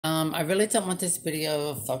I really don't want this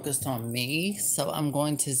video focused on me, so I'm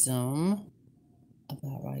going to zoom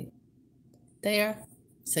about right there.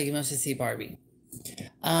 So you must see Barbie.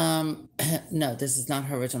 No, this is not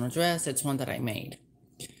her original dress. It's one that I made.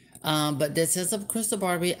 But this is a Crystal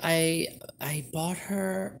Barbie. I bought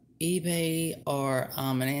her eBay or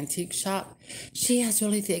an antique shop. She has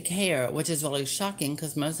really thick hair, which is really shocking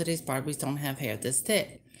because most of these Barbies don't have hair this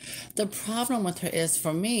thick. The problem with her is,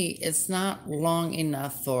 for me, it's not long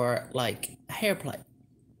enough for like hair play.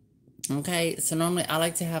 Okay, so normally I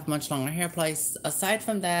like to have much longer hair play. Aside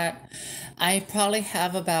from that, I probably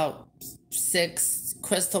have about 6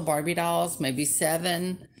 crystal Barbie dolls, maybe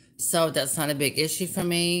 7. So that's not a big issue for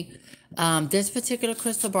me. This particular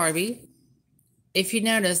crystal Barbie, if you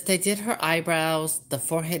notice, they did her eyebrows, the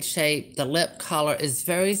forehead shape, the lip color is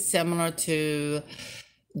very similar to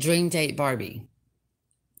Dream Date Barbie.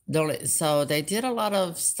 So they did a lot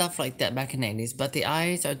of stuff like that back in the 80s, but the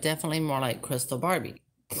eyes are definitely more like Crystal Barbie.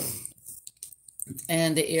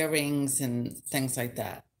 And the earrings and things like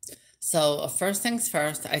that. So first things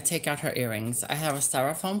first, I take out her earrings. I have a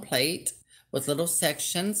styrofoam plate with little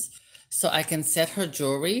sections so I can set her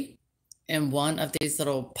jewelry in one of these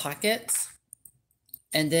little pockets.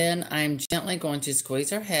 And then I'm gently going to squeeze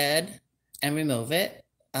her head and remove it.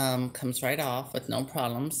 Comes right off with no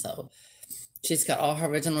problem. So she's got all her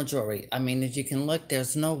original jewelry. I mean, if you can look,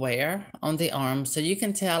 there's no wear on the arm. So you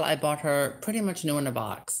can tell I bought her pretty much new in a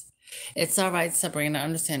box. It's all right, Sabrina. I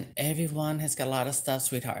understand everyone has got a lot of stuff,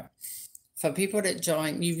 sweetheart. For people that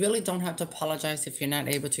join, you really don't have to apologize if you're not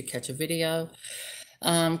able to catch a video.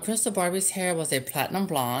 Crystal Barbie's hair was a platinum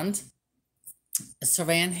blonde.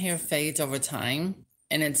 Saran hair fades over time,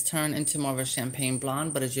 and it's turned into more of a champagne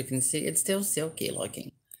blonde, but as you can see, it's still silky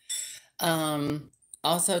looking.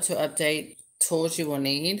 Also, to update, tools you will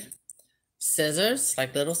need: scissors,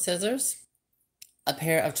 like little scissors, a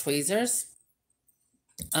pair of tweezers,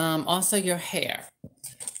 also your hair.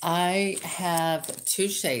 I have 2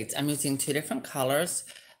 shades. I'm using 2 different colors.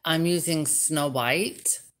 I'm using Snow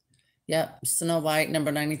White. Yep, Snow White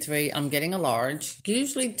number 93. I'm getting a large.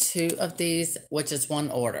 Usually 2 of these, which is 1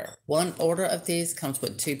 order. 1 order of these comes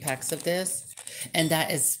with 2 packs of this. And that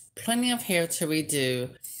is plenty of hair to redo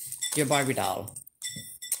your Barbie doll.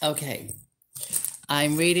 Okay.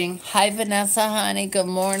 I'm reading. Hi, Vanessa, honey. Good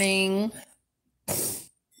morning.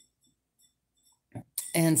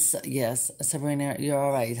 And so, yes, Sabrina, you're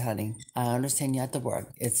all right, honey. I understand you have to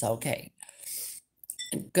work. It's okay.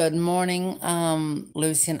 Good morning,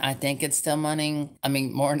 Lucian. I think it's still morning. I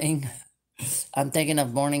mean, morning. I'm thinking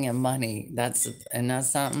of morning and money. That's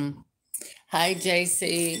something. Hi,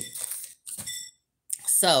 JC.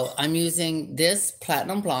 So I'm using this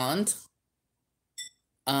platinum blonde.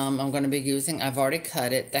 I'm going to be using, I've already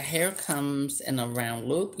cut it. The hair comes in a round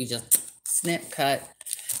loop. You just snip, cut,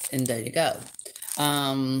 and there you go.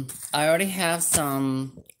 I already have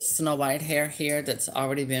some Snow White hair here that's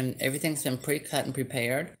already been, everything's been pre-cut and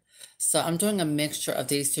prepared. So I'm doing a mixture of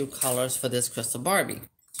these 2 colors for this Crystal Barbie,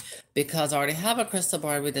 because I already have a Crystal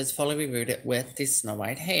Barbie that's fully rerooted with the Snow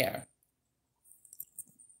White hair.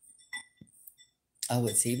 Oh,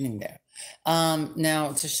 it's evening there.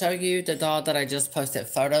 Now to show you the doll that I just posted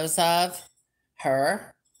photos of,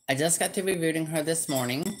 her, I just got to rerooting her this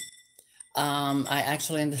morning. I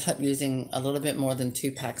actually ended up using a little bit more than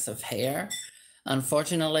 2 packs of hair.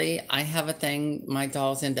 Unfortunately, I have a thing, my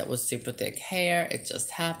dolls end up with super thick hair. It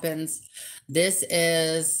just happens. This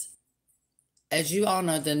is, as you all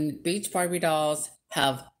know, the Beach Barbie dolls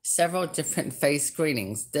have several different face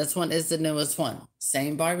screenings. This one is the newest one.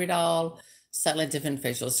 Same Barbie doll, slightly different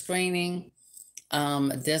facial screening.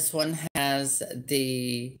 This one has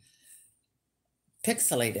the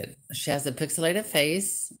pixelated. She has a pixelated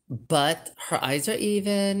face, but her eyes are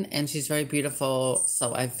even and she's very beautiful.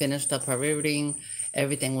 So I finished up her reading.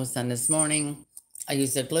 Everything was done this morning. I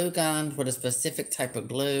used a glue gun with a specific type of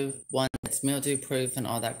glue, one that's mildew proof and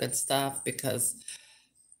all that good stuff, because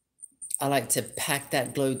I like to pack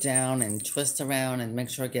that glue down and twist around and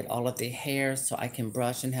make sure I get all of the hair so I can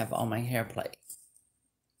brush and have all my hair play.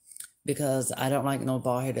 Because I don't like no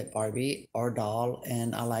bald-headed Barbie or doll,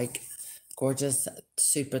 and I like gorgeous,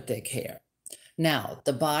 super thick hair. Now,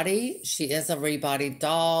 the body, she is a rebodied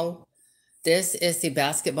doll. This is the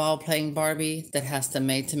basketball playing Barbie that has the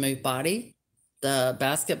made to move body. The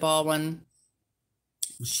basketball one,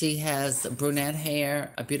 she has brunette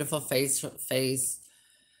hair, a beautiful face,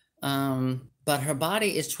 but her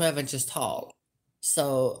body is 12 inches tall.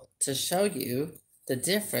 So to show you the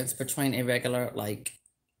difference between a regular, like,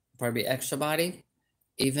 Barbie extra body,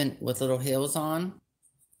 even with little heels on,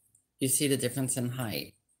 you see the difference in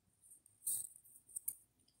height.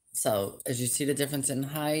 So as you see the difference in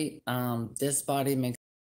height, this body makes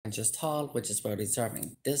just tall, which is what he's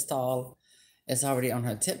serving. This tall is already on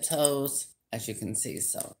her tiptoes, as you can see.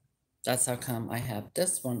 So that's how come I have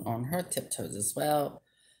this one on her tiptoes as well,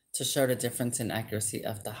 to show the difference in accuracy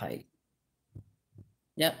of the height.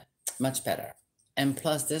 Yep, much better. And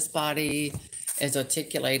plus this body is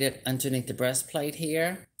articulated underneath the breastplate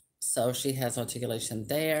here. So she has articulation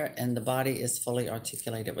there, and the body is fully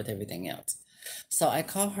articulated with everything else. So I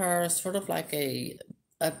call her sort of like a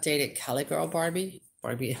updated Cali Girl Barbie,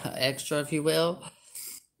 Barbie extra, if you will,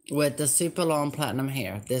 with the super long platinum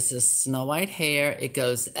hair. This is Snow White hair. It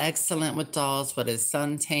goes excellent with dolls with its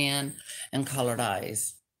suntan and colored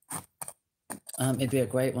eyes. It'd be a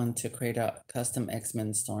great one to create a custom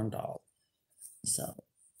X-Men Storm doll. So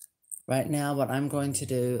right now what I'm going to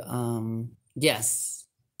do, yes,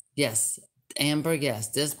 Amber, yes.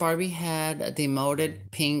 This Barbie had the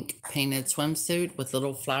molded pink painted swimsuit with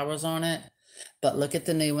little flowers on it. But look at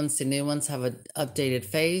the new ones. The new ones have an updated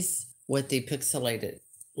face with the pixelated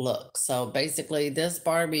look. So basically this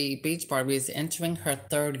Barbie, Beach Barbie, is entering her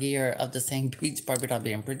 3rd year of the same Beach Barbie doll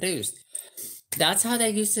being produced. That's how they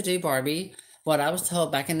used to do Barbie. What I was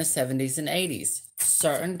told back in the 70s and 80s.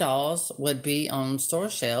 Certain dolls would be on store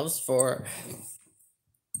shelves for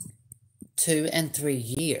 2 and 3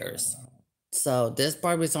 years. So this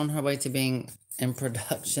Barbie's on her way to being in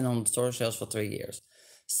production on store shelves for 3 years.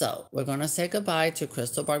 So we're going to say goodbye to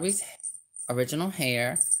Crystal Barbie's original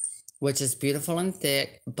hair, which is beautiful and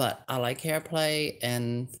thick, but I like hair play,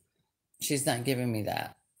 and she's not giving me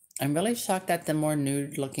that. I'm really shocked at the more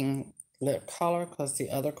nude looking lip color, because the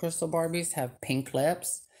other Crystal Barbies have pink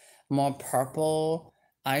lips, more purple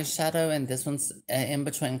eyeshadow, and this one's in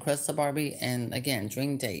between Crystal Barbie and, again,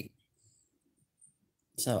 Dream Date.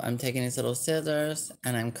 So I'm taking these little scissors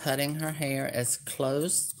and I'm cutting her hair as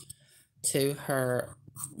close to her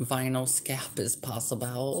vinyl scalp as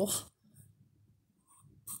possible.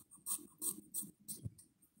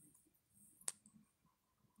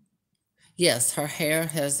 Yes, her hair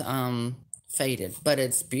has faded, but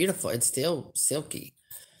it's beautiful. It's still silky.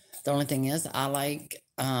 The only thing is I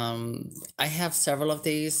have several of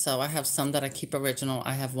these, so I have some that I keep original.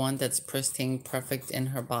 I have one that's pristine, perfect in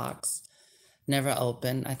her box. Never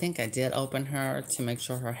opened. I think I did open her to make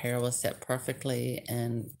sure her hair was set perfectly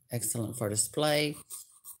and excellent for display.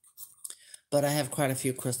 But I have quite a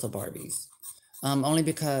few Crystal Barbies. Only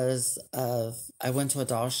because I went to a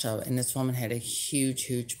doll show and this woman had a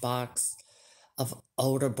huge box of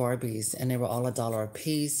older Barbies, and they were all $1 a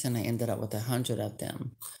piece, and I ended up with 100 of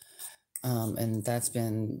them. And that's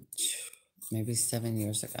been maybe 7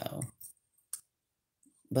 years ago.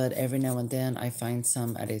 But every now and then I find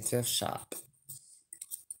some at a thrift shop.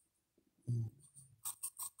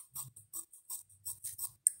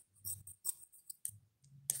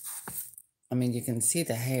 I mean, you can see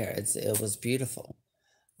the hair. It was beautiful.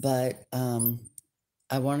 But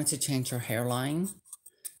I wanted to change her hairline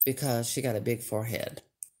because she got a big forehead.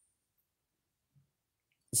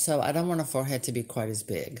 So I don't want a forehead to be quite as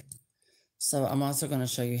big. So I'm also going to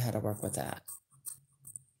show you how to work with that.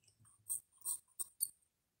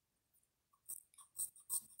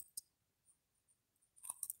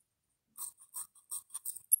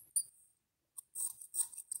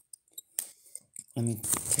 Let me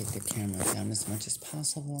take the camera down as much as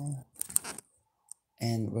possible.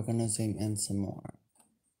 And we're going to zoom in some more.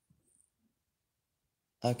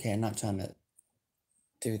 Okay, I'm not trying to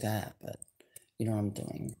do that, but you know what I'm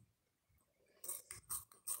doing.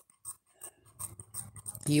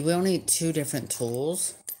 You will need 2 different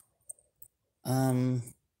tools.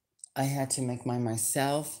 I had to make mine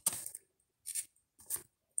myself.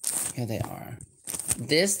 Here they are.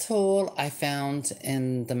 This tool I found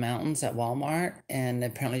in the mountains at Walmart, and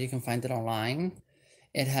apparently you can find it online.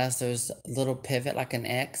 It has those little pivot like an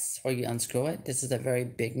X where you unscrew it. This is a very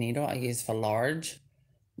big needle I use for large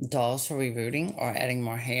dolls for rerooting or adding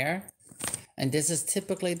more hair. And this is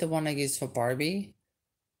typically the one I use for Barbie.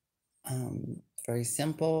 Very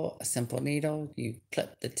simple, a simple needle. You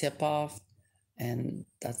clip the tip off, and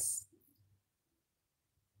that's...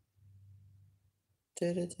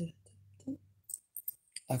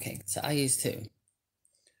 Okay, so I use 2.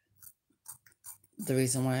 The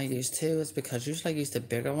reason why I use 2 is because usually I use the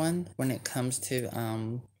bigger one when it comes to,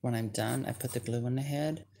 when I'm done, I put the glue in the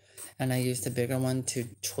head, and I use the bigger one to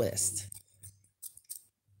twist.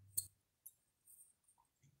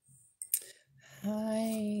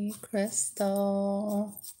 Hi,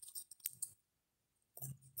 Crystal.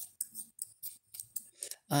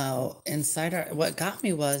 Inside her, what got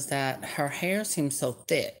me was that her hair seemed so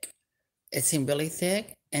thick. It seemed really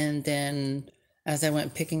thick, and then As I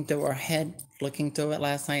went picking through her head, looking through it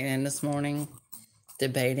last night and this morning,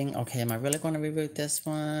 debating, okay, am I really going to reroot this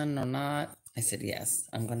one or not? I said, yes,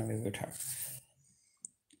 I'm going to reroot her.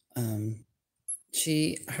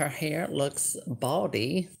 Her hair looks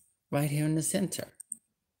baldy right here in the center.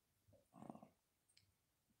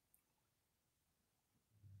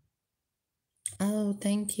 Oh,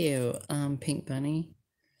 thank you, Pink Bunny.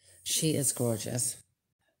 She is gorgeous.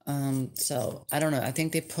 So I don't know. I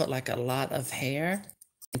think they put like a lot of hair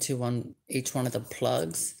into each one of the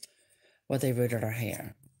plugs where they rooted her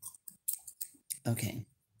hair. Okay.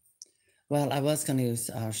 Well, I was gonna use.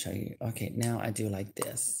 I'll show you. Okay, now I do like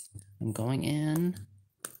this. I'm going in.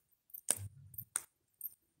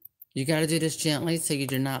 You got to do this gently so you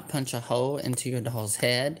do not punch a hole into your doll's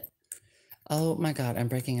head. Oh my God, I'm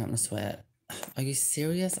breaking out in a sweat. Are you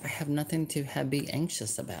serious? I have nothing to be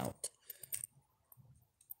anxious about.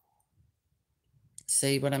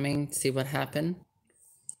 See what I mean? See what happened?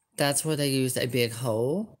 That's where they used a big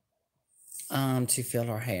hole to fill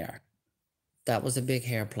her hair. That was a big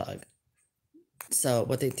hair plug. So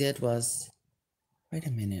what they did was, wait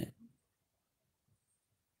a minute.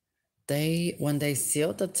 When they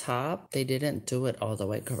sealed the top, they didn't do it all the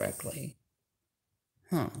way correctly.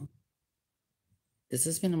 Huh. Does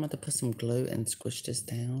this mean I'm going to put some glue and squish this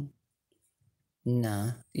down?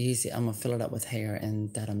 Nah, easy. I'm going to fill it up with hair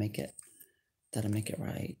and that'll make it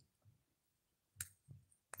right.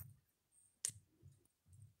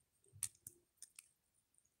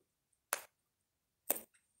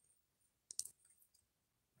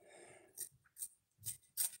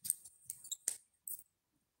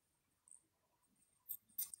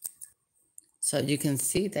 So you can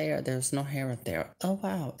see there's no hair up there. Oh,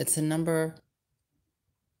 wow. It's a number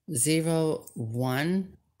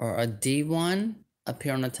 01 or a D1 up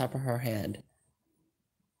here on the top of her head.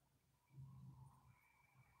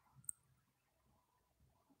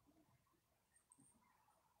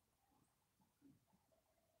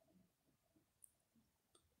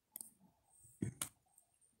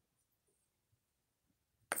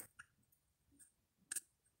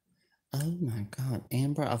 Oh my God,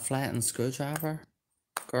 Amber, a flattened screwdriver?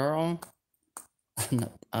 Girl,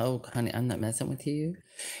 oh honey, I'm not messing with you.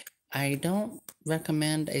 I don't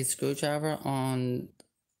recommend a screwdriver on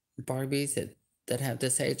Barbies that have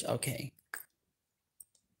this age. Okay.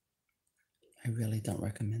 I really don't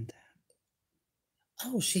recommend that.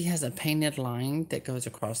 Oh, she has a painted line that goes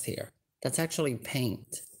across here. That's actually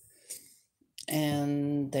paint.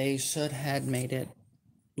 And they should have made it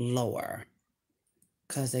lower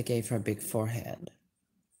because they gave her a big forehead.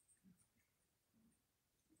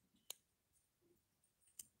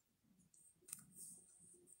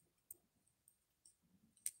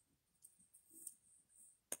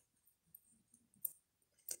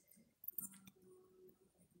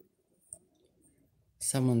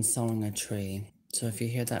 Someone's sawing a tree. So if you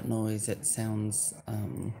hear that noise, it sounds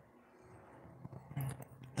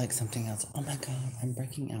like something else. Oh my God, I'm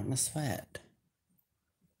breaking out in a sweat.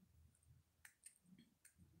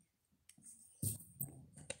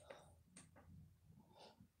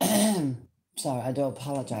 Sorry, I do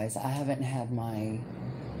apologize. I haven't had my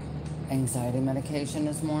anxiety medication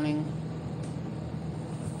this morning.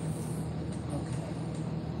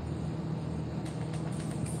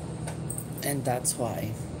 Okay. And that's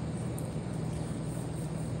why.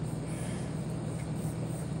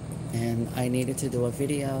 And I needed to do a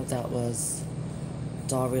video that was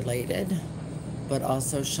doll related, but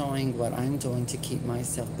also showing what I'm doing to keep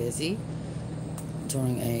myself busy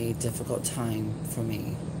during a difficult time for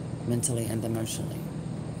me, mentally and emotionally.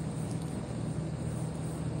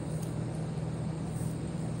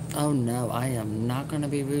 Oh no, I am not going to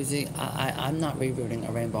be I'm not rebooting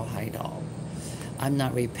a Rainbow High doll. I'm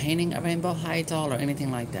not repainting a Rainbow High doll or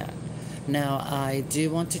anything like that. Now, I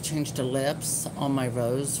do want to change the lips on my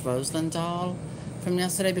Rosalind doll from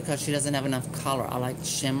yesterday because she doesn't have enough color. I like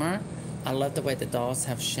shimmer. I love the way the dolls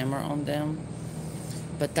have shimmer on them.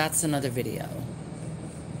 But that's another video.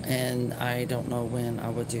 And I don't know when I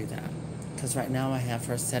will do that. Because right now I have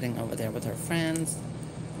her sitting over there with her friends.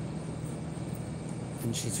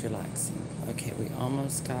 And she's relaxing. Okay, we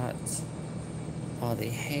almost got all the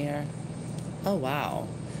hair. Oh, wow.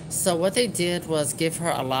 So what they did was give her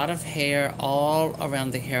a lot of hair all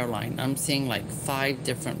around the hairline. I'm seeing like 5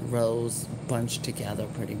 different rows bunched together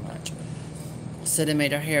pretty much. So they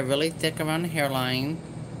made her hair really thick around the hairline,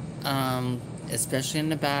 especially in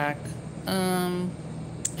the back, and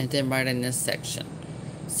then right in this section.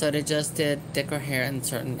 So they just did thicker hair in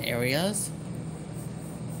certain areas.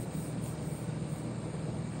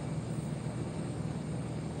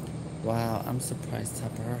 Wow, I'm surprised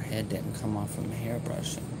top of her head didn't come off from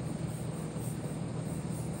hairbrushing.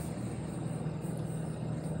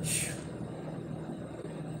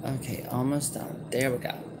 Okay, almost done. There we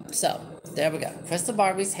go. So, there we go. Crystal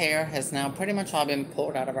Barbie's hair has now pretty much all been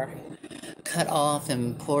pulled out of her, cut off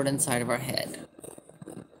and poured inside of her head.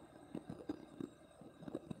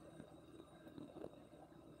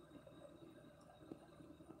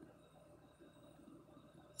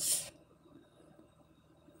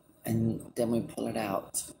 And then we pull it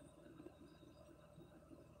out.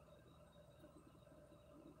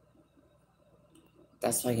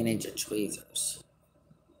 That's why you need your tweezers.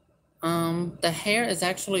 The hair is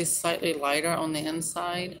actually slightly lighter on the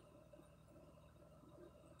inside.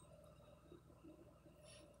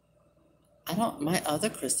 My other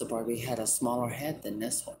Crystal Barbie had a smaller head than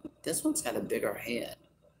this one. This one's got a bigger head.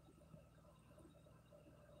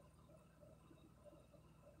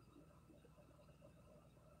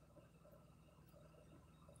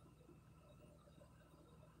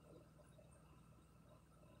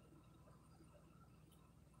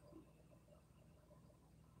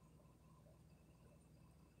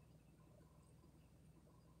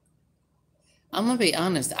 I'm gonna be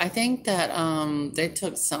honest. I think that they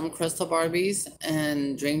took some Crystal Barbies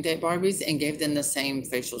and Dream Date Barbies and gave them the same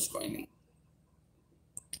facial screening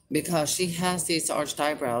because she has these arched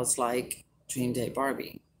eyebrows like Dream Date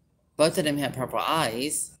Barbie. Both of them had purple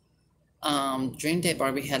eyes. Dream Date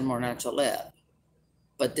Barbie had more natural lip,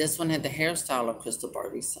 but this one had the hairstyle of Crystal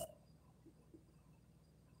Barbie. So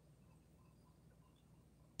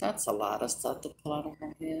that's a lot of stuff to pull out of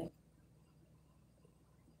her head.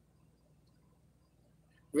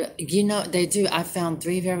 You know, they do. I found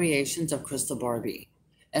 3 variations of Crystal Barbie,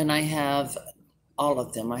 and I have all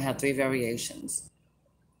of them. I have 3 variations.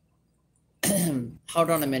 Hold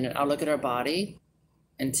on a minute. I'll look at her body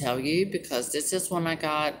and tell you because this is one I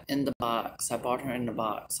got in the box. I bought her in the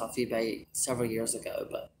box off eBay several years ago,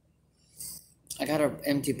 but I got her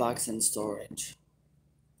empty box in storage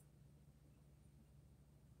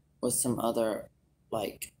with some other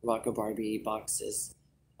like Rocker Barbie boxes.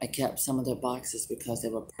 I kept some of their boxes because they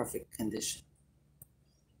were perfect condition.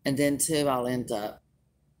 And then too, I'll end up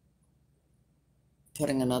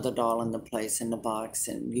putting another doll in the place in the box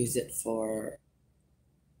and use it for,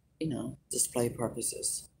 display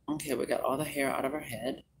purposes. Okay, we got all the hair out of her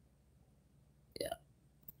head. Yeah.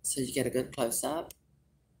 So you get a good close up.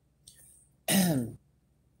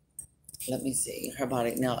 Let me see her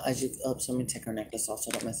body. Now, oops, let me take her necklace off so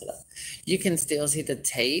I don't mess it up. You can still see the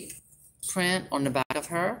tape print on the back of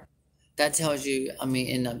her. That tells you,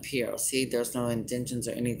 in up here, see, there's no indentions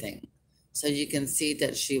or anything. So you can see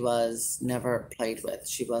that she was never played with.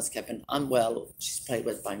 She was kept in, she's played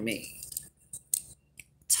with by me.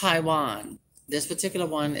 Taiwan. This particular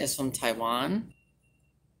one is from Taiwan.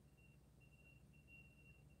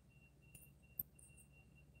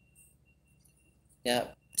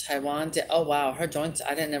 Yep. Taiwan did, oh wow, her joints,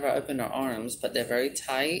 I didn't ever open her arms, but they're very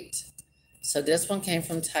tight. So this one came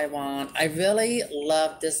from Taiwan. I really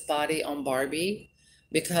love this body on Barbie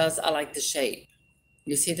because I like the shape.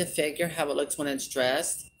 You see the figure, how it looks when it's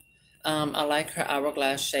dressed. I like her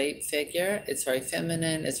hourglass shape figure. It's very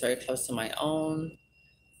feminine. It's very close to my own.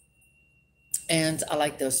 And I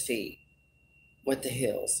like those feet with the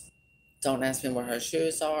heels. Don't ask me where her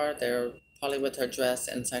shoes are. They're probably with her dress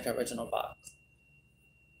inside her original box.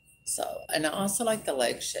 So, and I also like the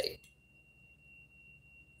leg shape.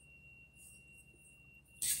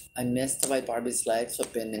 I miss the way Barbie's legs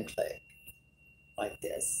would bend and click like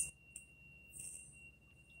this.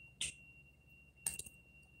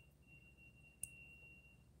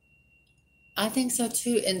 I think so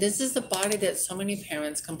too. And this is the body that so many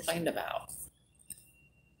parents complained about.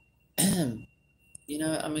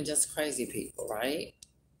 Just crazy people, right?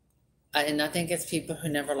 And I think it's people who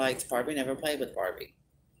never liked Barbie, never played with Barbie.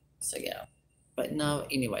 So yeah. But no,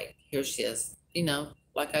 anyway, here she is.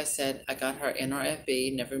 Like I said, I got her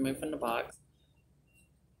NRFB, never removed from the box.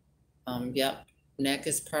 Yep. Neck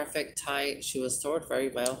is perfect, tight. She was stored very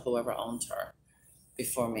well, whoever owned her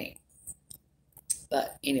before me.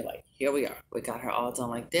 But anyway, here we are. We got her all done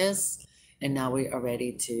like this. And now we are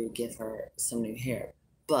ready to give her some new hair.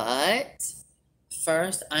 But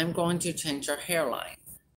first, I'm going to change her hairline.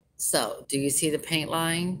 So, do you see the paint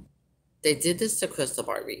line? They did this to Crystal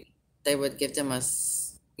Barbie. They would give them a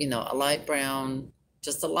light brown,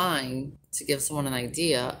 just a line to give someone an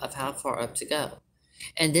idea of how far up to go.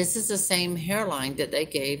 And this is the same hairline that they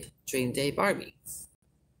gave Dream Day Barbie.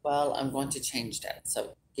 Well, I'm going to change that.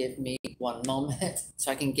 So give me one moment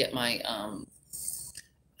so I can get my,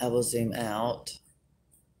 I will zoom out.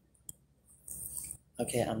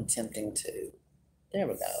 Okay, I'm attempting to. There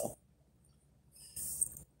we go.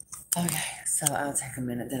 Okay, so I'll take a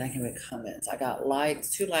minute, then I can read comments. I got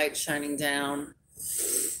lights, 2 lights shining down.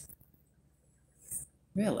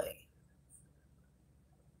 Really?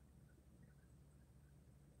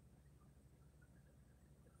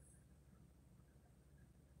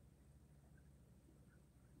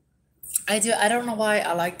 I do. I don't know why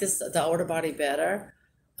I like the older body better.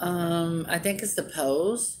 I think it's the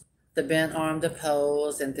pose, the bent arm, the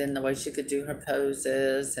pose, and then the way she could do her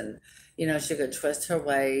poses, and she could twist her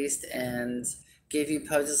waist and give you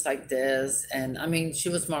poses like this. And I mean, she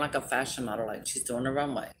was more like a fashion model, like she's doing the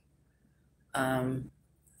runway. Um,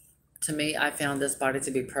 to me, I found this body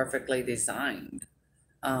to be perfectly designed.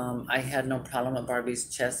 I had no problem with Barbie's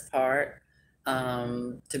chest part.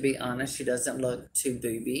 To be honest, she doesn't look too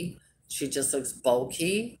booby. She just looks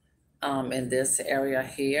bulky in this area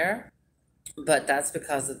here. But that's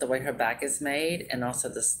because of the way her back is made and also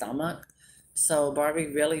the stomach. So Barbie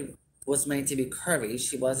really was made to be curvy.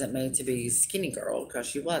 She wasn't made to be skinny girl because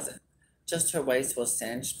she wasn't. Just her waist was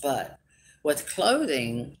cinched. But with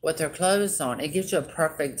clothing, with her clothes on, it gives you a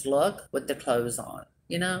perfect look with the clothes on,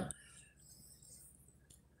 you know?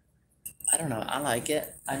 I don't know. I like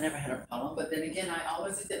it. I never had a problem. But then again, I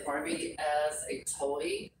always looked at Barbie as a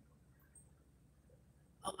toy.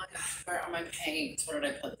 Oh my gosh, where are my paints? Where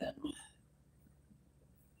did I put them?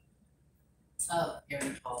 Oh, here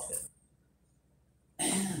in the closet.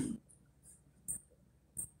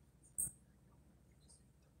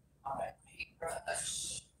 All right,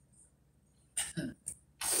 paintbrush.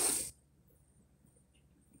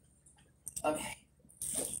 Okay.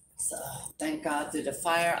 So thank God through the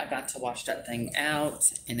fire, I got to wash that thing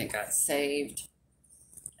out and it got saved.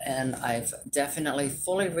 And I've definitely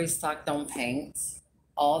fully restocked on paints,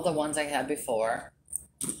 all the ones I had before.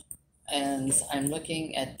 And I'm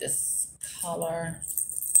looking at this color.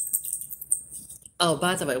 Oh,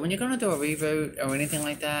 by the way, when you're going to do a reroot or anything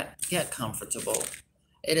like that, get comfortable.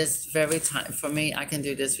 It is very time for me. I can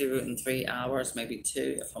do this reroot in 3 hours, maybe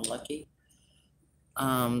 2 if I'm lucky.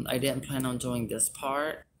 I didn't plan on doing this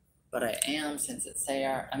part, but I am since it's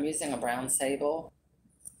there. I'm using a brown sable.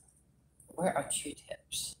 Where are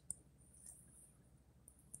Q-tips?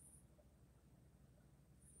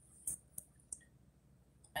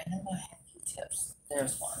 I know I have Q-tips.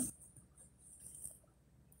 There's one.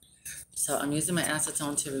 So I'm using my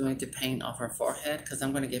acetone to remove the paint off her forehead because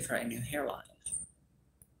I'm going to give her a new hairline.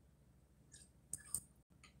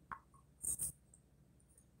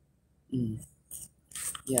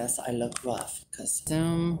 Yes, I look rough because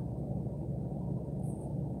zoom.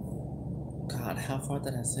 God, how far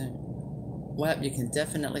did I zoom? Well, you can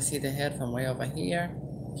definitely see the head from way over here.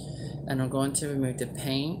 And I'm going to remove the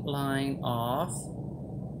paint line off.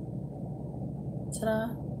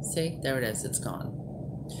 Ta-da! See, there it is, it's gone.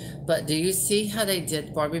 But do you see how they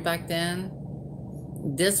did Barbie back then?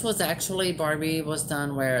 This was actually, Barbie was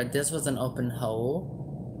done where this was an open hole.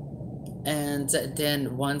 And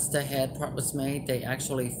then once the head part was made, they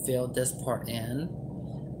actually filled this part in,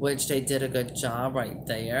 which they did a good job right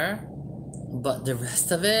there. But the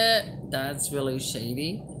rest of it, that's really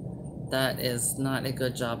shady. That is not a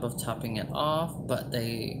good job of topping it off, but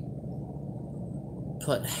they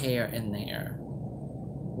put hair in there,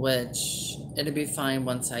 which it'll be fine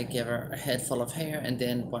once I give her a head full of hair and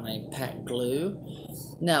then when I pack glue.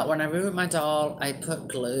 Now, when I removed my doll, I put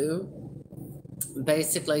glue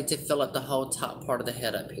basically to fill up the whole top part of the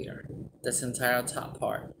head up here, this entire top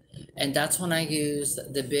part. And that's when I use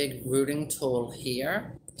the big rooting tool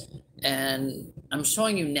here. And I'm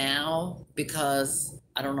showing you now because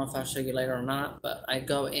I don't know if I'll show you later or not, but I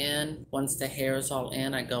go in, once the hair is all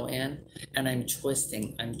in, I go in and I'm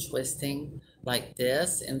twisting like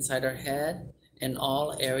this inside her head in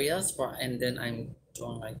all areas, and then I'm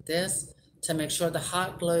doing like this to make sure the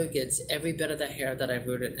hot glue gets every bit of the hair that I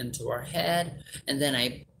rooted into her head, and then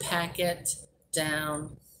I pack it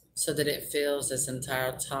down so that it fills this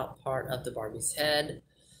entire top part of the Barbie's head.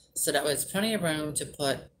 So that way it's plenty of room to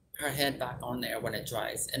put her head back on there when it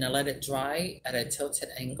dries. And I let it dry at a tilted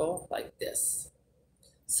angle like this.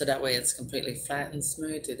 So that way it's completely flat and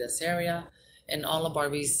smooth through this area. And all of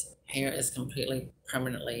Barbie's hair is completely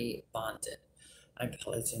permanently bonded. I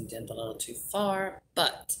probably zoomed in a little too far,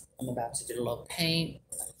 but I'm about to do a little paint.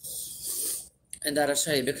 And that'll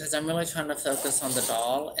show you because I'm really trying to focus on the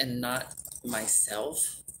doll and not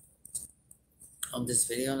myself on this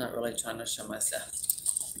video. I'm not really trying to show myself.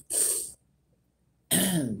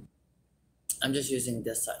 I'm just using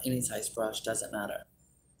this any size brush, doesn't matter.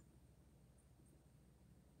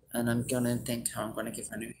 And I'm gonna think how I'm gonna give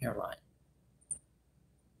her a new hairline.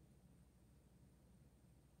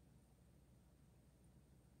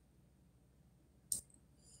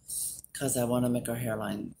 Because I want to make her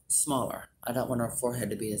hairline smaller. I don't want her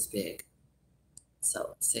forehead to be as big.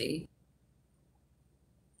 So, see?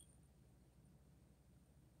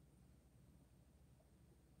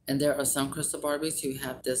 And there are some crystal Barbies who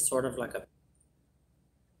have this sort of like a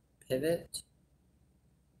pivot,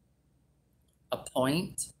 a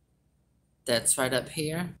point that's right up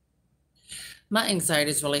here. My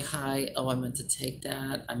anxiety is really high. Oh, I meant to take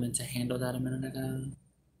that. I meant to handle that a minute ago.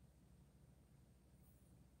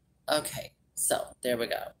 Okay, so there we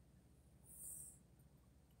go.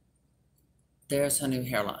 There's her new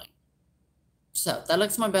hairline. So that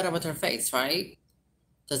looks more better with her face, right?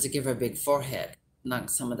 Does it give her a big forehead? Knock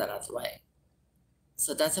some of that out of the way.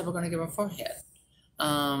 So that's how we're going to give her forehead.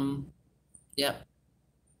 Yep.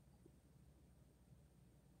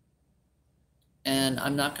 And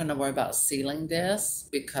I'm not going to worry about sealing this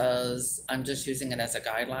because I'm just using it as a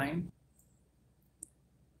guideline.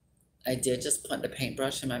 I did just put the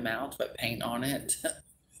paintbrush in my mouth with paint on it.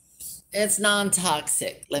 It's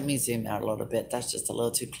non-toxic. Let me zoom out a little bit. That's just a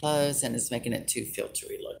little too close and it's making it too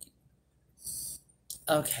filtery looking.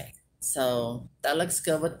 Okay, so that looks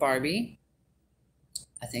good with Barbie.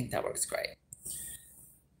 I think that works great.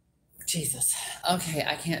 Jesus. Okay,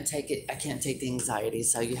 I can't take it. I can't take the anxiety,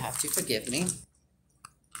 so you have to forgive me.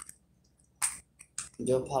 I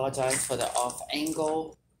do apologize for the off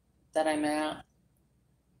angle that I'm at.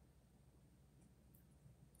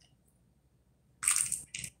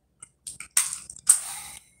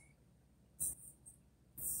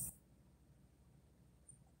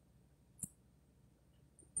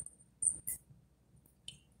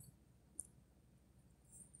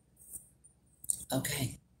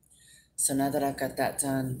 Okay, so now that I've got that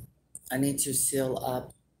done, I need to seal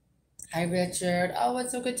up. Hi, Richard. Oh,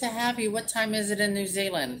 it's so good to have you. What time is it in New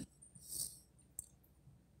Zealand?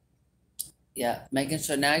 Yeah, making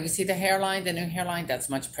sure now you see the hairline, the new hairline, that's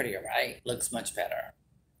much prettier, right? Looks much better.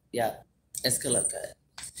 Yeah, it's gonna look good.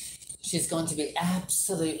 She's going to be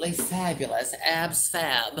absolutely fabulous. Abs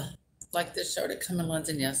fab. Like the show to come in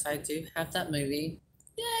London. Yes, I do have that movie.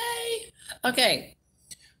 Yay! Okay,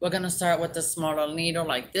 we're gonna start with the smaller needle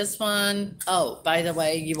like this one. Oh, by the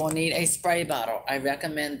way, you will need a spray bottle. I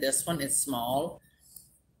recommend this one. It's small.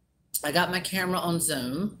 I got my camera on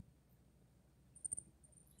Zoom.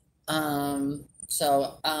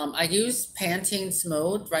 I use Pantene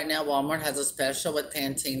Smooth. Right now, Walmart has a special with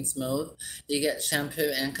Pantene Smooth. You get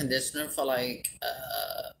shampoo and conditioner for like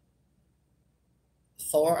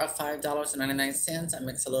 $4 or $5.99. I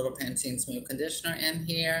mix a little Pantene Smooth conditioner in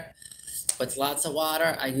here with lots of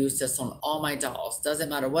water. I use this on all my dolls. Doesn't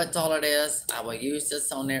matter what doll it is, I will use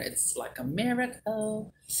this on there. It's like a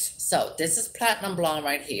miracle. So this is Platinum Blonde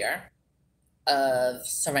right here of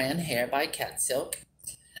Saran Hair by Cat Silk.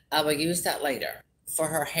 I will use that later. For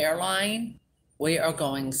her hairline, we are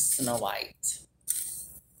going Snow White.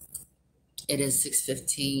 It is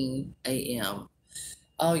 6:15 a.m.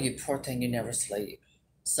 Oh, you poor thing, you never sleep.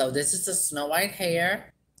 So this is the Snow White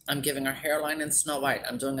hair. I'm giving her hairline in Snow White.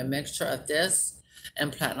 I'm doing a mixture of this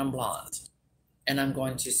and Platinum Blonde. And I'm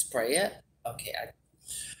going to spray it. Okay, I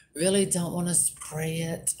really don't want to spray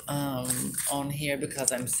it on here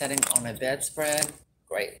because I'm setting on a bedspread.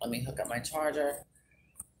 Great, let me hook up my charger.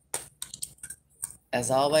 As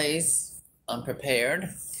always, I'm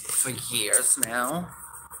prepared for years now.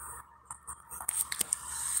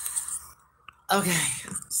 Okay,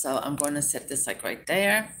 so I'm going to set this like right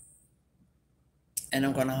there. And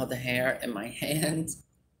I'm going to hold the hair in my hand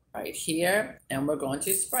right here. And we're going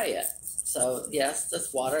to spray it. So yes,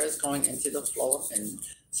 this water is going into the floor and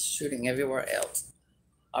shooting everywhere else.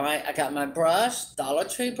 All right, I got my brush, Dollar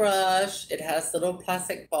Tree brush. It has little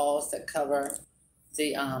plastic balls that cover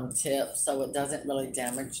the tip so it doesn't really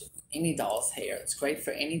damage any doll's hair. It's great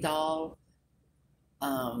for any doll.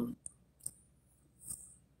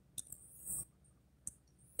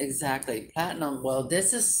 Exactly. Platinum. Well,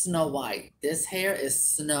 this is Snow White. This hair is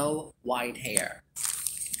Snow White hair.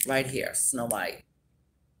 Right here, Snow White.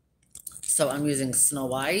 So I'm using Snow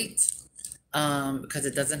White because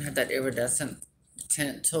it doesn't have that iridescent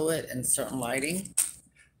tint to it in certain lighting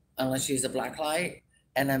unless you use a black light.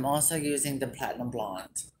 And I'm also using the Platinum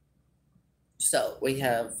Blonde. So we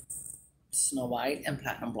have Snow White and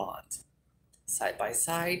Platinum Blonde side by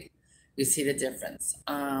side. You see the difference.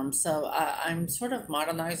 I'm sort of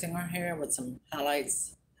modernizing our hair with some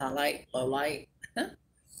highlights, highlight, low light.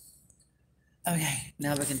 Okay,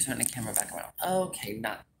 now we can turn the camera back around. Okay,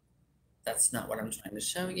 that's not what I'm trying to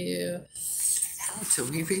show you. How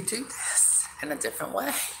do we redo this in a different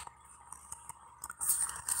way?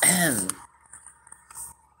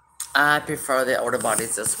 I prefer the older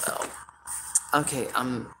bodies as well. Okay,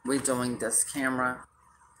 I'm redoing this camera.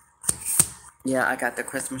 Yeah, I got the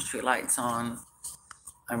Christmas tree lights on.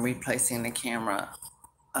 I'm replacing the camera.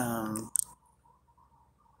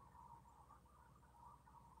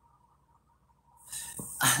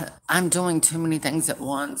 I'm doing too many things at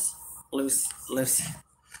once. Lucy,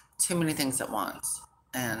 too many things at once.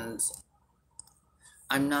 And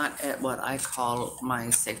I'm not at what I call my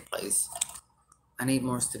safe place. I need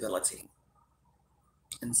more stability.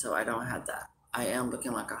 And so I don't have that. I am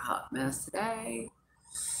looking like a hot mess today.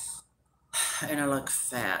 And I look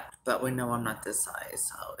fat, but we know I'm not this size,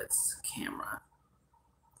 so it's camera.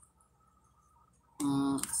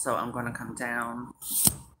 So I'm going to come down.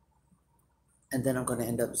 And then I'm going to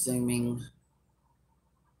end up zooming.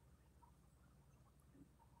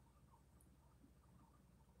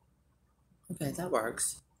 Okay, that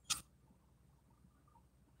works.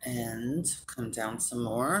 And come down some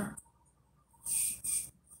more.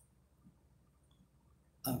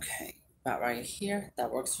 Okay, about right here.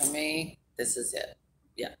 That works for me. This is it.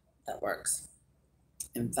 Yeah, that works.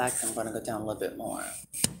 In fact, I'm going to go down a little bit more.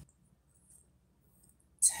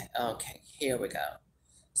 Okay, here we go.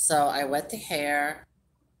 So I wet the hair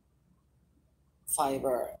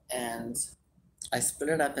fiber and I split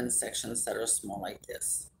it up in sections that are small like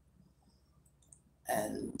this.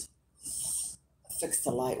 And fix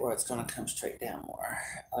the light where it's going to come straight down more.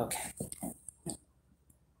 Okay.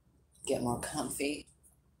 Get more comfy.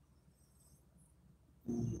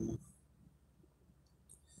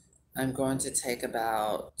 I'm going to take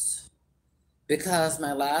about, because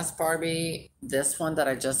my last Barbie, this one that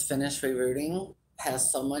I just finished rerooting,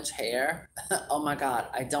 has so much hair. Oh my God,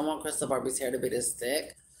 I don't want Crystal Barbie's hair to be this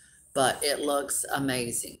thick, but it looks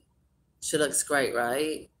amazing. She looks great,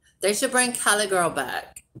 right? They should bring Cali Girl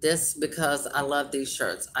back. This, because I love these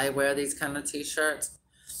shirts. I wear these kind of t-shirts.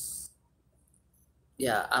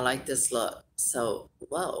 Yeah, I like this look. So,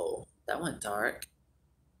 whoa, that went dark.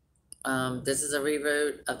 This is a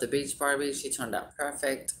reroot of the Beach Barbie. She turned out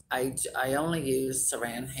perfect. I only use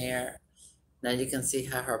saran hair. Now you can see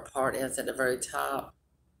how her part is at the very top.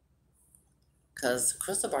 Because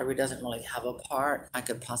Crystal Barbie doesn't really have a part. I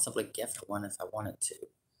could possibly gift her one if I wanted to.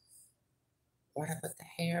 Where'd I put the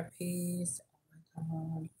hair piece?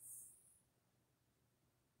 Oh my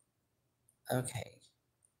God. Okay,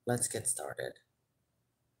 let's get started.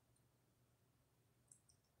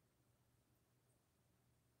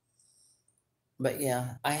 But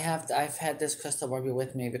yeah, I've had this Crystal Barbie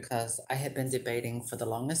with me because I had been debating for the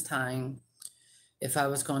longest time if I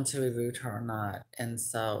was going to reroot her or not. And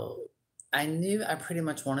so I knew I pretty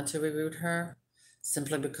much wanted to reroot her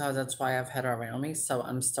simply because that's why I've had her around me. So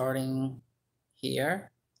I'm starting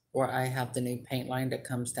here where I have the new paint line that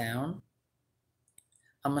comes down.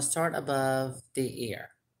 I'm going to start above the ear.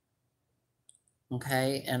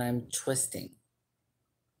 Okay, and I'm twisting.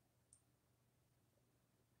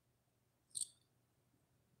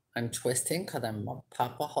 I'm twisting because I'm going to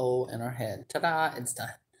pop a hole in her head. Ta-da, it's done.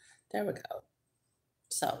 There we go.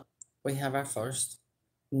 So we have our first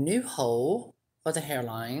new hole for the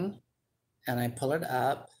hairline, and I pull it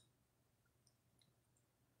up.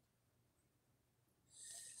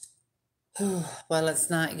 Well, it's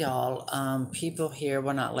not, y'all. People here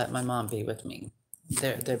will not let my mom be with me.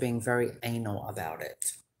 They're being very anal about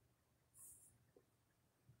it.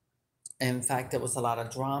 In fact, it was a lot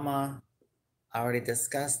of drama. I already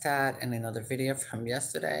discussed that in another video from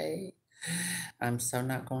yesterday. I'm so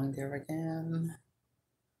not going there again.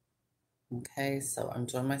 Okay, so I'm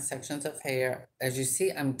doing my sections of hair. As you see,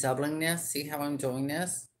 I'm doubling this. See how I'm doing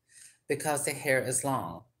this? Because the hair is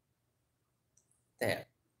long. There.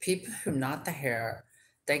 People who knot the hair,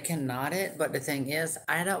 they can knot it, but the thing is,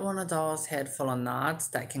 I don't want a doll's head full of knots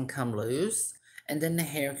that can come loose, and then the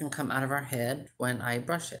hair can come out of her head when I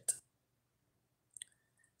brush it.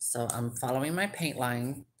 So I'm following my paint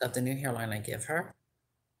line of the new hairline I give her.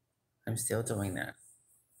 I'm still doing that.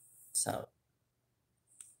 So,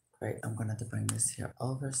 great. I'm going to have to bring this here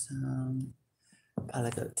over some. Probably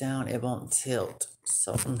go down. It won't tilt,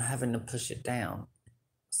 so I'm having to push it down.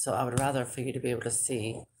 So I would rather for you to be able to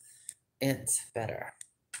see it better.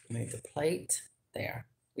 Move the plate. There.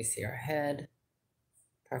 We see our head.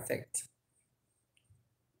 Perfect.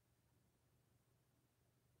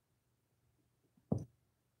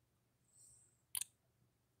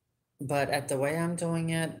 But at the way I'm doing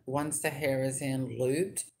it, once the hair is in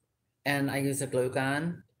looped, and I use a glue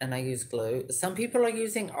gun, and I use glue. Some people are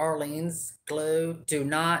using Arlene's glue. Do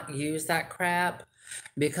not use that crap,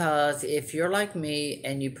 because if you're like me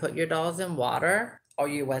and you put your dolls in water or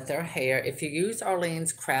you wet their hair, if you use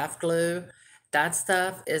Arlene's craft glue, that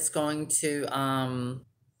stuff is going to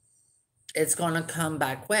it's going to come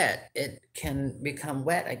back wet. It can become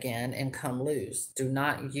wet again and come loose. Do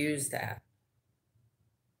not use that.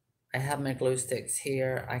 I have my glue sticks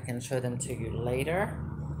here. I can show them to you later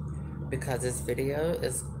because this video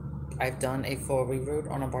is I've done a full reroot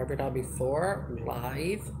on a Barbie doll before,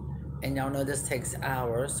 live. And y'all know this takes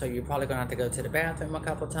hours, so you're probably gonna have to go to the bathroom a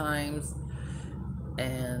couple times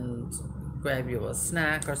and grab you a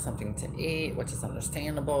snack or something to eat, which is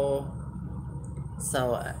understandable.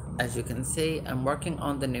 So as you can see, I'm working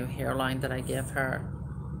on the new hairline that I give her.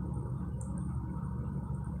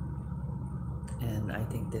 And I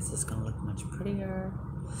think this is gonna look much prettier.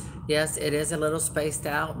 Yes, it is a little spaced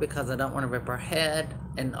out because I don't want to rip her head.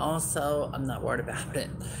 And also, I'm not worried about it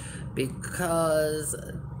because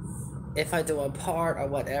if I do a part or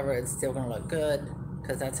whatever, it's still gonna look good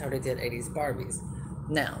because that's how they did 80s Barbies.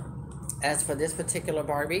 Now, as for this particular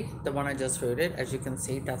Barbie, the one I just rooted, as you can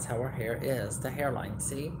see, that's how her hair is. The hairline,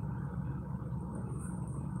 see?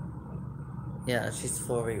 Yeah, she's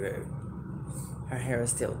full reroot. Her hair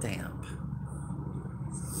is still damp.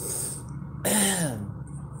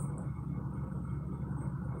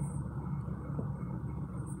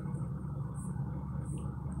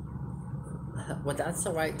 Well, that's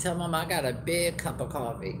all right. Tell Mom I got a big cup of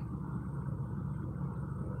coffee.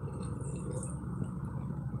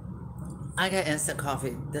 I got instant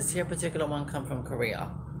coffee. This here particular one come from Korea.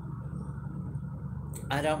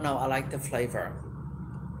 I don't know. I like the flavor.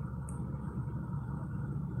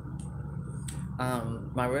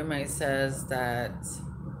 My roommate says that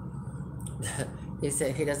he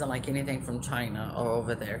said he doesn't like anything from China or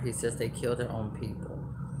over there. He says they kill their own people.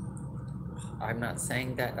 I'm not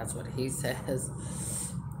saying that. That's what he says.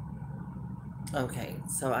 Okay,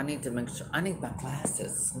 so I need to make sure. I need my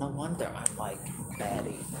glasses. No wonder I'm like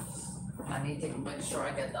batty. I need to make sure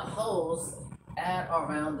I get the holes at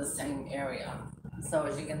around the same area. So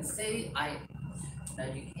as you can see, no,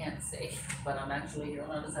 you can't see, but I'm actually here on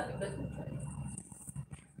the other side of the Christmas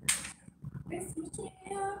tree.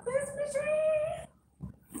 Christmas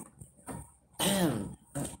tree.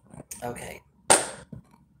 Okay.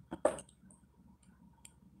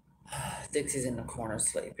 Dixie's in the corner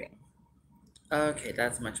sleeping. Okay,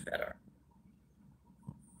 that's much better.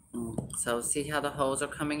 So see how the holes are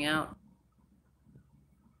coming out?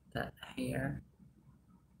 That hair.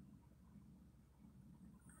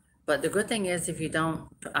 But the good thing is if you don't,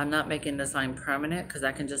 I'm not making this line permanent because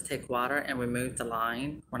I can just take water and remove the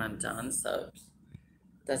line when I'm done, so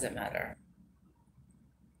it doesn't matter.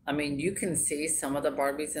 I mean, you can see some of the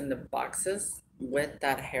Barbies in the boxes with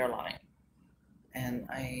that hairline. And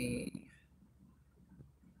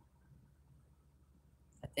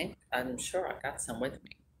I'm sure I got some with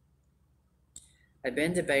me. I've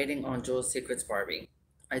been debating on Jewel Secrets Barbie.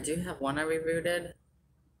 I do have one I rebooted.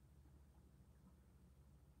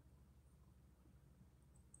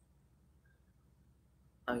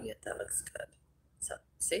 Oh yeah, that looks good. So,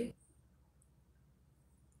 see?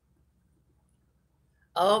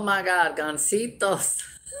 Oh my God, gancitos.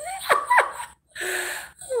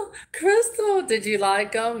 Crystal, did you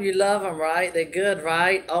like them? You love them, right? They're good,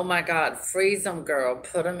 right? Oh my God, freeze them, girl.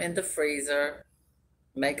 Put them in the freezer.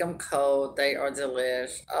 Make them cold. They are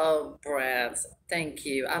delish. Oh, brats, thank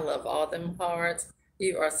you. I love all them hearts.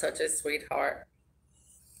 You are such a sweetheart.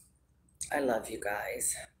 I love you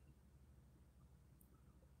guys.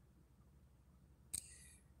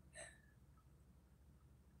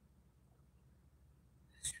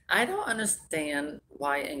 I don't understand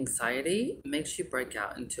why anxiety makes you break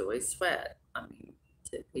out into a sweat. I mean,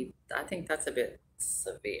 I think that's a bit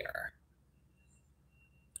severe.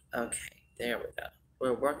 Okay, there we go.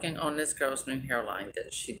 We're working on this girl's new hairline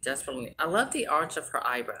that she desperately. I love the arch of her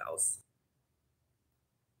eyebrows.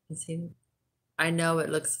 You see? I know it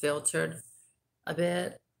looks filtered a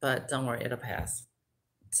bit, but don't worry, it'll pass.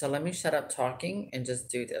 So let me shut up talking and just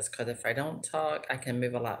do this, because if I don't talk, I can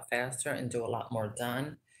move a lot faster and do a lot more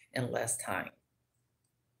done in less time.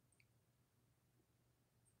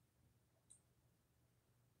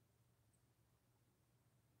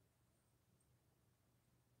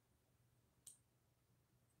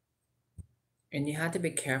 And you have to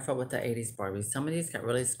be careful with the 80s Barbies. Some of these got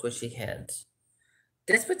really squishy heads.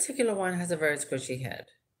 This particular one has a very squishy head.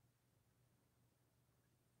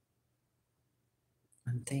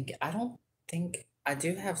 I don't think, I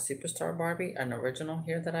do have Superstar Barbie, an original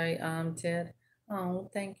here that I did. Oh,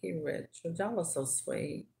 thank you, Richard. Y'all are so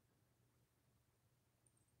sweet.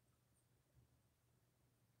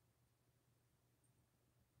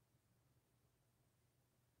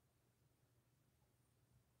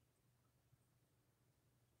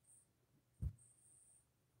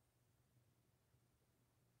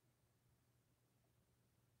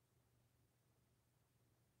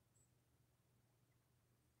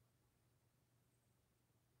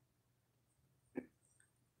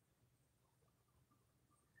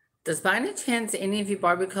 Does by any chance any of you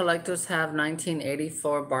Barbie collectors have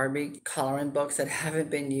 1984 Barbie coloring books that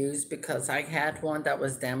haven't been used? Because I had one that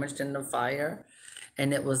was damaged in the fire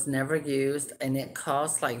and it was never used and it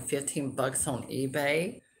cost like 15 bucks on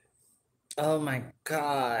eBay. Oh my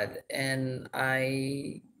God. And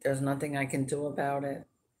there's nothing I can do about it.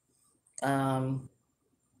 Um,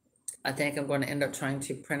 I think I'm going to end up trying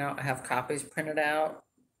to have copies printed out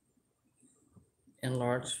in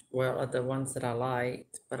large, well, of the ones that I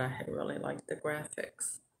liked, but I had really liked the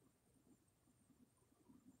graphics.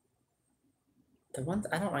 The ones,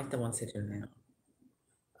 I don't like the ones they do now.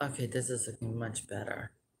 Okay, this is looking much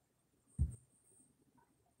better.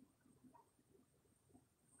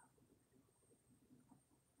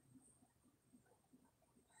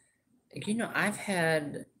 You know,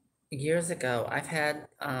 years ago, I've had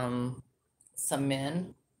some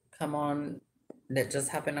men come on that just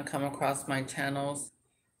happened to come across my channels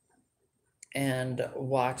and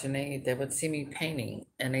watch, and they would see me painting,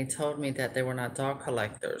 and they told me that they were not dog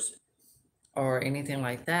collectors or anything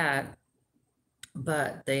like that,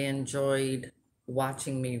 but they enjoyed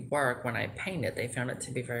watching me work when I painted. They found it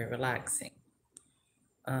to be very relaxing.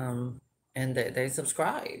 And they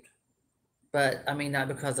subscribed. But I mean, not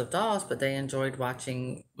because of dogs, but they enjoyed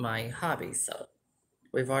watching my hobby. So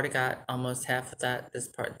we've already got almost half of this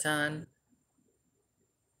part done.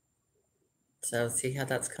 So see how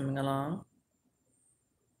that's coming along.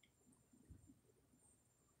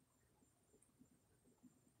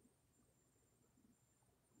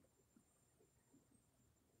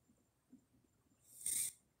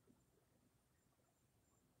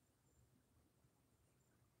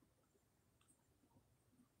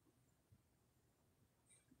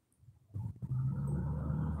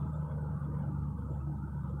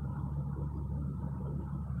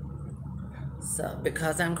 So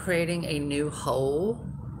because I'm creating a new hole,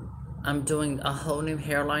 I'm doing a whole new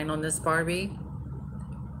hairline on this Barbie.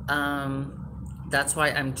 That's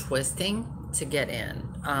why I'm twisting to get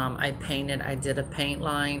in. I did a paint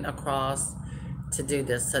line across to do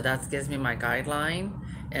this. So that gives me my guideline.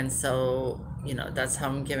 And so, you know, that's how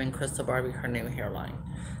I'm giving Crystal Barbie her new hairline.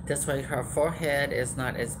 This way her forehead is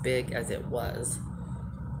not as big as it was.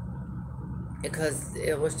 Because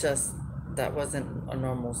it was just, that wasn't a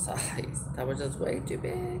normal size. That was just way too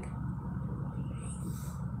big.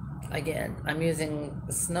 Again, I'm using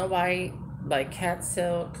Snow White by Cat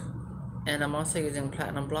Silk, and I'm also using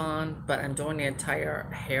Platinum Blonde, but I'm doing the entire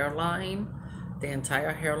hairline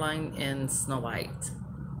in Snow White.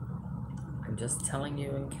 I'm just telling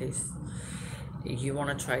you in case you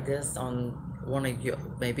want to try this on one of your,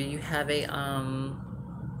 maybe you have a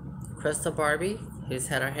Crystal Barbie who's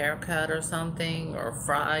had her hair cut or something, or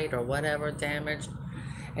fried or whatever, damaged,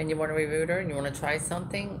 and you want to reroot her and you want to try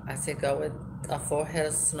something, I say go with a forehead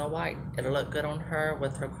of Snow White. It'll look good on her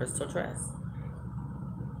with her crystal dress.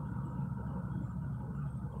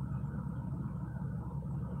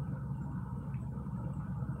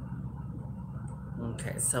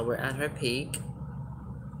 Okay, so we're at her peak.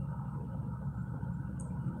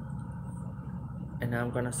 And now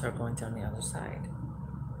I'm going to start going down the other side.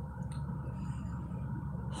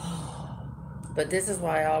 But this is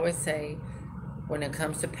why I always say, when it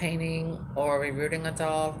comes to painting or rerooting a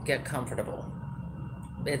doll, get comfortable.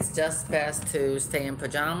 It's just best to stay in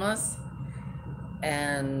pajamas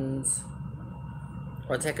or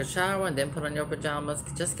take a shower and then put on your pajamas.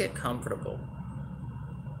 Just get comfortable.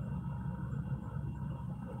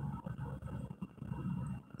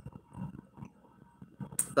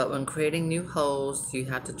 But when creating new holes, you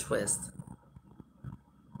have to twist.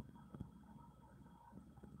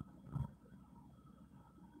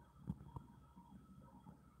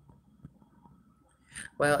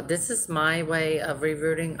 Well, this is my way of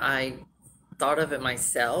rerooting. I thought of it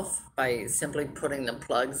myself by simply putting the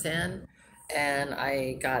plugs in, and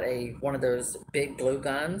I got one of those big glue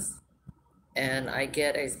guns, and I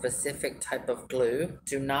get a specific type of glue.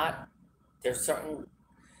 There's certain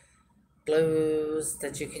glues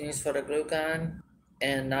that you can use for the glue gun,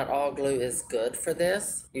 and not all glue is good for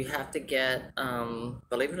this. You have to get,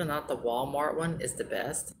 believe it or not, the Walmart one is the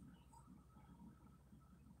best.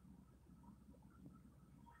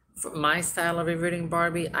 For my style of rerooting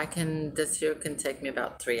Barbie, this year can take me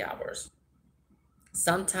about 3 hours.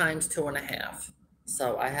 Sometimes 2.5.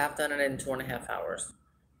 So I have done it in 2.5 hours.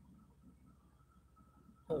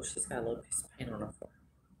 Oh, she's got a little piece of paint on her forehead.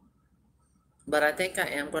 But I think I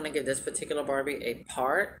am going to give this particular Barbie a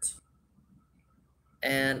part.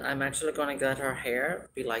 And I'm actually going to let her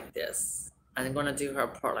hair be like this. I'm going to do her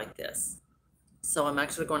part like this. So I'm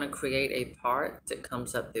actually going to create a part that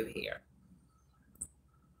comes up through here.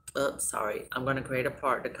 Oops, sorry. I'm going to create a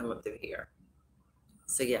part to come up through here.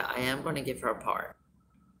 So yeah, I am going to give her a part.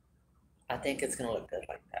 I think it's going to look good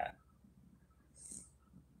like that.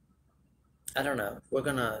 I don't know. We're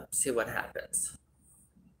going to see what happens.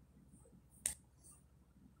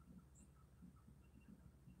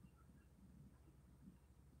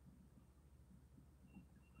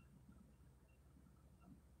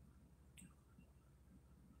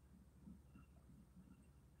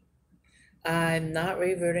 I'm not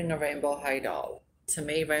rebooting a rainbow high doll. To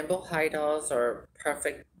me, rainbow high dolls are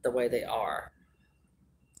perfect the way they are.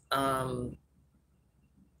 Um,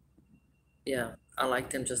 yeah, I like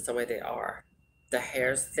them just the way they are. The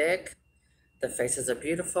hair's thick, the faces are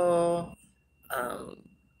beautiful. Um,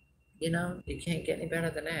 you can't get any better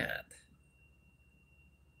than that.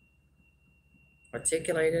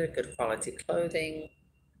 Articulated, good quality clothing.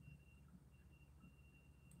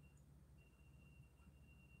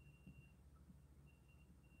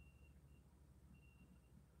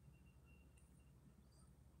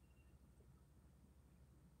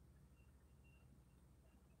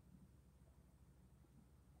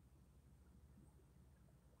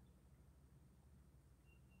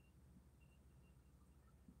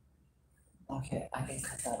 Okay, I can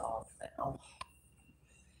cut that off now.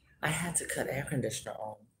 I had to cut air conditioner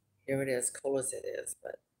on. Here it is, cool as it is,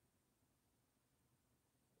 but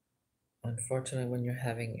unfortunately, when you're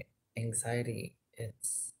having anxiety,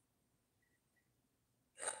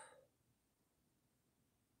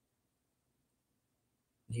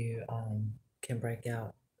 you can break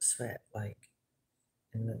out sweat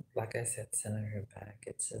and like I said, center your back.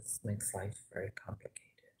 It just makes life very complicated.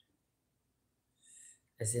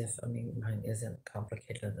 As if, I mean, mine isn't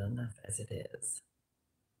complicated enough as it is.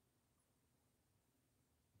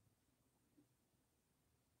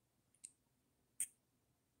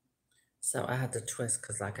 So I had to twist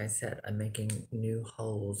because, like I said, I'm making new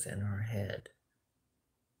holes in her head.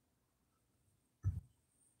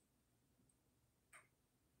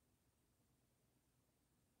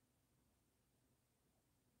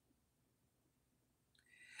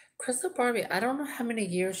 Crystal Barbie, I don't know how many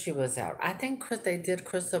years she was out. I think they did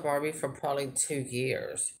Crystal Barbie for probably 2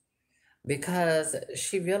 years because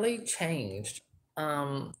she really changed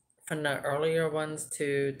from the earlier ones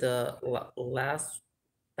to the last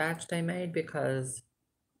batch they made because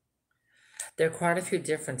there are quite a few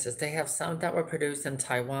differences. They have some that were produced in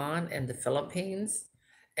Taiwan and the Philippines,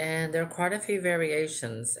 and there are quite a few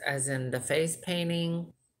variations, as in the face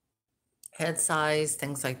painting, head size,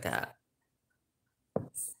 things like that.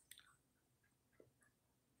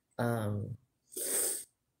 Um,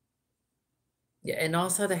 yeah, and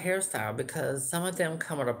also the hairstyle, because some of them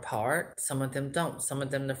come with a part, some of them don't. Some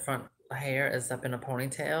of them, the front hair is up in a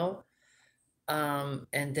ponytail.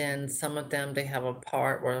 And then some of them, they have a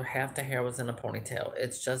part where half the hair was in a ponytail.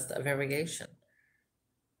 It's just a variation.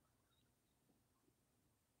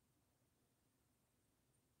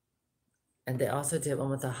 And they also did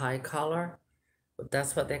one with a high collar.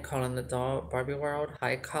 That's what they call in the doll Barbie world.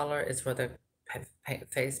 High collar is where the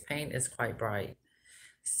face paint is quite bright.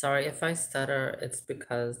 Sorry if I stutter. It's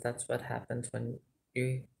because that's what happens when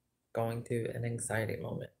you're going through an anxiety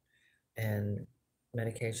moment and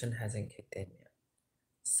medication hasn't kicked in yet.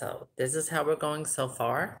 So this is how we're going so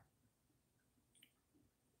far.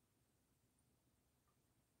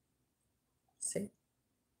 See?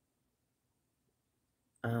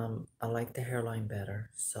 I like the hairline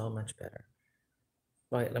better, so much better.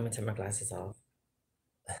 Wait, let me take my glasses off.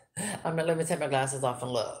 Let me take my glasses off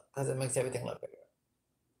and look, because it makes everything look bigger.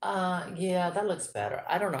 Yeah, that looks better.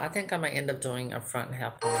 I don't know. I think I might end up doing a front and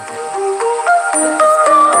half ponytail.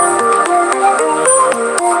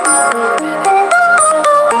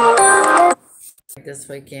 This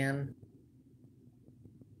weekend.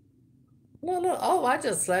 No. Oh, I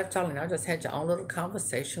just left y'all and I just had your own little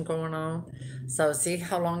conversation going on. So see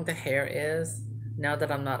how long the hair is now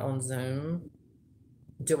that I'm not on Zoom?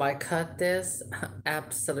 Do I cut this?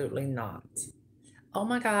 Absolutely not. Oh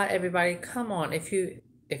my God, everybody, come on. If you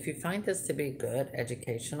find this to be good,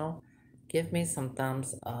 educational, give me some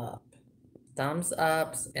thumbs up. Thumbs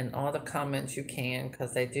ups in all the comments you can,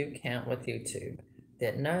 because they do count with YouTube.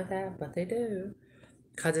 Didn't know that, but they do.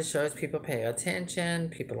 Because it shows people pay attention,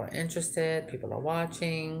 people are interested, people are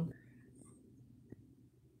watching.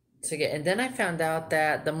 So yeah, and then I found out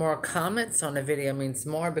that the more comments on the video means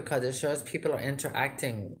more because it shows people are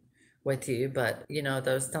interacting with you. But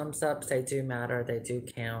those thumbs ups, they do matter, they do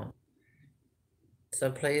count.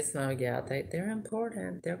 So please know, yeah, they're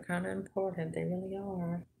important. They're kind of important. They really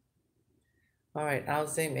are. All right, I'll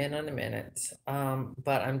zoom in a minute.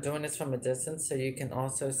 But I'm doing this from a distance so you can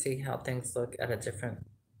also see how things look at a different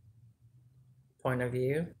point of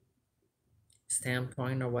view,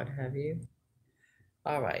 standpoint, or what have you.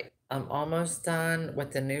 All right, I'm almost done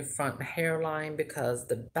with the new front hairline because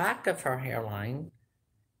the back of her hairline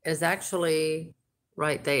is actually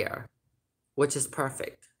right there, which is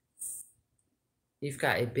perfect. You've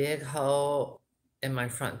got a big hole in my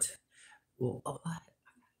front. What?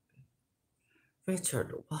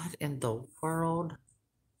 Richard, what in the world?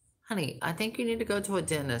 Honey, I think you need to go to a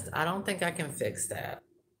dentist. I don't think I can fix that.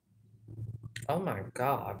 Oh my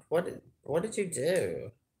God, what did you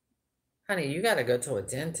do? Honey, you gotta go to a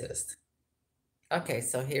dentist. Okay,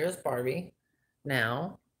 so here's Barbie.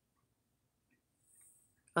 Now,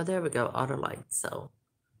 oh, there we go, auto light. So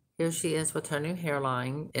here she is with her new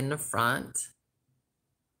hairline in the front.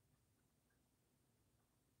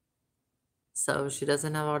 So she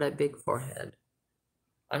doesn't have all that big forehead.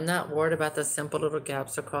 I'm not worried about the simple little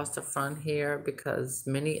gaps across the front here because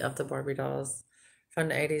many of the Barbie dolls from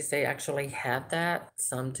the 80s, they actually have that.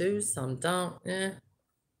 Some do, some don't.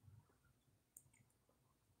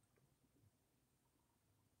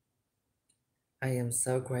 I am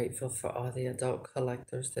so grateful for all the adult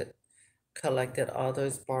collectors that collected all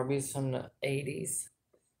those Barbies from the 80s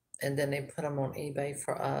and then they put them on eBay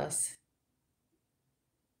for us.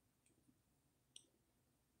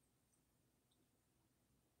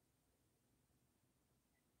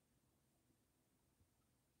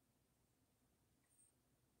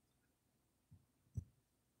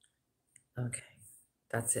 Okay,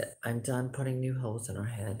 that's it. I'm done putting new holes in her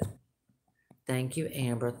head. Thank you,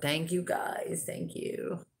 Amber. Thank you, guys. Thank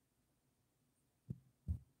you.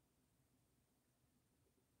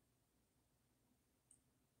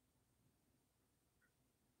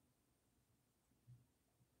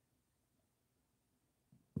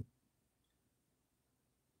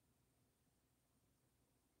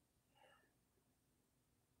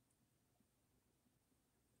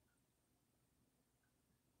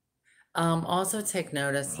 Also take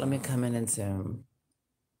notice. Let me come in and zoom.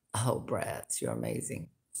 Oh, Bratz, you're amazing.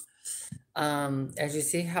 As you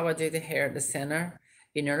see how I do the hair at the center,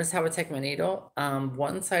 you notice how I take my needle.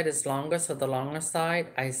 One side is longer, so the longer side,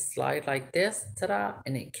 I slide like this, ta-da,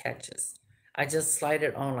 and it catches. I just slide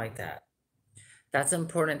it on like that. That's an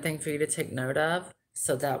important thing for you to take note of,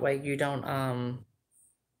 so that way you don't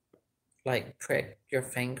like prick your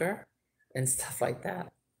finger and stuff like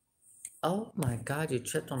that. Oh my God, you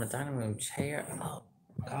tripped on the dining room chair. Oh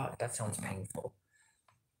God, that sounds painful.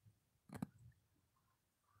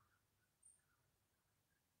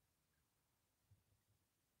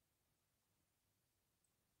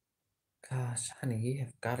 Gosh, honey, you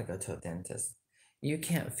have got to go to a dentist. You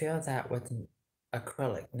can't feel that with an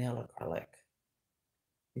acrylic, nail acrylic.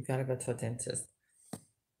 You got to go to a dentist.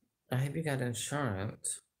 I hope you got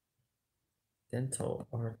insurance, dental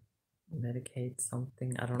or Medicaid,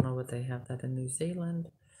 something. I don't know what they have that in New Zealand.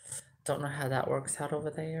 Don't know how that works out over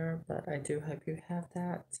there, but I do hope you have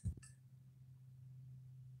that.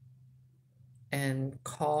 And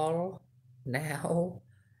call now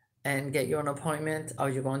and get you an appointment. Oh,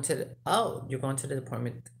 you're going to the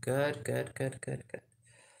appointment. Good, good, good, good, good.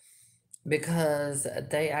 Because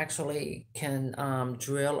they actually can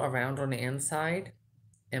drill around on the inside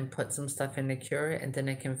and put some stuff in to cure it, and then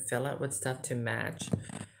they can fill it with stuff to match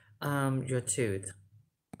your tooth.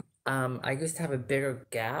 I used to have a bigger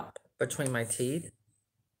gap between my teeth,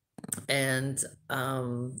 and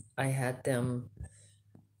I had them.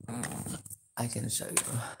 I can show you.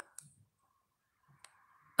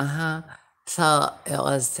 Uh-huh. So it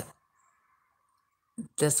was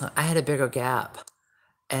this one. I had a bigger gap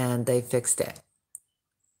and they fixed it.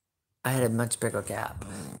 I had a much bigger gap.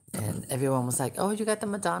 And everyone was like, oh, you got the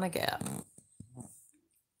Madonna gap.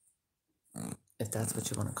 If that's what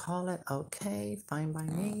you want to call it, okay, fine by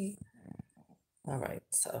me. All right,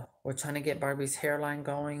 so we're trying to get Barbie's hairline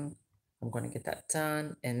going. I'm going to get that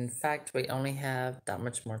done. In fact, we only have that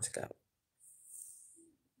much more to go.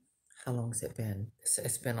 How long has it been?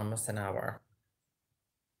 It's been almost an hour.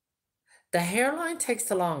 The hairline takes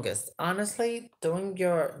the longest. Honestly, doing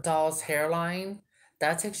your doll's hairline,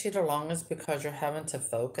 that takes you the longest because you're having to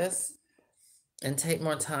focus and take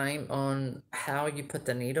more time on how you put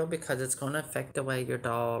the needle because it's going to affect the way your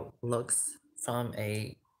doll looks from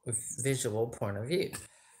a visual point of view.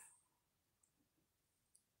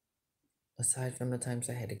 Aside from the times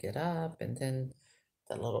I had to get up and then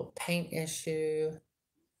the little paint issue.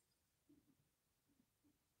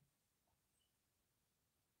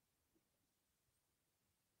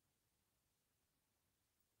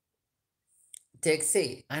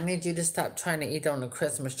 Dixie, I need you to stop trying to eat on the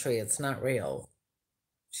Christmas tree. It's not real.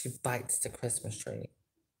 She bites the Christmas tree.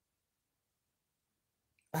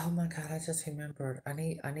 Oh my God, I just remembered. I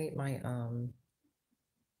need my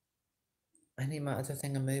I need my other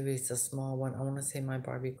thing of movies, a small one. I want to see my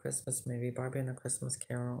Barbie Christmas movie, Barbie and a Christmas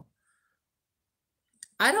Carol.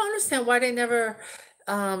 I don't understand why they never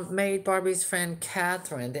made Barbie's friend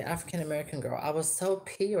Catherine, the African American girl. I was so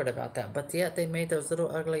peeved about that, but yet they made those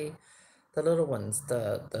little ugly, the little ones,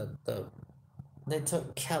 they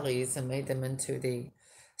took Kelly's and made them into the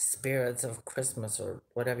spirits of Christmas or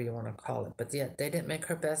whatever you want to call it, but yet they didn't make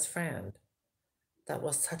her best friend. That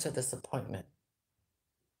was such a disappointment.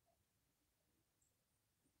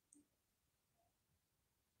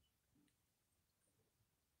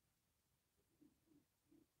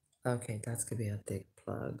 Okay, that's gonna be a big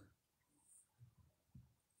plug.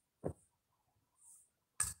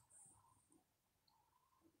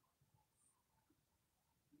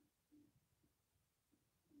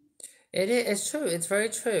 It's true. It's very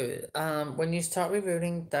true. When you start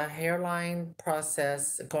rerouting, the hairline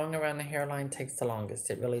process, going around the hairline takes the longest.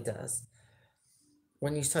 It really does.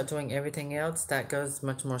 When you start doing everything else, that goes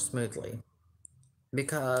much more smoothly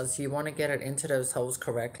because you want to get it into those holes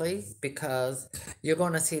correctly because you're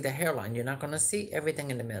going to see the hairline. You're not going to see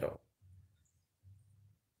everything in the middle.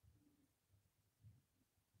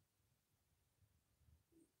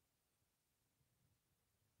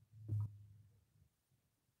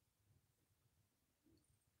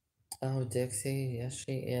 Oh, Dixie, yes,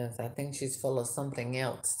 she is. I think she's full of something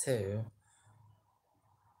else too.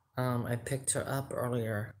 I picked her up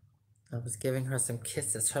earlier. I was giving her some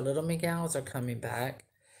kisses. Her little meows are coming back.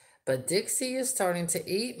 But Dixie is starting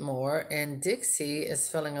to eat more, and Dixie is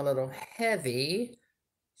feeling a little heavy.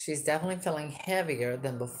 She's definitely feeling heavier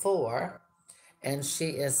than before, and she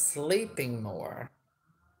is sleeping more.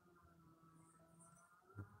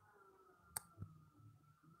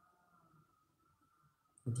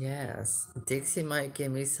 Yes, Dixie might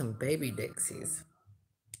give me some baby Dixies.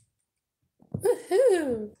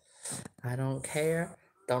 Woohoo! I don't care.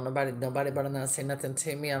 Don't nobody better not say nothing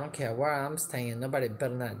to me. I don't care where I'm staying. Nobody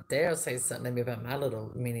better not dare say something to me about my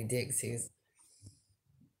little mini Dixies.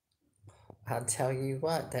 I'll tell you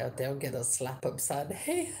what, they'll get a slap upside the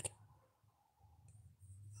head.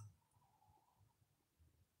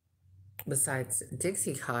 Besides,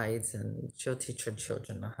 Dixie hides and she'll teach her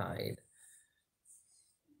children to hide.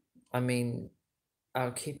 I mean,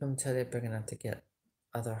 I'll keep them till they're big enough to get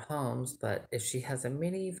other homes, but if she has a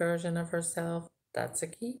mini version of herself, that's a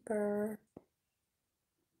keeper.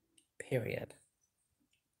 Period.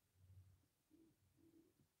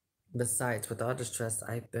 Besides, with all the stress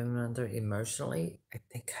I've been under emotionally, I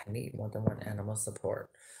think I need more than one animal support.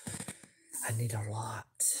 I need a lot.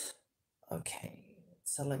 Okay,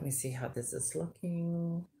 so let me see how this is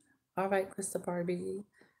looking. All right, Krista Barbie,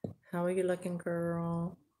 how are you looking,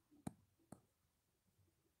 girl?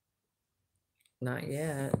 Not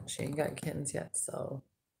yet. She ain't got kittens yet, so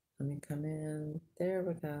let me come in. There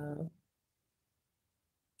we go.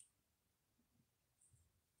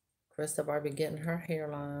 Krista Barbie getting her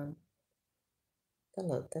hairline. That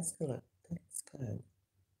look, that's good. That's good.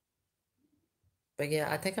 But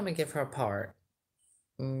yeah, I think I'm gonna give her a part.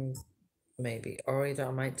 Mm, maybe. Or either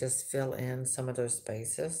I might just fill in some of those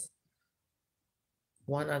spaces.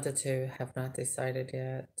 One of the two, have not decided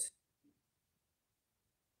yet.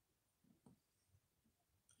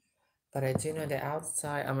 But I do know the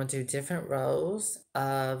outside, I'm gonna do different rows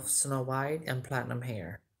of Snow White and Platinum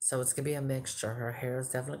hair. So it's gonna be a mixture. Her hair is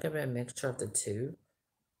definitely gonna be a mixture of the two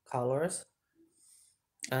colors.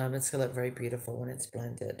 It's gonna look very beautiful when it's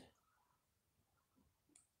blended.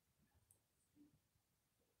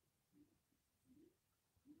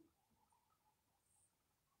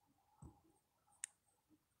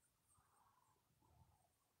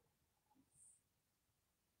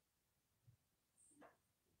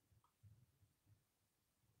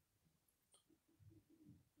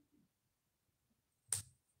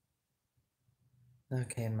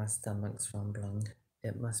 Okay, my stomach's rumbling.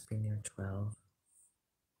 It must be near 12.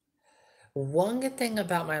 One good thing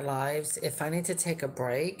about my lives, if I need to take a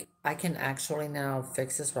break, I can actually now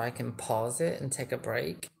fix this where I can pause it and take a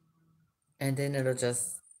break, and then it'll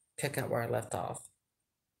just pick up where I left off.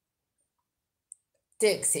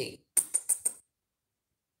 Dixie,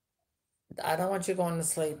 I don't want you going to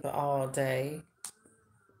sleep all day.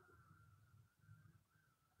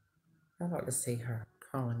 I'd like to see her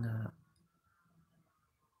crawling up.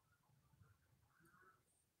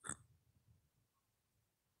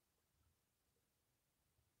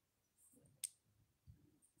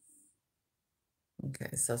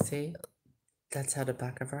 Okay, so see, that's how the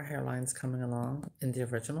back of her hairline's coming along in the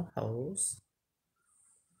original holes.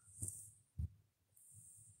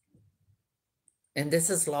 And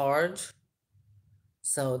this is large.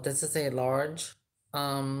 So this is a large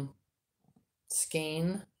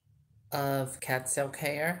skein. of cat silk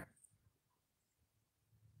hair.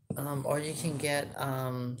 Or you can get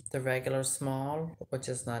the regular small, which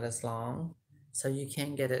is not as long. So you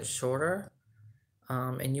can get it shorter.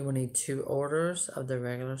 And you will need 2 orders of the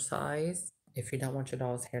regular size if you don't want your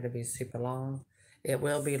doll's hair to be super long. It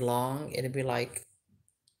will be long. It'll be like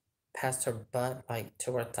past her butt, like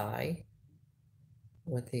to her thigh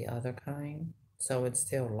with the other kind. So it's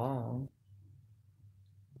still long.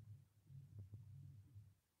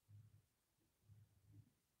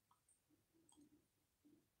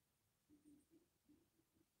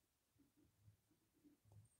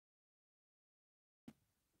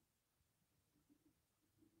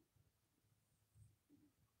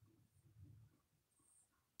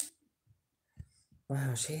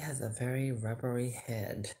 Wow, she has a very rubbery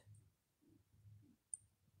head.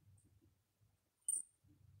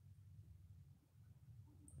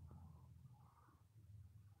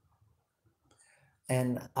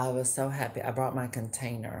 And I was so happy. I brought my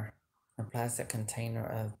container, a plastic container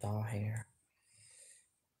of doll hair.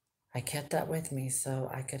 I kept that with me so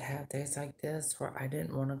I could have days like this where I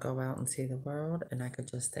didn't want to go out and see the world and I could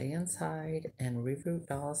just stay inside and reroot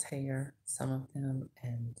dolls' hair, some of them,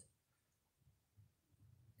 and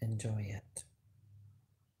enjoy it.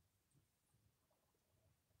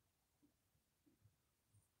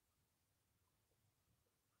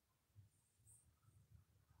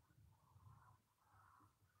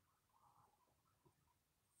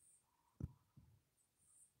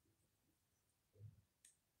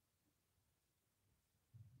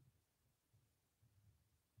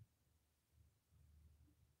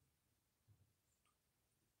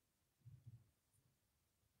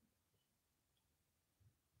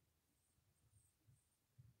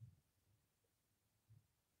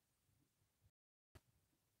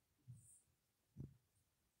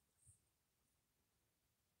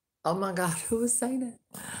 Oh my God, who was saying it?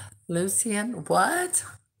 Lucian, what?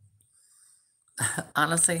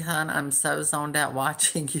 Honestly, hon, I'm so zoned out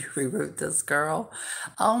watching you reroot this girl.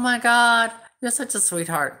 Oh my God, you're such a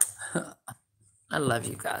sweetheart. I love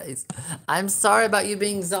you guys. I'm sorry about you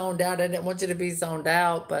being zoned out. I didn't want you to be zoned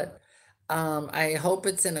out, but I hope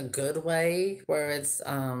it's in a good way where it's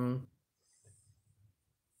I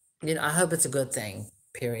hope it's a good thing,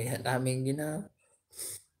 period. I mean,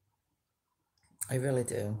 I really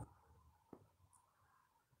do.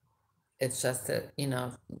 It's just that,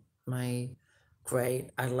 my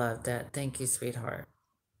great. I love that. Thank you, sweetheart.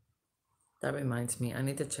 That reminds me, I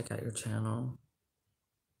need to check out your channel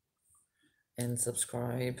and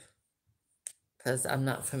subscribe because I'm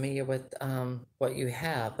not familiar with what you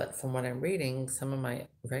have, but from what I'm reading, some of my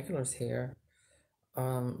regulars here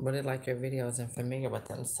really like your videos and familiar with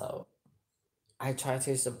them. So I try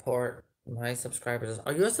to support my subscribers.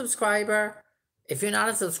 Are you a subscriber? If you're not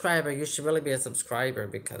a subscriber, you should really be a subscriber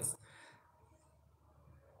because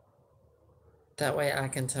that way I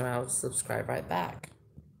can turn out subscribe right back.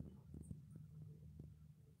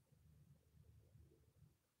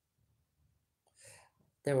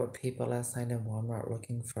 There were people last night in Walmart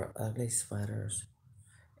looking for ugly sweaters,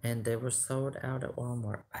 and they were sold out at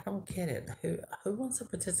Walmart. I don't get it. Who wants to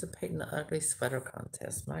participate in the ugly sweater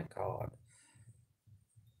contest? My God.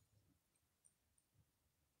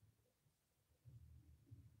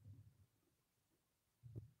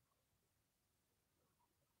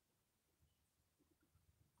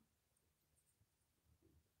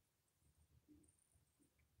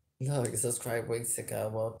 Look, subscribed weeks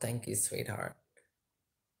ago. Well, thank you, sweetheart.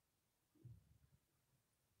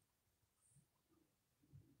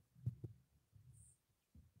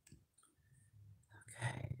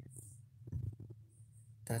 Okay.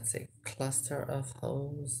 That's a cluster of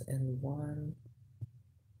holes in one.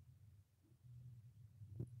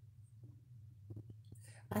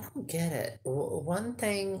 I don't get it. One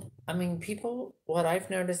thing, I mean, people, what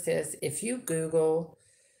I've noticed is if you Google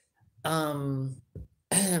um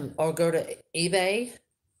or go to eBay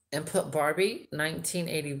and put Barbie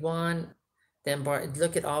 1981, then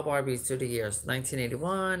look at all Barbies through the years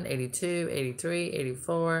 1981, 82, 83,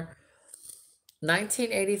 84.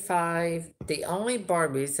 1985, the only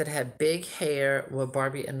Barbies that had big hair were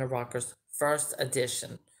Barbie and the Rockers first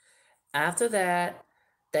edition. After that,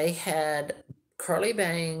 they had curly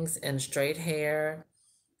bangs and straight hair.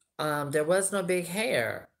 There was no big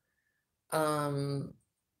hair.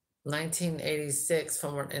 1986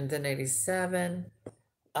 and then 87.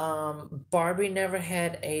 Barbie never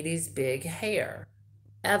had 80s big hair,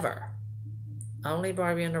 ever. Only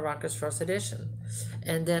Barbie and the Rockers first edition.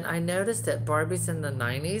 And then I noticed that Barbies in the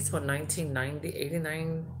 90s, when 1990,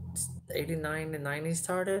 89 and 90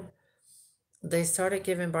 started, they started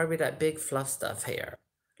giving Barbie that big fluff stuff hair.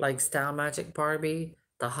 Like Style Magic Barbie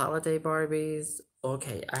the holiday Barbies,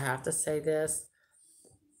 okay, I have to say this.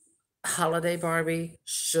 Holiday Barbie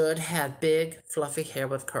should have big, fluffy hair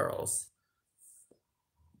with curls.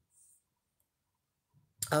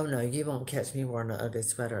 Oh no, you won't catch me wearing an ugly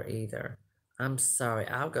sweater either. I'm sorry,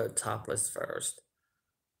 I'll go topless first.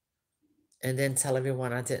 And then tell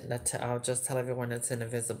everyone I didn't, I'll just tell everyone it's an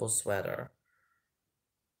invisible sweater.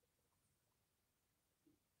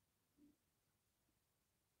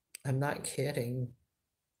 I'm not kidding.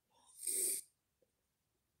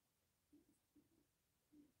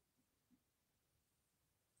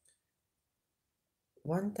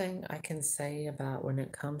 One thing I can say about when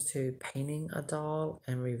it comes to painting a doll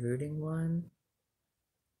and rerooting one,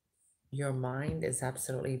 your mind is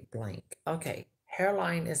absolutely blank. Okay,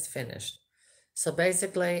 hairline is finished. So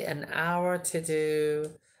basically an hour to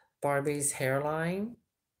do Barbie's hairline.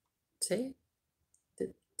 See?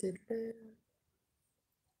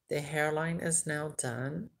 The hairline is now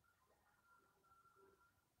done.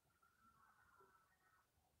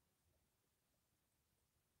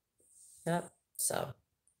 Yep. So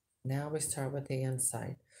now we start with the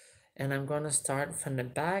inside. And I'm going to start from the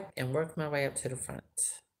back and work my way up to the front.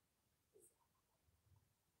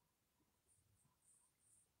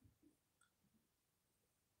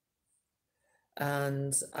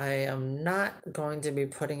 And I am not going to be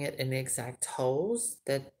putting it in the exact holes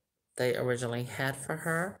that they originally had for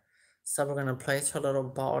her. So we're going to place her little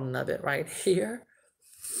ball nugget right here.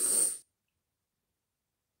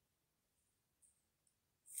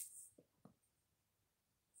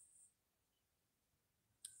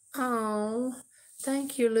 Oh,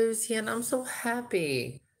 thank you, Lucian. I'm so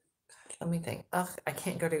happy. Let me think. Ugh, I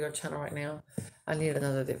can't go to your channel right now. I need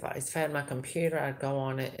another device. If I had my computer, I'd go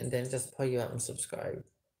on it and then just pull you up and subscribe.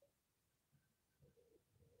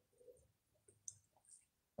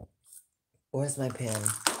 Where's my pen?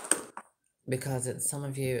 Because it's some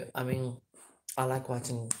of you, I mean, I like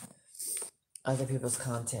watching other people's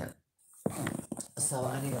content. So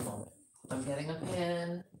I need a moment. I'm getting a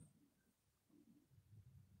pen.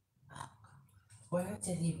 Where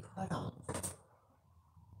did he put them?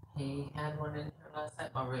 He had one in here last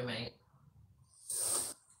night, my roommate.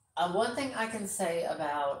 One thing I can say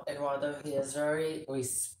about Eduardo, he is very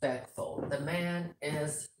respectful. The man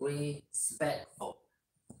is respectful.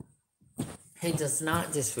 He does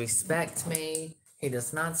not disrespect me. He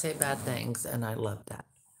does not say bad things, and I love that.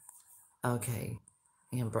 Okay,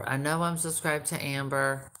 Amber. I know I'm subscribed to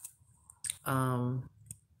Amber.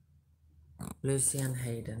 Lucian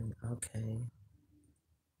Hayden. Okay.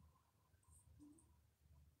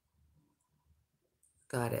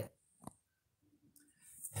 Got it.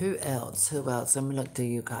 Who else? Who else? Let me look through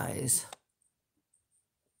you guys.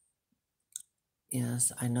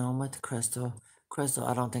 Yes, I know I'm with Crystal. Crystal,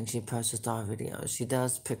 I don't think she posts our videos. She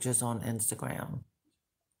does pictures on Instagram.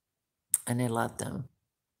 And they love them.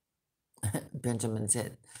 Benjamin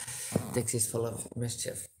said, Dixie's full of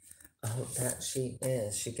mischief. I hope that she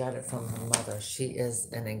is. She got it from her mother. She is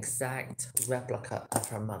an exact replica of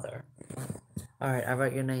her mother. All right, I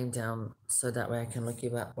wrote your name down so that way I can look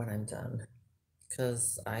you up when I'm done.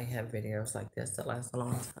 Because I have videos like this that last a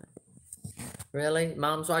long time. Really?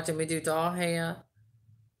 Mom's watching me do doll hair?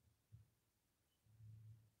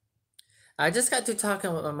 I just got to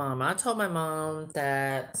talking with my mom. I told my mom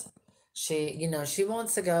that she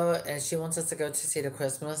wants to go and she wants us to go to see the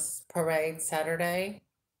Christmas parade Saturday.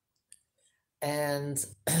 And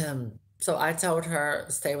so I told her,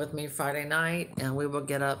 stay with me Friday night and we will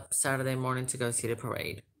get up Saturday morning to go see the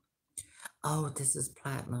parade. Oh, this is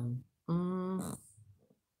platinum.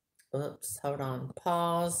 Oops, hold on.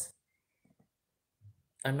 Pause.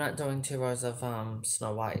 I'm not doing 2 rows of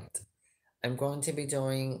Snow White. I'm going to be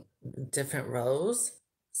doing different rows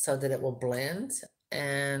so that it will blend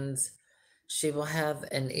and she will have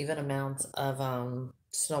an even amount of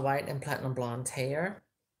Snow White and Platinum Blonde hair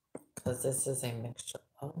because this is a mixture.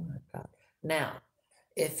 Oh my God. Now,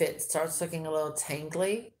 if it starts looking a little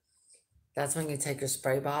tangly, that's when you take your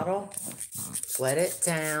spray bottle, wet it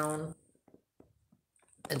down,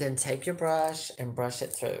 and then take your brush and brush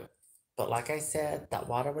it through. But like I said, that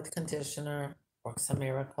water with conditioner works a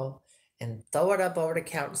miracle. And throw it up over the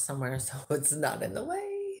couch somewhere so it's not in the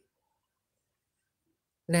way.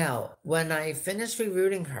 Now, when I finish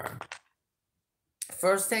rerooting her,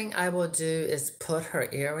 first thing I will do is put her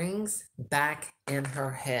earrings back in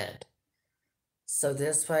her head. So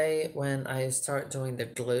this way, when I start doing the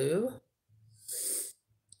glue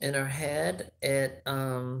in her head, it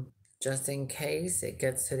just in case it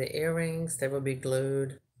gets to the earrings, they will be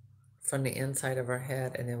glued from the inside of her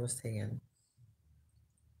head and it will stay in.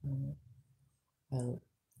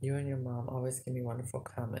 You and your mom always give me wonderful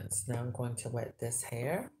comments. Now I'm going to wet this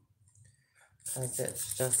hair because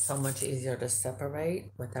it's just so much easier to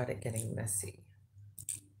separate without it getting messy.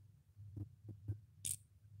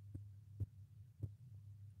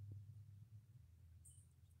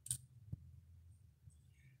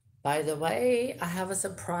 By the way, I have a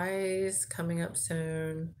surprise coming up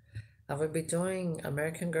soon. I will be doing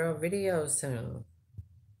American Girl videos soon.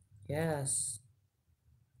 Yes,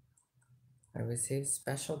 I received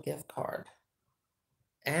special gift card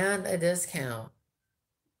and a discount.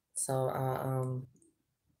 So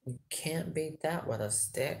you can't beat that with a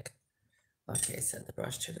stick. Okay, set the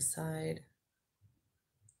brush to the side.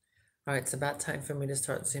 All right, it's about time for me to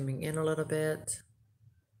start zooming in a little bit.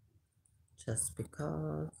 Just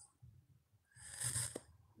because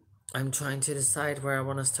I'm trying to decide where I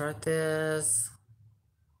want to start this.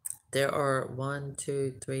 There are 1,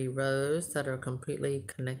 2, 3 rows that are completely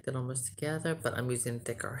connected almost together, but I'm using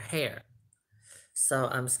thicker hair. So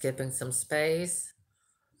I'm skipping some space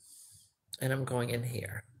and I'm going in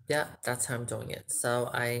here. Yeah, that's how I'm doing it. So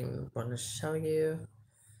I'm going to show you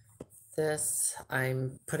this.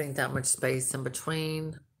 I'm putting that much space in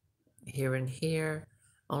between here and here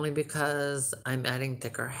only because I'm adding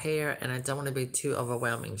thicker hair and I don't want to be too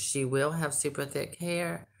overwhelming. She will have super thick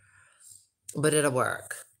hair, but it'll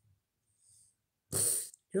work.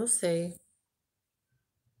 You'll see.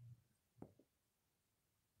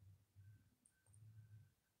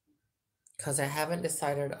 Because I haven't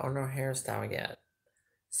decided on her hairstyle yet.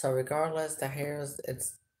 So regardless, the hair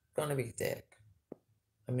it's going to be thick.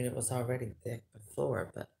 I mean, it was already thick before,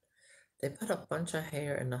 but they put a bunch of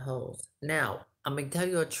hair in the holes. Now, I'm going to tell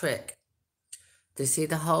you a trick. To see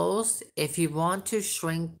the holes, if you want to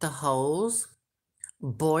shrink the holes,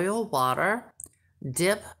 boil water,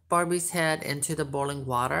 dip Barbie's head into the boiling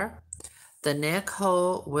water. The neck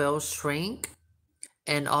hole will shrink,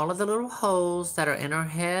 and all of the little holes that are in her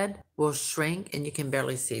head will shrink, and you can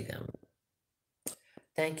barely see them.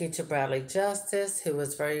 Thank you to Bradley Justice, who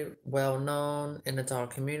was very well known in the doll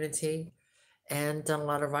community and done a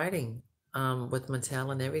lot of writing with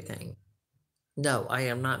Mattel and everything. No, I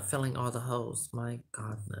am not filling all the holes. My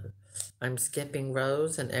God, no. I'm skipping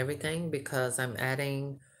rows and everything because I'm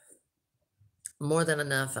adding more than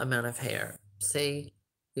enough amount of hair. See?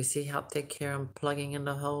 You see how thick hair I'm plugging in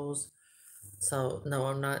the holes? So, no,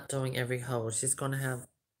 I'm not doing every hole. She's going to have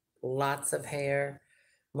lots of hair,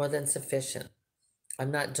 more than sufficient.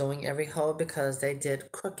 I'm not doing every hole because they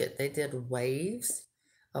did crooked. They did waves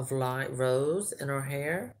of light rows in her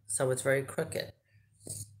hair, so it's very crooked.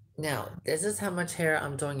 Now, this is how much hair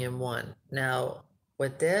I'm doing in one. Now,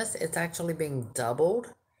 with this, it's actually being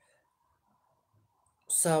doubled.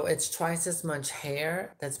 So it's twice as much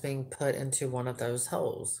hair that's being put into one of those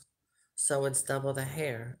holes. So it's double the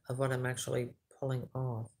hair of what I'm actually pulling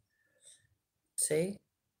off. See?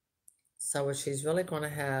 So she's really going to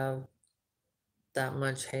have that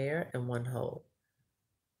much hair in one hole.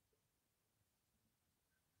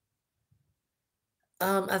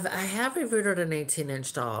 I have reviewed an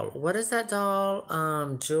 18-inch doll. What is that doll?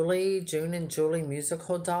 June and Julie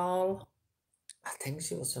musical doll. I think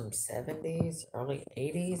she was from 70s, early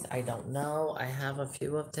 80s. I don't know. I have a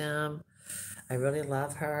few of them. I really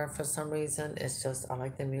love her for some reason. It's just, I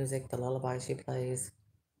like the music, the lullaby she plays.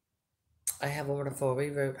 I have a wonderful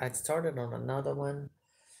Reroot. I started on another one,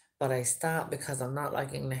 but I stopped because I'm not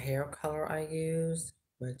liking the hair color I use,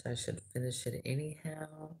 which I should finish it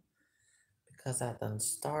anyhow because I done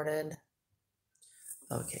started.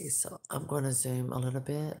 Okay, so I'm going to zoom a little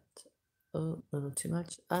bit. Oh, a little too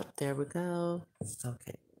much. Up, there we go.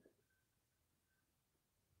 Okay.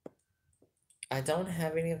 I don't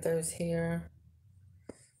have any of those here,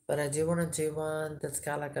 but I do want to do one that's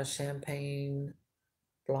got like a champagne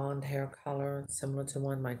blonde hair color, similar to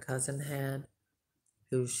one my cousin had,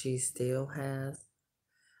 who she still has.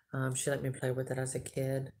 She let me play with it as a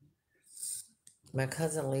kid. My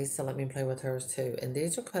cousin Lisa let me play with hers too. And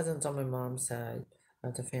these are cousins on my mom's side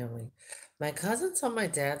of the family. My cousins on my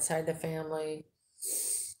dad's side of the family,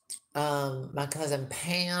 my cousin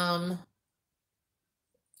Pam,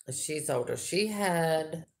 she's older.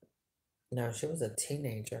 No, she was a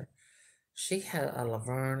teenager. She had a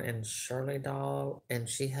Laverne and Shirley doll, and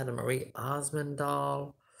she had a Marie Osmond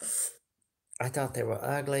doll. I thought they were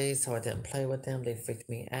ugly, so I didn't play with them. They freaked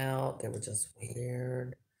me out. They were just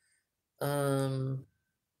weird. Um,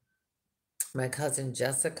 my cousin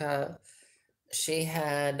Jessica, she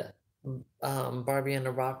had Barbie and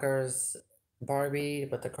the Rockers, Barbie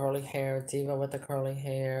with the curly hair, Diva with the curly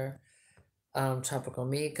hair, Tropical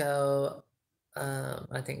Miko,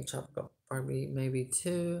 I think Tropical Barbie maybe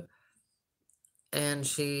too. And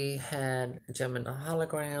she had Jim and the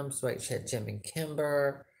Holograms. Wait, she had Jim and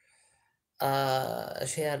Kimber.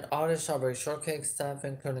 She had all the strawberry shortcake stuff,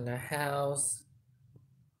 including a house.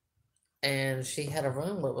 And she had a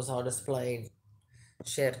room where it was all displayed.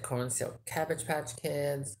 She had corn silk Cabbage Patch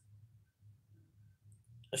Kids.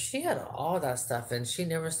 She had all that stuff, and she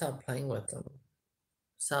never stopped playing with them.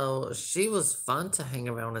 So she was fun to hang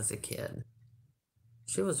around as a kid.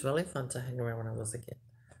 She was really fun to hang around when I was a kid.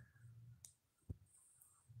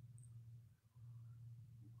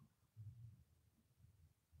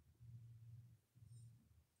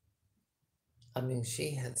 I mean,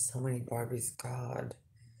 she had so many Barbies. God,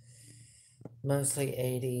 mostly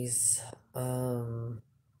 80s. Um,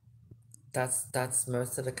 that's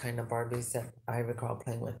most of the kind of Barbies that I recall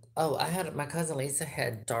playing with. Oh, I had my cousin Lisa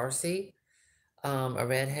had Darcy, a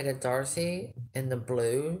red-headed Darcy in the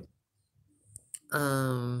blue.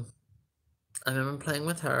 Um, I remember playing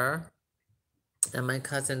with her and my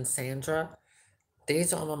cousin Sandra.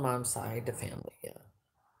 These are on my mom's side, the family. Yeah,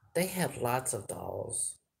 they had lots of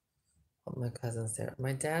dolls. My cousins there.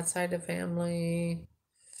 My dad's side of the family.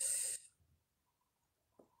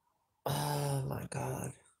 Oh my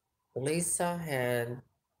God. Lisa had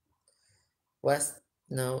West,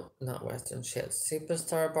 no, not Western. She had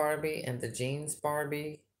Superstar Barbie and the Jeans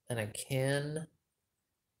Barbie and a Ken.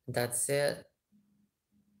 That's it.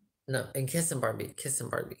 No, and Kissing Barbie.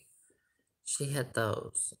 She had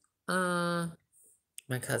those. Uh,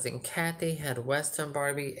 my cousin Kathy had Western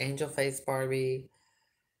Barbie, Angel Face Barbie.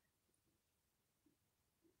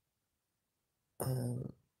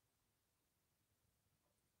 Um,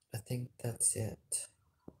 I think that's it.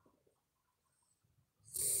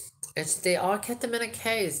 It's they all kept them in a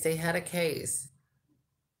case. They had a case.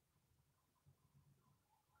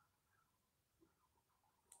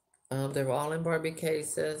 They were all in Barbie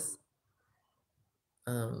cases.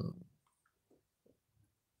 Um,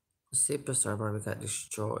 Superstar Barbie got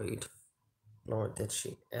destroyed. Lord, did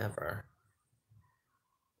she ever.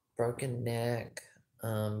 Broken neck,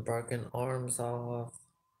 broken arms off.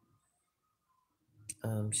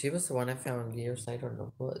 She was the one I found years later in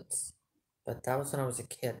the woods. But that was when I was a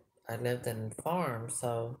kid. I lived in a farm,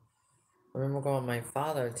 so I remember going with my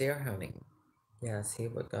father deer hunting. Yes, he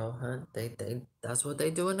would go hunt. That's what they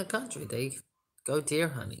do in the country. They go deer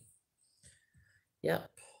hunting. Yep.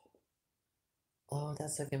 Oh,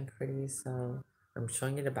 that's looking pretty. So I'm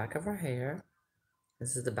showing you the back of her hair.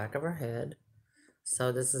 This is the back of her head.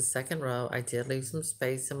 So this is second row. I did leave some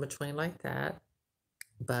space in between like that,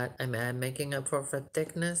 but I'm making up for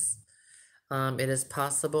thickness. It is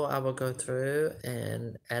possible I will go through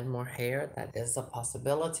and add more hair. That is a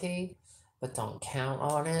possibility, but don't count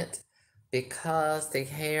on it because the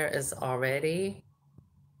hair is already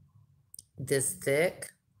this thick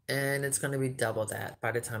and it's going to be double that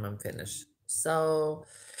by the time I'm finished. So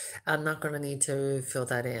I'm not going to need to fill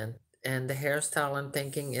that in. And the hairstyle I'm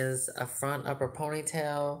thinking is a front upper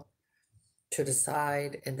ponytail to the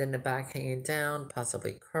side and then the back hanging down,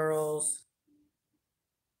 possibly curls.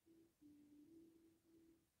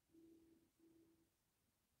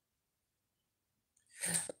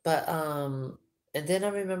 But and then I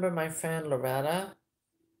remember my friend Loretta.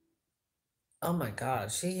 Oh my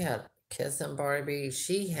God, she had Kiss and Barbie.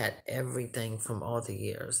 She had everything from all the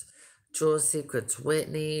years. Jewel Secrets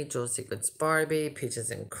Whitney, Jewel Secrets Barbie, Peaches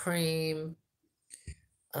and Cream.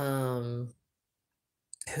 Um,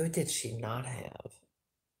 who did she not have?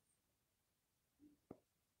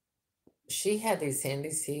 She had these Sandy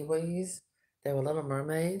Seaweeds. They were little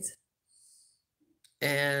mermaids.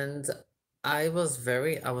 And I was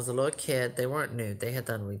a little kid. They weren't new. They had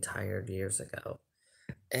done retired years ago.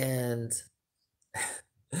 And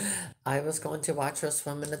I was going to watch her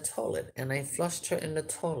swim in the toilet, and I flushed her in the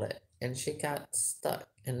toilet, and she got stuck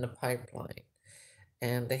in the pipeline.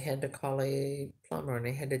 And they had to call a plumber, and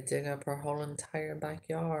they had to dig up her whole entire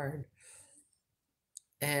backyard.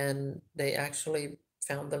 And they actually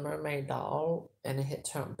found the mermaid doll, and it had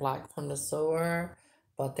turned black from the sewer.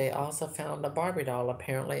 But they also found a Barbie doll.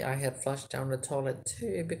 Apparently, I had flushed down the toilet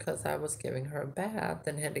too because I was giving her a bath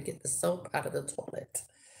and had to get the soap out of the toilet.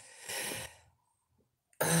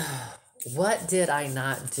 What did I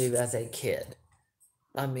not do as a kid?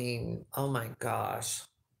 I mean, oh my gosh.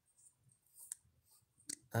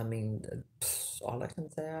 I mean, all I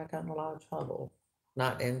can say, I got in a lot of trouble.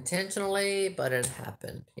 Not intentionally, but it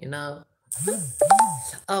happened, you know?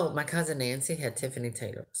 Oh, my cousin Nancy had Tiffany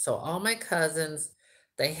Taylor. So all my cousins,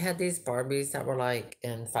 they had these Barbies that were like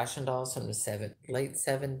in fashion dolls from the late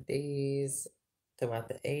 70s throughout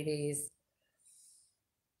the 80s.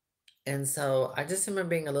 And so I just remember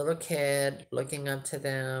being a little kid, looking up to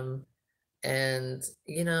them. And,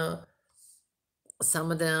 you know,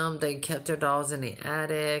 Some of them, they kept their dolls in the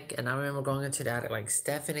attic, and I remember going into the attic like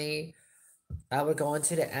Stephanie. I would go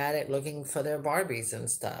into the attic looking for their Barbies and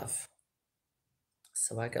stuff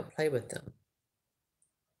so I could play with them.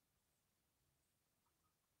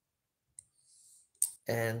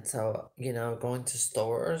 And so, going to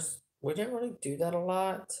stores, we didn't really do that a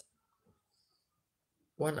lot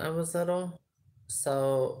when I was little.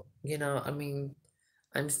 So, I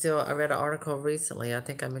read an article recently, I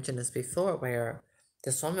think I mentioned this before, where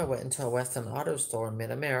this woman went into a Western auto store in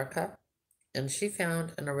mid America and she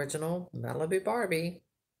found an original Malibu Barbie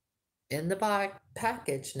in the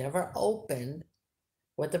package, never opened,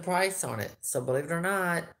 with the price on it. So, believe it or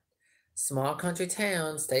not, small country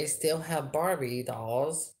towns, they still have Barbie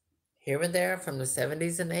dolls here and there from the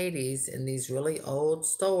 70s and 80s in these really old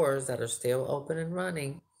stores that are still open and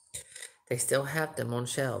running. They still have them on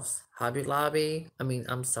shelves. Hobby Lobby,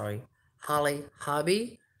 I'm sorry, Holly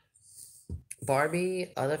Hobby,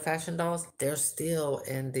 Barbie, other fashion dolls, they're still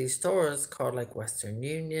in these stores called like Western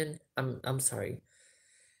Union. I'm sorry,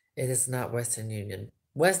 it is not Western Union.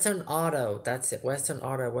 Western Auto, that's it, Western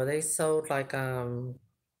Auto, where they sold like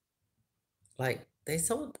they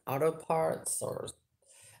sold auto parts, or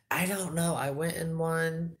I don't know. I went in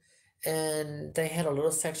one and they had a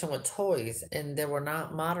little section with toys, and they were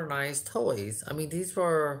not modernized toys. I mean, these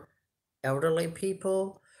were elderly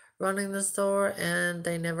people running the store, and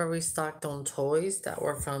they never restocked on toys that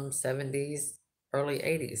were from 70s, early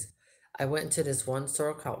 80s. I went to this one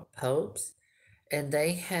store called Pope's, and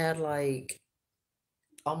they had like,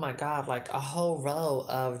 oh my God, like a whole row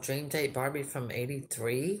of Dream Date Barbie from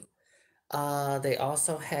 83. They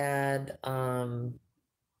also had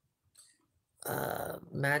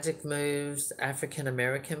Magic Moves African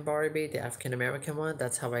American Barbie, the African American one.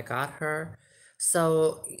 That's how I got her.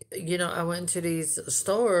 So, I went to these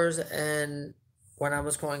stores, and when I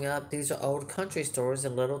was growing up, these are old country stores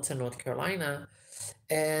in Littleton, North Carolina,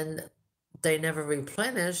 and they never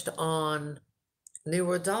replenished on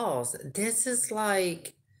newer dolls. This is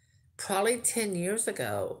like probably 10 years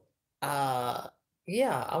ago. Uh,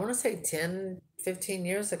 yeah, I want to say 10, 15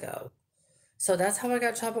 years ago. So that's how I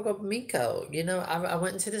got Tropical Miko. I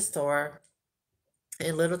went into the store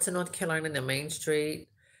in Littleton, North Carolina, in the main street.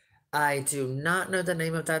 I do not know the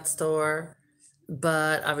name of that store,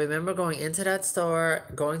 but I remember going into that store,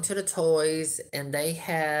 going to the toys, and they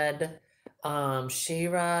had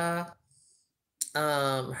Shira,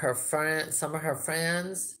 her friend, some of her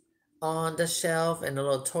friends on the shelf in the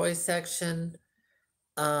little toy section.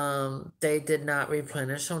 They did not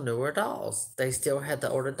replenish on newer dolls. They still had the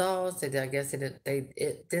older dolls. I guess they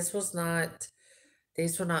didn't. This was not.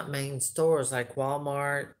 These were not main stores like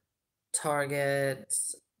Walmart, Target,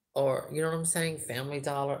 or you know what I'm saying, Family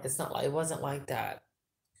Dollar. It wasn't like that.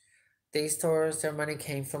 These stores, their money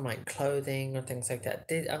came from like clothing or things like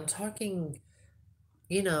that. I'm talking,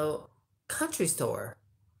 you know, country store.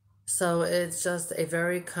 So it's just a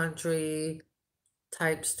very country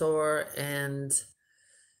type store, and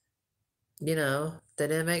they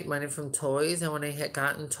didn't make money from toys, and when they had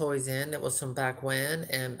gotten toys in, it was from back when,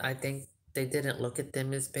 and I think they didn't look at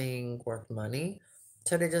them as being worth money.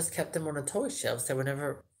 So they just kept them on the toy shelves. They were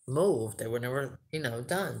never moved. They were never,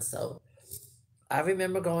 done. So I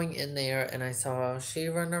remember going in there and I saw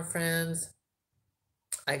She-Ra and her friends.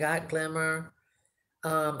 I got Glimmer.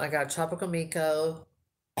 I got Tropical Miko.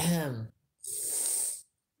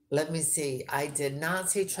 Let me see. I did not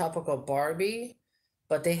see Tropical Barbie,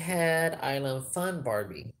 but they had Island Fun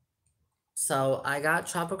Barbie. So I got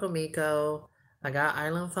Tropical Miko, I got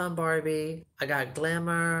Island Fun Barbie, I got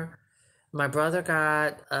Glimmer. My brother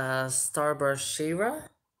got Starburst Shira,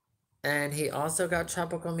 and he also got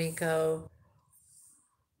Tropical Miko.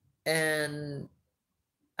 And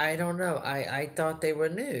I don't know, I thought they were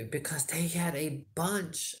new because they had a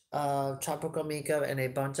bunch of Tropical Miko and a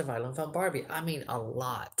bunch of Island Fun Barbie. I mean, a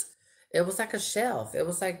lot. It was like a shelf. It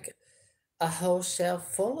was like a whole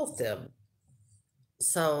shelf full of them.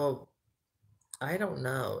 So I don't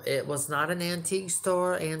know. It was not an antique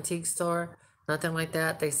store, nothing like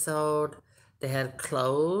that. They had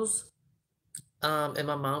clothes. And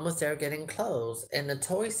my mom was there getting clothes. And the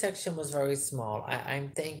toy section was very small. I'm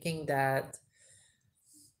thinking that,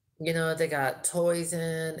 they got toys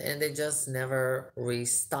in and they just never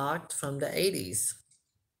restocked from the 80s.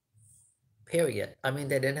 Period. I mean,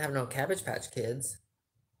 they didn't have no Cabbage Patch Kids.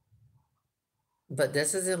 But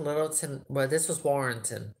this is in Littleton. Well, this was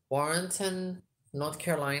Warrenton. Warrenton, North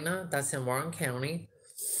Carolina. That's in Warren County.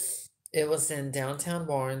 It was in downtown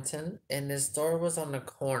Warrenton, and this store was on the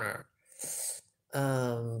corner.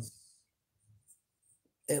 Um,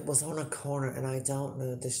 it was on a corner, and I don't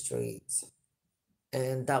know the streets.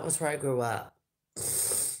 And that was where I grew up.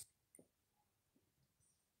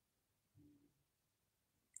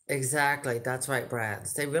 Exactly. That's right,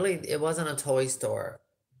 Bratz. It wasn't a toy store.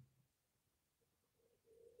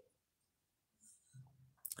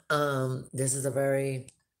 This is a very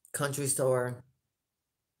country store.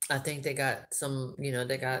 I think they got some,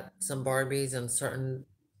 they got some Barbies and certain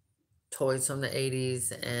toys from the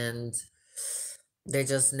 80s, and they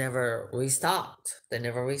just never restocked. They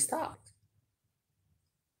never restocked.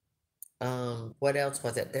 What else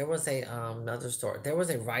was it? There was a another store. There was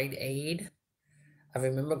a Rite Aid. I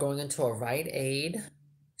remember going into a Rite Aid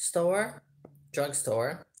store,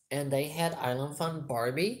 drugstore, and they had Island Fun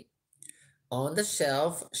Barbie on the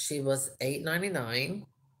shelf. She was $8.99,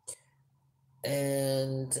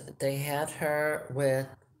 and they had her with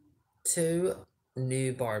two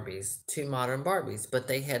new Barbies, two modern Barbies, but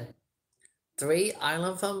they had three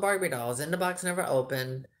Island Fun Barbie dolls in the box, never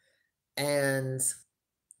opened, and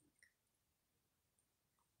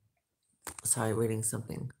sorry, reading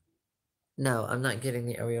something. No, I'm not getting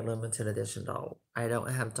the Ariel limited edition doll. I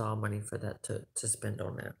don't have doll money for that to spend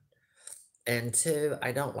on that. And two,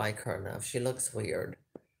 I don't like her enough. She looks weird.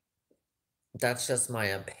 That's just my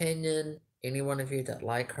opinion. Any one of you that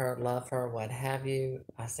like her, love her, what have you,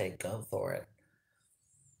 I say go for it.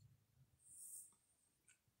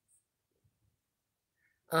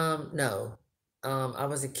 No. I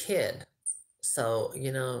was a kid. So,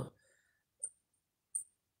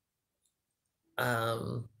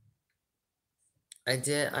 um,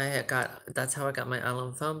 that's how I got my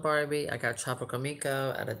Island Fun Barbie. I got Tropical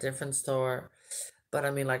Miko at a different store. But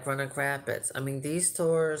I mean, like Roanoke Rapids. I mean, these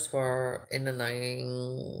stores were in the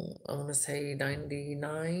I want to say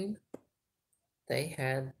 99.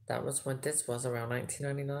 That was when this was around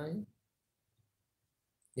 1999.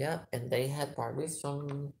 Yep, and they had Barbies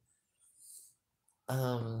from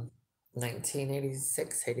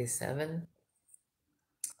 1986, 87.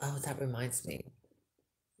 Oh, that reminds me.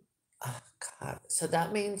 Oh, God. So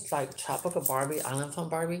that means like Tropical Barbie, Island Fun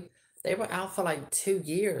Barbie, they were out for like 2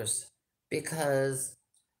 years because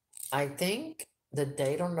I think the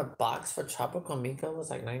date on the box for Tropical Miko was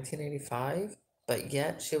like 1985, but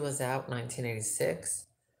yet she was out 1986.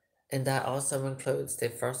 And that also includes the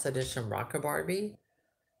first edition Rocker Barbie.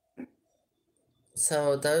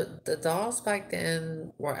 So the dolls back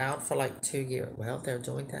then were out for like 2 years. Well, they're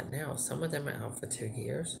doing that now. Some of them are out for 2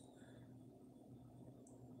 years.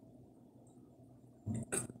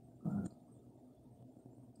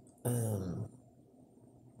 Um,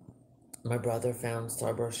 my brother found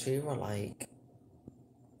Starburst Shira like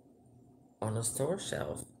on a store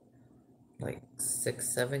shelf, like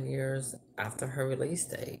 6, 7 years after her release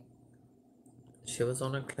date. She was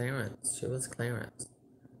on a clearance. She was clearance.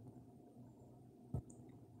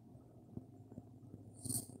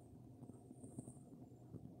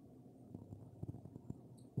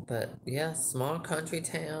 But yeah, small country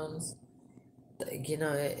towns,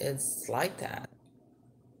 it's like that.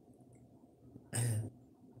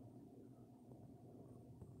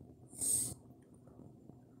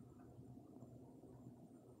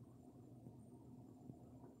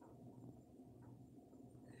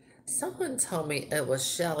 Someone told me, it was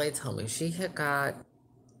Shelly told me, she had got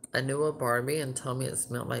a newer Barbie and told me it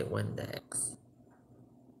smelled like Windex.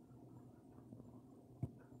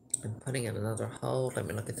 I'm putting in another hole. Let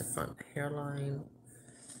me look at the front hairline.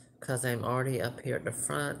 Because I'm already up here at the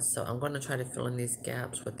front, so I'm going to try to fill in these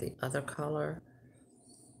gaps with the other color.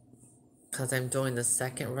 Because I'm doing the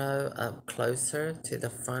second row up closer to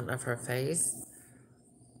the front of her face.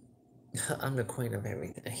 I'm the queen of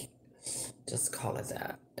everything. Just call it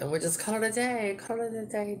that. And we'll just call it a day. Call it a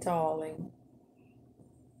day, darling.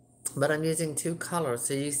 But I'm using two colors,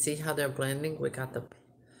 so you see how they're blending? We got the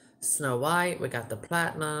Snow White, we got the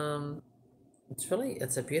Platinum.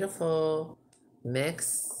 It's a beautiful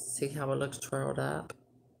mix. See how it looks twirled up?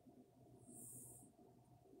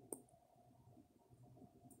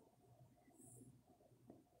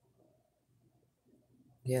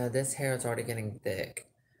 Yeah, this hair is already getting thick.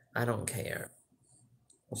 I don't care.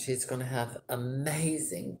 She's gonna have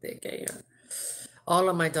amazing thick hair. All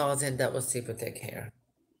of my dolls end up with super thick hair.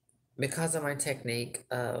 Because of my technique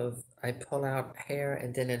of I pull out hair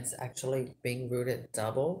and then it's actually being rooted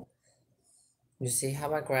double. You see how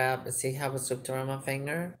see how it's looped around my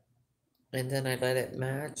finger? And then I let it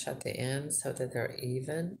match at the end so that they're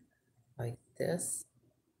even, like this.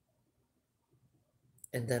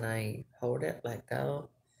 And then I hold it, let go.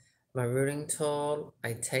 My rooting tool,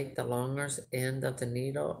 I take the longest end of the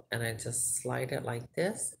needle and I just slide it like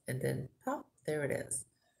this, and then pop, there it is.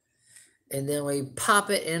 And then we pop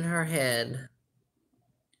it in her head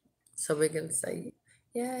so we can say,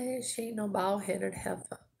 yay, she ain't no bald-headed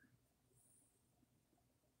heifer.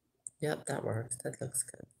 Yep, that works. That looks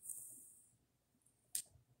good.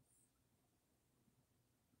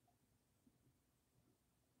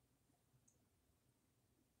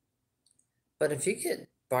 But if you get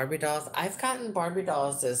Barbie dolls, I've gotten Barbie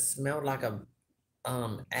dolls that smelled like a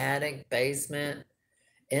attic basement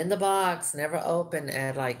in the box, never open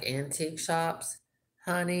at like antique shops.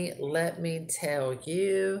 Honey, let me tell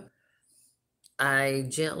you, I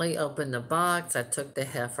gently opened the box. I took the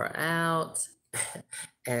heifer out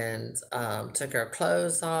and took her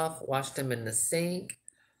clothes off, washed them in the sink.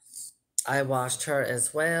 I washed her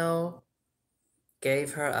as well,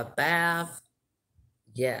 gave her a bath.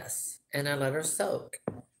 Yes, and I let her soak.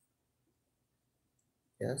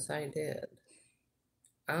 Yes, I did.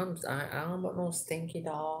 I don't want no stinky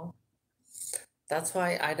doll. That's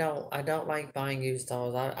why I don't like buying used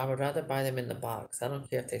dolls. I would rather buy them in the box. I don't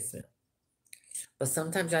care if they smell. But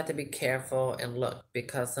sometimes you have to be careful and look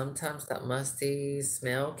because sometimes that musty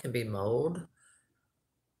smell can be mold.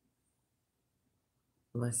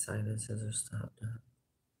 My sinuses are stopped now.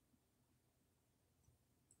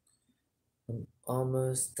 I'm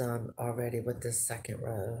almost done already with this second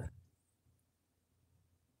row.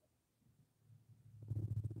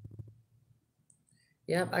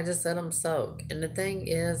 Yep, I just let them soak. And the thing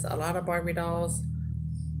is, a lot of Barbie dolls,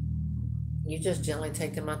 you just gently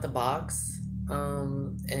take them out the box,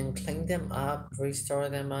 and clean them up, restore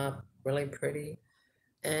them up, really pretty.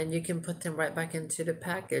 And you can put them right back into the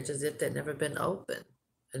package as if they'd never been opened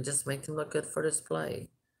and just make them look good for display.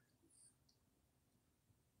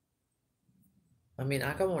 I mean,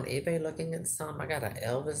 I go on eBay looking at some. I got an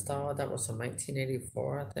Elvis doll that was from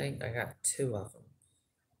 1984, I think. I got two of them.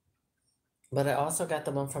 But I also got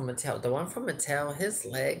the one from Mattel. The one from Mattel, his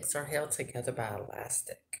legs are held together by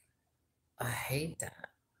elastic. I hate that.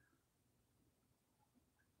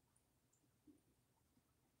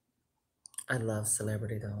 I love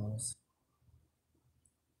celebrity dolls.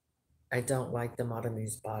 I don't like the Modern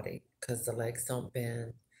Muse body because the legs don't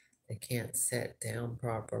bend. They can't sit down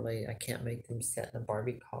properly. I can't make them sit in a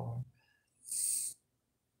Barbie car.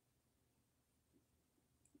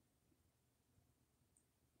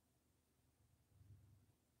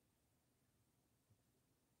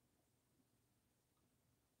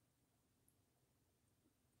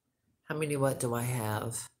 How many what do I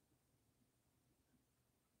have?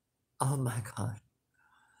 Oh my God.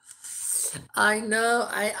 I know.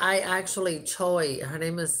 I actually Choi. Her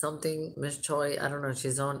name is something Miss Choi. I don't know.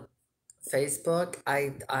 She's on Facebook.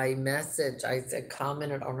 I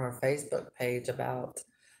commented on her Facebook page about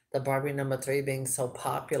the Barbie #3 being so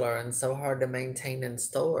popular and so hard to maintain in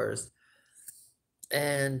stores.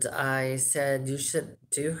 And I said you should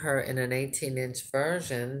do her in an 18-inch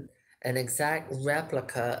version, an exact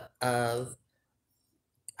replica of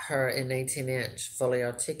her in 18-inch, fully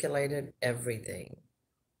articulated, everything.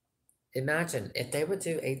 Imagine if they would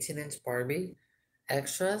do 18-inch Barbie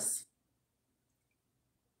extras.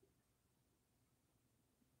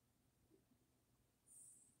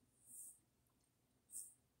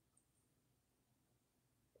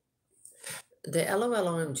 The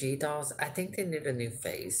LOLOMG dolls, I think they need a new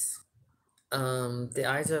face. The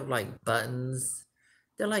eyes are like buttons.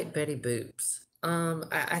 They're like Betty Boops.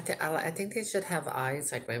 I think they should have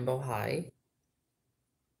eyes like Rainbow High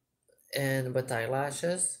and with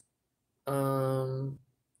eyelashes. Um,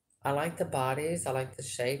 I like the bodies. I like the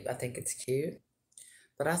shape. I think it's cute.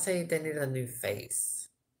 But I say they need a new face.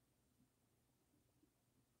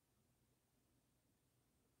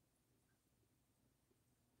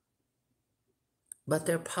 But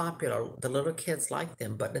they're popular. The little kids like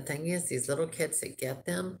them. But the thing is, these little kids that get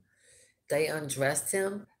them, they undress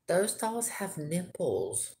them. Those dolls have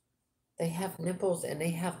nipples. They have nipples and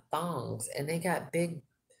they have thongs and they got big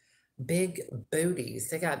booties.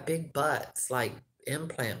 They got big butts, like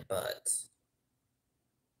implant butts.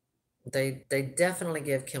 They definitely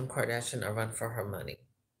give Kim Kardashian a run for her money.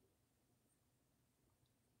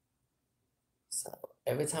 So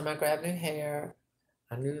every time I grab new hair,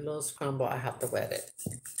 a new little scrumble, I have to wet it.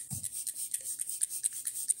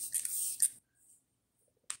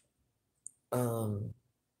 Um,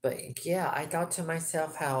 but yeah, I thought to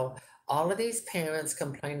myself how all of these parents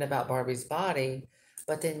complained about Barbie's body,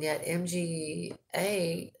 but then yet MGA,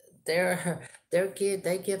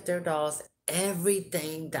 they give their dolls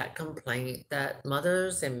everything that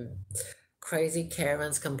mothers and crazy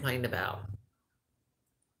Karens complained about.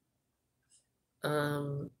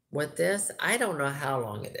 With this, I don't know how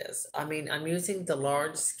long it is. I mean, I'm using the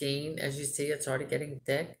large skein. As you see, it's already getting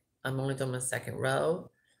thick. I'm only doing my second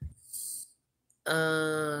row.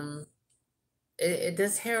 Um,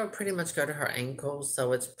 this hair will pretty much go to her ankles,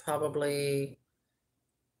 so it's probably,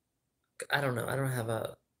 I don't know, I don't have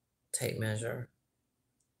a tape measure.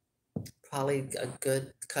 Probably a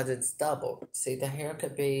good, because it's double. See, the hair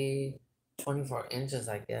could be 24 inches,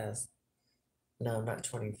 I guess. No, not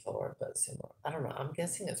 24, but similar. I don't know. I'm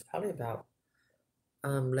guessing it's probably about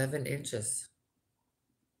 11 inches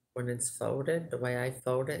when it's folded, the way I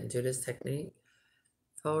fold it and do this technique.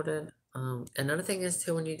 Folded. Another thing is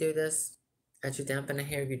too, when you do this, as you dampen the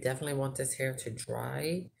hair, you definitely want this hair to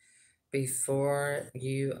dry before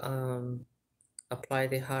you apply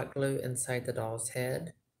the hot glue inside the doll's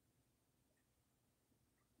head.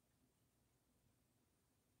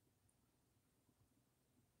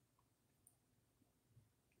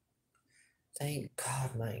 Thank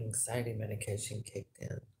God my anxiety medication kicked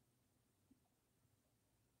in.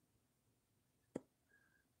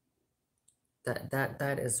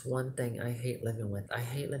 That is one thing I hate living with. I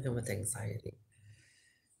hate living with anxiety.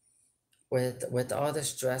 With all the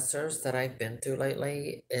stressors that I've been through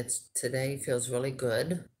lately, it's today feels really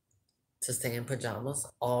good to stay in pajamas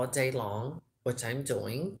all day long, which I'm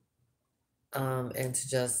doing. And to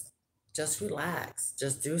just relax,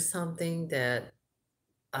 just do something that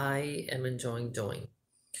I am enjoying doing.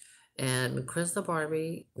 And Crystal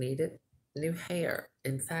Barbie needed new hair.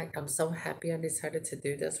 In fact, I'm so happy I decided to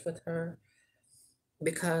do this with her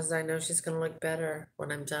because I know she's gonna look better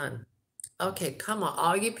when I'm done. Okay, come on,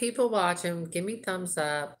 all you people watching, give me thumbs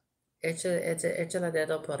up. Echa la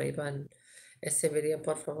dedo por arriba en este video,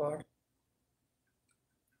 por favor.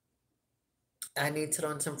 I need to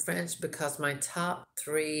learn some French because my top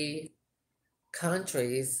 3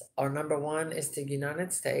 countries are number 1 is the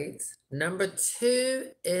United States, number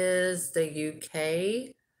 2 is the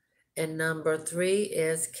UK, and number 3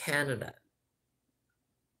 is Canada.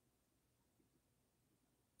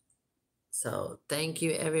 So thank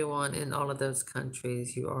you everyone in all of those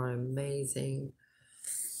countries. You are amazing.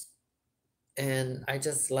 And I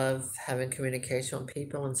just love having communication with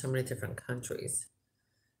people in so many different countries.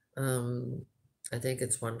 I think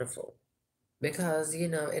it's wonderful. Because, you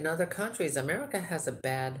know, in other countries, America has a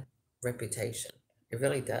bad reputation. It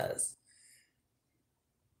really does.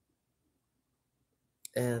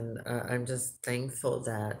 And I'm just thankful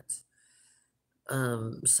that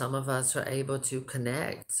some of us are able to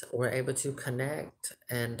connect. We're able to connect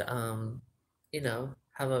and, you know,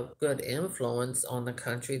 have a good influence on the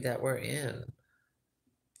country that we're in.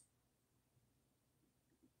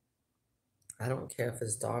 I don't care if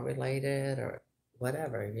it's dog related or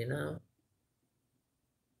whatever, you know?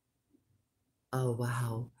 Oh,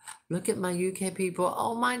 wow. Look at my UK people.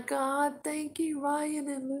 Oh my God. Thank you, Ryan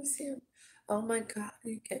and Lucian. Oh my God,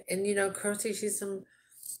 UK. And you know, Kirsty, she's from,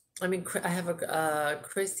 I mean, I have a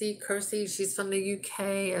Kirsty, she's from the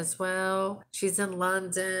UK as well. She's in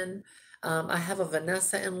London. I have a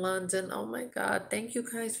Vanessa in London. Oh my God. Thank you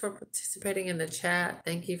guys for participating in the chat.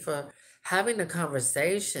 Thank you for having the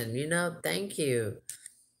conversation. You know, thank you.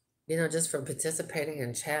 You know, just for participating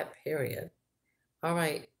in chat, period. All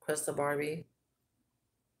right, Crystal Barbie.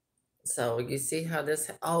 So you see how this,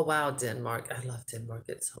 oh wow, Denmark. I love Denmark.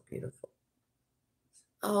 It's so beautiful.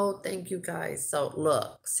 Oh, thank you guys. So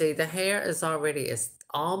look, see the hair is already is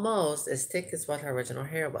almost as thick as what her original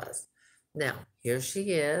hair was. Now, here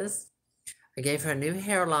she is. I gave her a new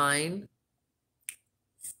hairline.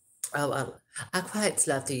 Oh, I quite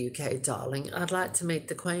love the UK, darling. I'd like to meet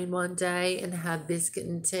the Queen one day and have biscuit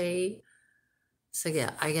and tea. So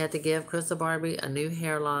yeah, I had to give Crystal Barbie a new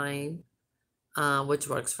hairline, which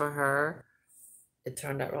works for her. It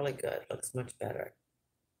turned out really good. Looks much better.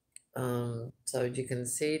 So you can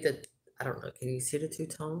see that, I don't know, can you see the 2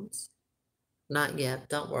 tones? Not yet,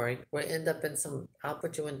 don't worry. We'll end up in some, I'll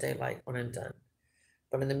put you in daylight when I'm done.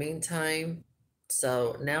 But in the meantime,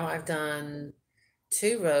 so now I've done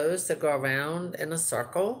 2 rows that go around in a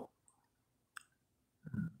circle.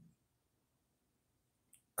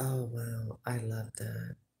 Oh, wow, I love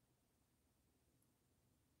that.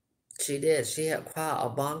 She did, she had quite a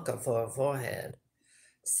bonker for her forehead.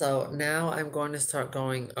 So now I'm going to start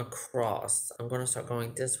going across. I'm going to start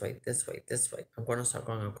going this way, this way, this way. I'm going to start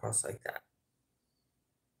going across like that.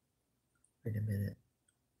 Wait a minute.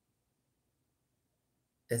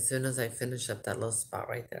 As soon as I finish up that little spot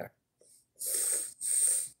right there.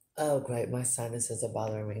 Oh, great. My sinuses are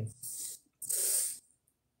bothering me.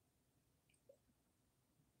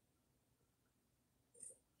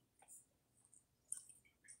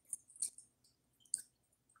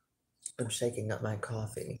 I'm shaking up my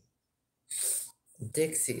coffee.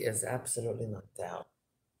 Dixie is absolutely knocked out.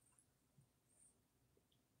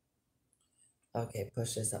 Okay,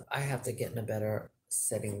 push this up. I have to get in a better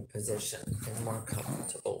sitting position and more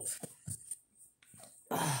comfortable.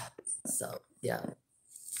 So, yeah.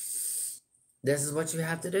 This is what you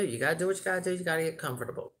have to do. You gotta do what you gotta do. You gotta get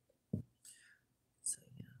comfortable. So,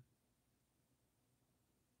 yeah.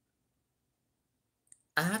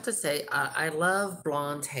 I have to say, I love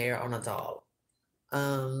blonde hair on a doll.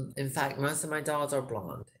 In fact, most of my dolls are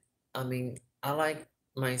blonde. I mean, I like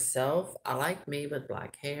myself. I like me with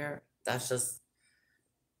black hair. That's just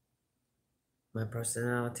my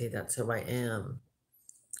personality. That's who I am.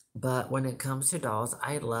 But when it comes to dolls,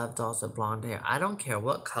 I love dolls with blonde hair. I don't care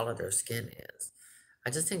what color their skin is. I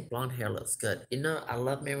just think blonde hair looks good. You know, I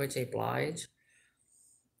love Mary J. Blige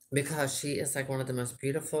because she is like one of the most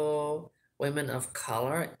beautiful women of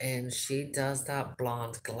color, and she does that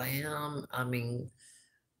blonde glam. I mean,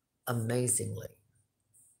 amazingly.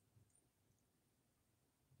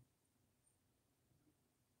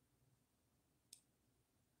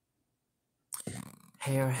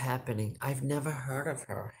 Hair Happening. I've never heard of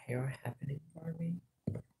her. Hair Happening Barbie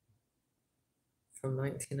from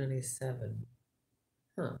 1997.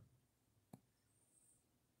 Huh.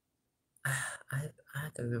 I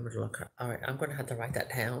have to remember to look her. All right, I'm gonna have to write that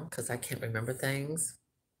down because I can't remember things.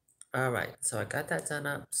 All right, so I got that done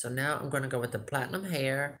up. So now I'm gonna go with the platinum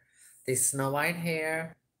hair, the Snow White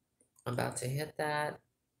hair. I'm about to hit that.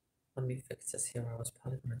 Let me fix this here. I was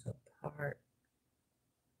probably gonna do a part.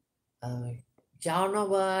 Uh, y'all know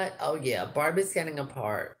what? Oh yeah, Barbie's getting a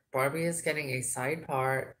part. Barbie is getting a side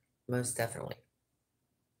part, most definitely.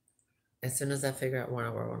 As soon as I figure out where I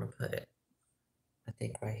want to put it, I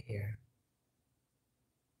think right here.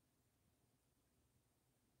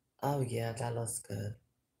 Oh yeah, that looks good.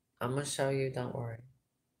 I'm gonna show you, don't worry.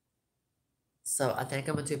 So I think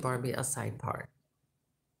I'm gonna do Barbie a side part.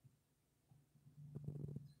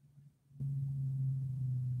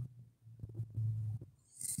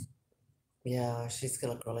 Yeah, she's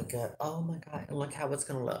gonna look really good. Oh my God, and look how it's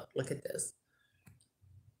gonna look. Look at this.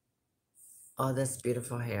 Oh, that's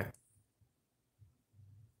beautiful hair.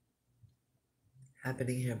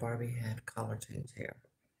 Happening hair, Barbie had color change hair.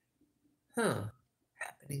 Huh.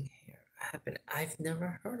 Happening hair. I've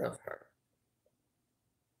never heard of her.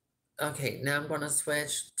 Okay, now I'm gonna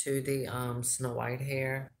switch to the Snow White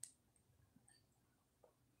hair.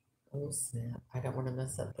 Oh snap. I don't want to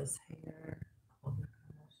mess up this hair. Oh my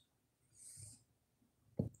gosh.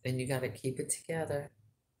 And you gotta keep it together.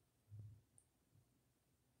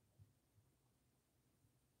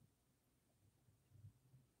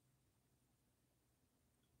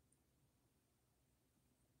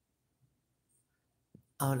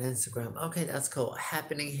 On Instagram. Okay, that's cool.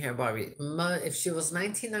 Happening hair Barbie. If she was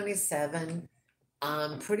 1997,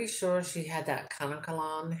 I'm pretty sure she had that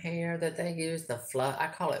Conacolon hair that they use, the fluff. I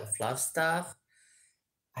call it fluff stuff.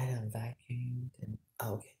 I done vacuumed and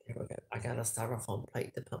okay, there we go. I got a styrofoam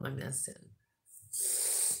plate to put my mess in.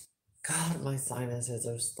 God, my sinuses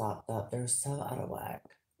are stopped up. They're so out of whack.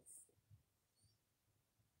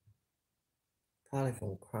 Probably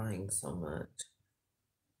from crying so much.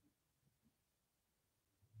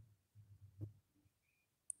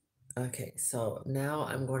 Okay, so now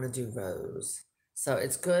I'm going to do Rose. So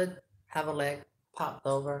it's good. Have a leg popped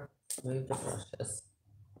over. Move the brushes.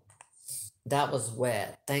 That was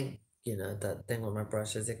wet. The thing with my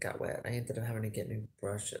brushes, it got wet. I ended up having to get new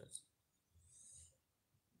brushes.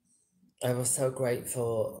 I was so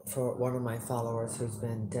grateful for one of my followers who's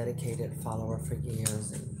been dedicated follower for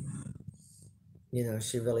years, and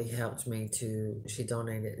she really helped me she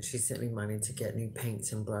donated, she sent me money to get new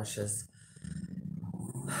paints and brushes.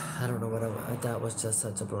 I don't know that was just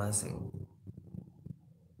such a blessing.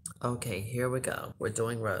 Okay, here we go. We're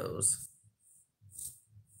doing Rose.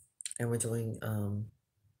 And we're gonna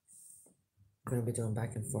be doing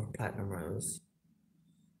back and forth platinum Rose.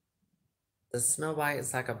 The Snow White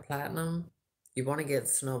is like a platinum. You want to get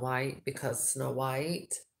Snow White because Snow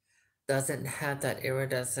White doesn't have that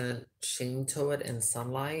iridescent sheen to it in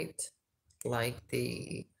sunlight like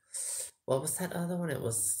what was that other one? It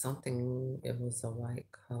was a white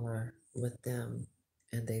color with them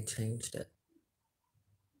and they changed it.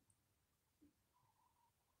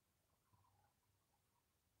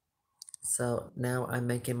 So now I'm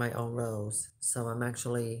making my own rose. So I'm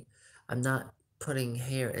not putting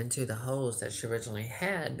hair into the holes that she originally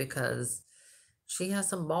had because she has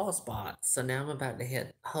some bald spots. So now I'm about to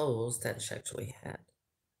hit holes that she actually had.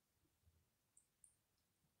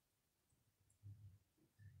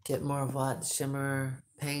 Get more of what? Shimmer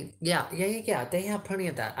paint? Yeah. They have plenty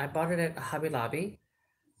of that. I bought it at Hobby Lobby.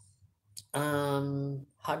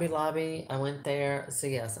 Hobby Lobby, I went there. So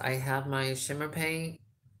yes, I have my shimmer paint.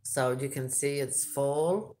 So you can see it's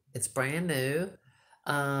full. It's brand new.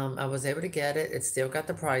 I was able to get it. It still got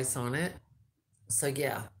the price on it. So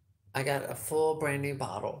yeah, I got a full brand new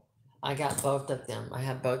bottle. I got both of them. I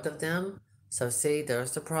have both of them. So see,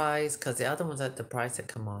 there's the price because the other ones at the price had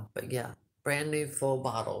come off. But yeah, brand new full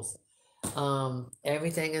bottles.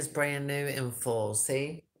 Everything is brand new and full.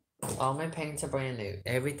 See? All my paints are brand new.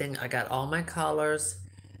 Everything, I got all my colors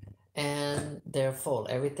and they're full.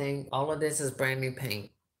 Everything, all of this is brand new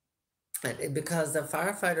paint. Because the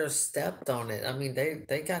firefighters stepped on it. I mean,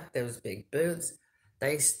 they got those big boots.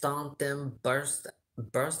 They stomped them, burst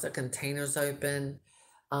the containers open.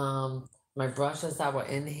 My brushes that were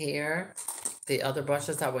in here, the other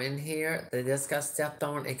brushes that were in here, they just got stepped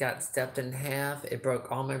on. It got stepped in half. It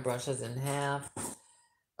broke all my brushes in half.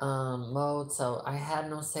 Mold. So I had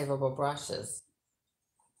no savable brushes.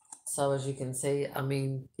 So as you can see, I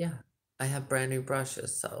mean, yeah, I have brand new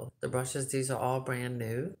brushes. So the brushes, these are all brand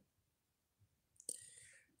new.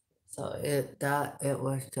 So it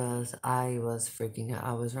was just, I was freaking out.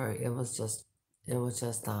 I was very, it was just it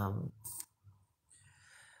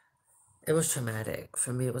was traumatic.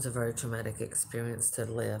 For me, it was a very traumatic experience to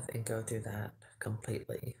live and go through that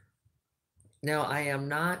completely. Now I am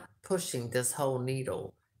not pushing this whole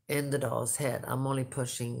needle in the doll's head. I'm only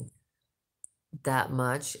pushing that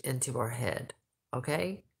much into her head.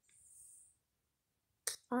 Okay?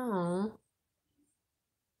 Oh.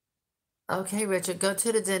 Okay, Richard, go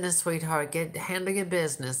to the dentist, sweetheart. Handle your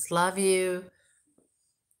business. Love you.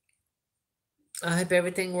 I hope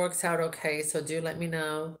everything works out okay, so do let me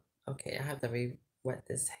know. Okay, I have to re-wet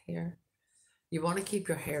this hair. You want to keep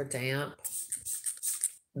your hair damp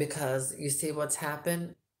because you see what's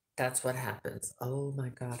happened? That's what happens. Oh my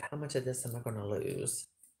God, how much of this am I going to lose?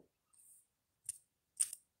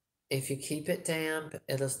 If you keep it damp,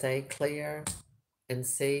 it'll stay clear and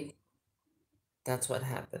see, that's what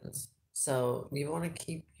happens. So you want to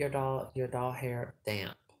keep your doll hair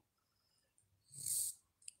damp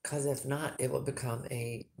because if not, it will become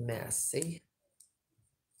a mess. See?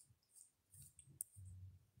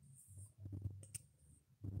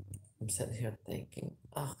 I'm sitting here thinking,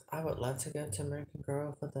 oh, I would love to go to American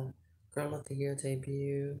Girl for the Girl of the Year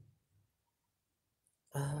debut.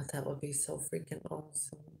 Oh, that would be so freaking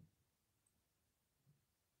awesome.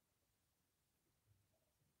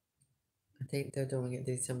 I think they're doing it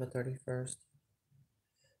December 31st.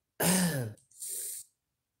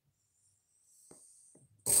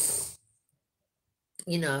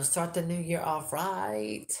 Start the new year off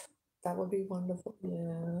right. That would be wonderful.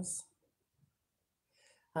 Yes.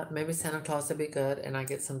 Maybe Santa Claus would be good and I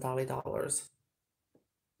get some dolly dollars.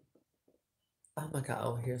 Oh my God.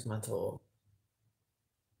 Oh, here's my tool.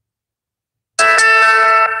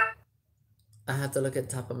 I have to look at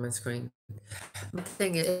the top of my screen. The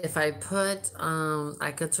thing is, if I put,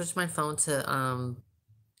 I could switch my phone to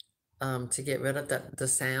get rid of the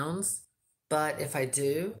sounds, but if I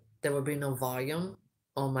do, there will be no volume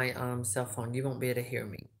on my cell phone. You won't be able to hear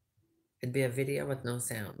me. It'd be a video with no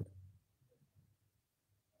sound.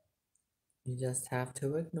 You just have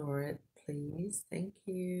to ignore it, please. Thank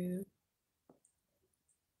you.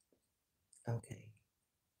 Okay.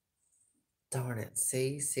 Darn it.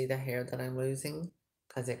 See the hair that I'm losing?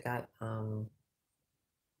 Because it got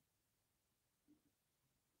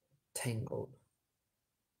tangled,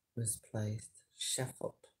 misplaced,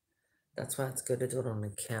 shuffled. That's why it's good to do it on the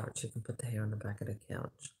couch. You can put the hair on the back of the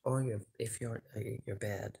couch or if you're your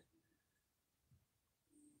bed.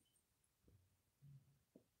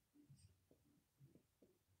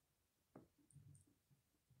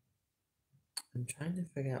 I'm trying to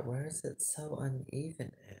figure out where is it so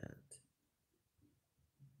uneven at,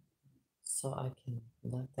 so I can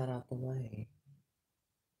knock that out the way.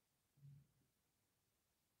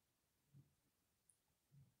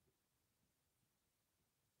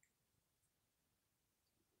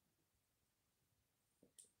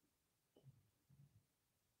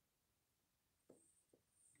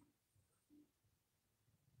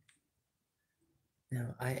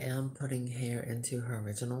 Now I am putting hair into her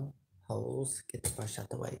original holes. Get the brush out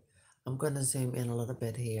the way. I'm going to zoom in a little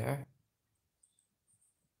bit here.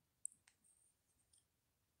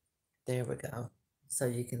 There we go. So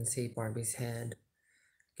you can see Barbie's head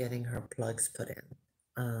getting her plugs put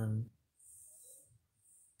in.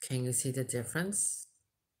 Can you see the difference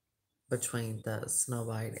between the Snow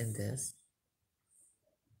White and this?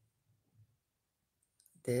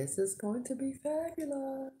 This is going to be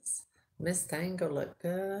fabulous. Miss Tango look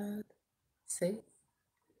good. See?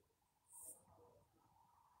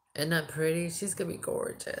 Isn't that pretty? She's gonna be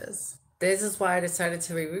gorgeous. This is why I decided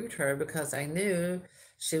to reroot her because I knew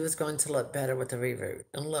she was going to look better with the reroot.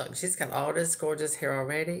 And look, she's got all this gorgeous hair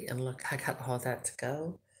already. And look, I got all that to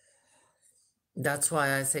go. That's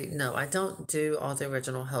why I say, no, I don't do all the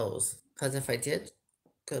original hoes. Because if I did,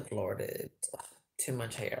 good Lord, it's too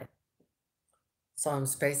much hair. So I'm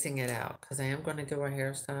spacing it out because I am going to do her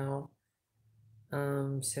hairstyle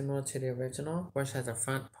similar to the original, where she has a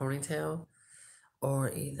front ponytail.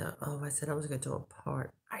 Or either, oh, I said I was going to do a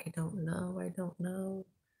part. I don't know. I don't know.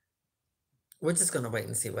 We're just going to wait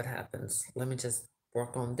and see what happens. Let me just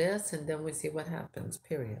work on this and then we see what happens,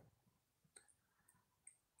 period.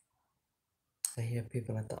 I hear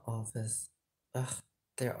people at the office. Ugh,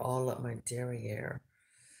 they're all up my derriere.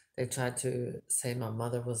 They tried to say my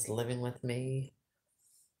mother was living with me.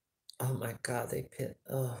 Oh my God,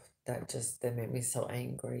 that made me so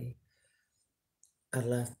angry. I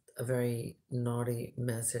left a very naughty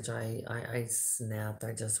message. I snapped.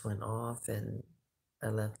 I just went off and I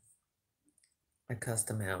left. I cussed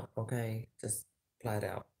them out. Okay, just flat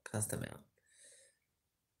out cussed them out.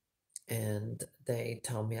 And they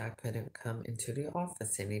told me I couldn't come into the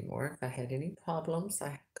office anymore. If I had any problems,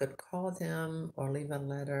 I could call them or leave a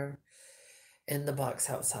letter in the box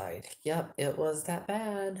outside. Yep, it was that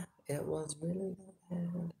bad. It was really that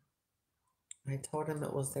bad. I told them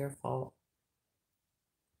it was their fault.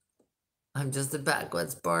 I'm just a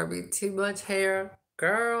backwoods Barbie. Too much hair.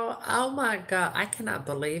 Girl, oh my God. I cannot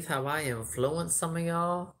believe how I influenced some of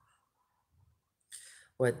y'all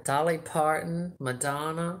with Dolly Parton,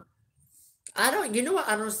 Madonna. You know what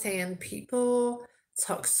I don't understand? People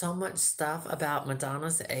talk so much stuff about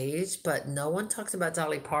Madonna's age, but no one talks about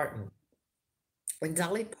Dolly Parton. And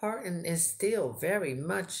Dolly Parton is still very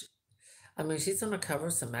much, I mean, she's on the cover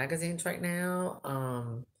of some magazines right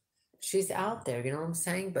now. She's out there, you know what I'm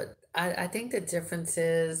saying? But I think the difference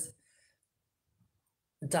is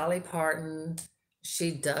Dolly Parton,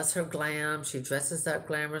 she does her glam, she dresses up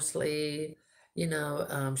glamorously,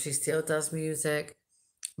 she still does music.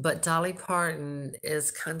 But Dolly Parton is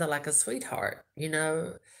kind of like a sweetheart, you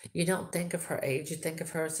know? You don't think of her age, you think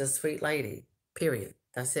of her as a sweet lady, period.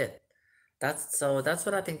 That's it. That's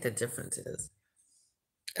what I think the difference is.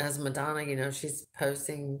 As Madonna, she's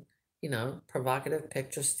posting, provocative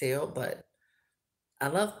pictures still, but I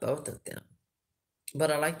love both of them. But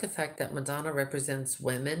I like the fact that Madonna represents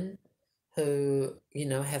women who,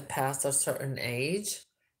 have passed a certain age.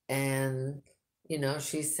 And,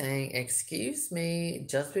 she's saying, excuse me,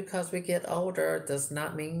 just because we get older does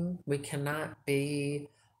not mean we cannot be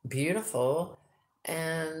beautiful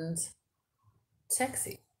and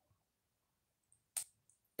sexy.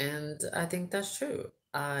 And I think that's true.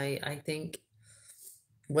 I think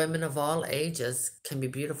women of all ages can be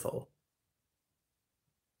beautiful.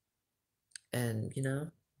 And,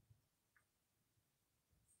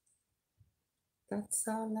 that's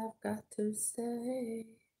all I've got to say.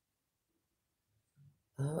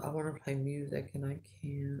 Oh, I want to play music and I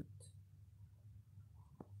can't.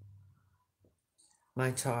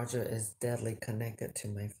 My charger is deadly connected to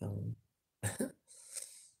my phone.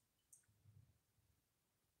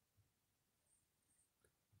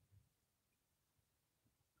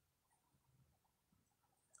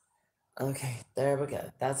 Okay, there we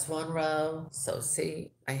go. That's one row. So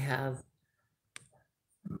see,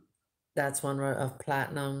 that's one row of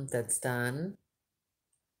platinum that's done.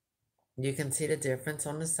 You can see the difference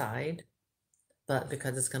on the side, but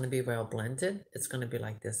because it's going to be well blended, it's going to be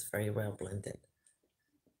like this, very well blended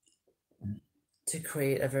to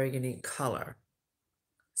create a very unique color.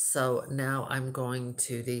 So now I'm going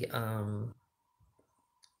to the,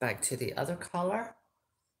 back to the other color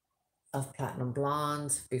of platinum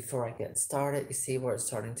blonde before I get started. You see where it's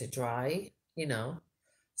starting to dry,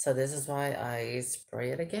 So this is why I spray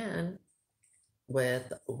it again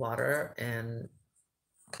with water and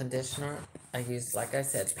conditioner. I use, like I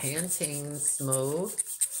said, Pantene Smooth.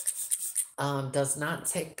 It does not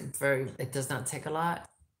take a lot.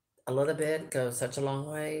 A little bit goes such a long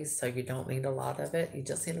way, so you don't need a lot of it. You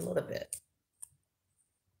just need a little bit.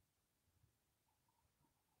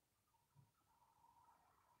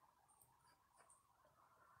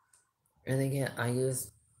 And again, I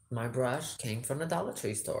use my brush, came from the Dollar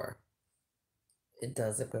Tree store. It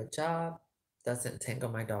does a good job, doesn't tangle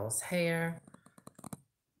my doll's hair.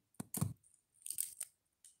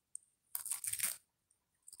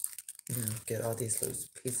 Get all these loose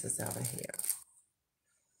pieces out of here.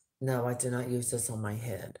 No, I do not use this on my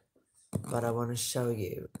head, but I want to show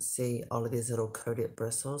you. See all of these little coated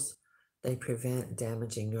bristles? They prevent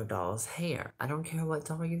damaging your doll's hair. I don't care what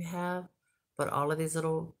doll you have, but all of these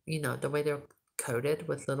little, the way they're coated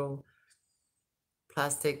with little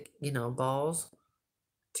plastic, balls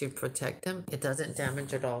to protect them, it doesn't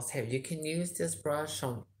damage your doll's hair. You can use this brush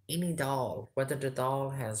on any doll, whether the doll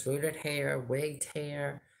has rooted hair, wigged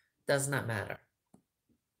hair, does not matter.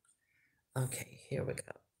 Okay, here we go.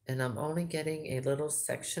 And I'm only getting a little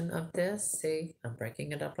section of this. See, I'm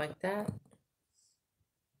breaking it up like that.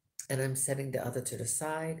 And I'm setting the other to the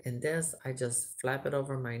side. And this, I just flap it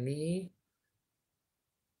over my knee.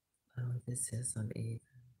 Oh, this is uneven.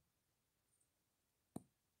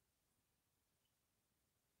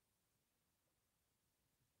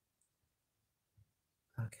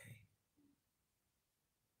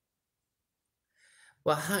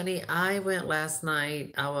 Well, honey, I went last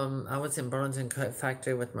night. I was in Burlington Coat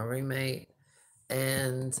Factory with my roommate,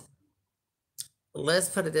 and let's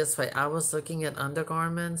put it this way. I was looking at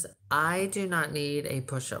undergarments. I do not need a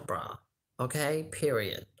push-up bra. Okay,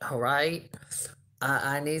 period. All right.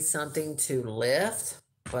 I need something to lift,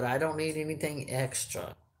 but I don't need anything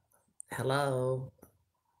extra. Hello.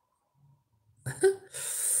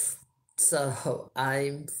 So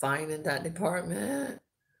I'm fine in that department.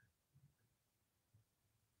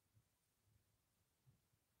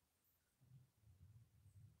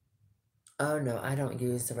 Oh no, I don't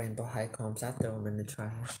use the rainbow high combs. I throw them in the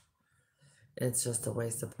trash. It's just a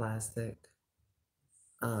waste of plastic.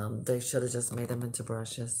 They should have just made them into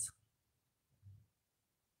brushes.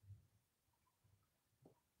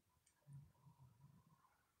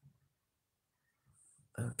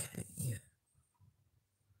 Okay.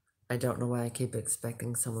 I don't know why I keep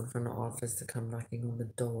expecting someone from the office to come knocking on the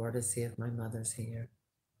door to see if my mother's here.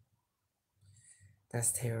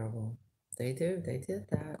 That's terrible. They do. They did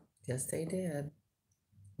that. Yes, they did.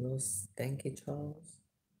 Little stanky trolls.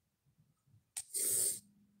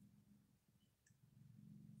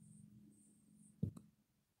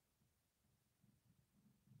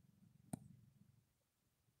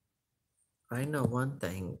 I know one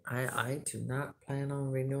thing. I do not plan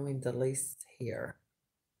on renewing the lease here.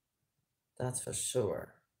 That's for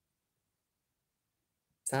sure.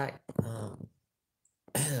 In fact,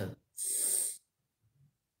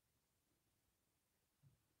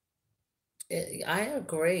 I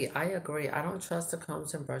agree. I agree. I don't trust the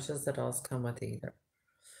combs and brushes that those come with either.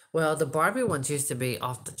 Well, the Barbie ones used to be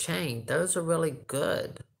off the chain. Those are really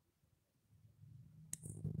good.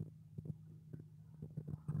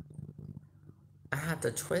 I have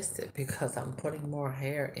to twist it because I'm putting more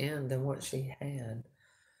hair in than what she had.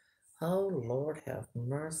 Oh, Lord have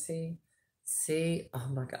mercy. See, oh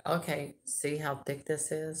my God. Okay, see how thick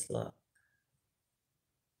this is? Look.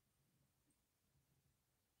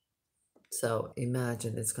 So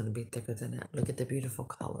imagine it's going to be thicker than that. Look at the beautiful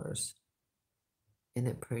colors. Isn't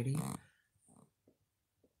it pretty?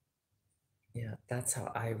 Yeah, that's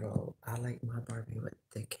how I roll. I like my Barbie with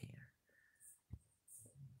thick hair.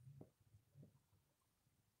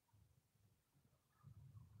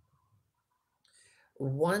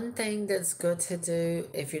 One thing that's good to do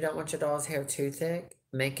if you don't want your doll's hair too thick,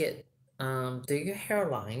 make it do your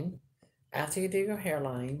hairline. After you do your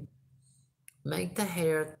hairline, make the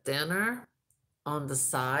hair thinner on the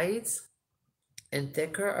sides and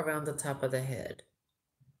thicker around the top of the head.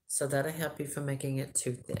 So that'll help you from making it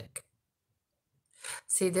too thick.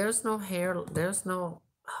 See, there's no hair, there's no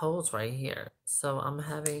holes right here. So I'm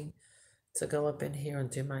having to go up in here and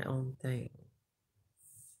do my own thing.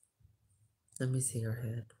 Let me see your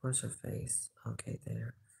head. Where's her face? Okay,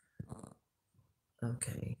 there.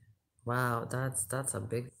 Okay. Wow, that's a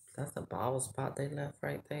big that's a bald spot they left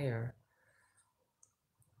right there.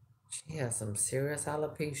 She has some serious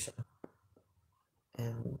alopecia.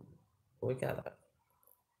 And we gotta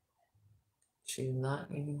she's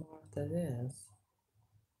not anymore after this.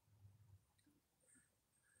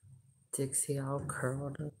 Dixie all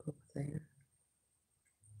curled up over there.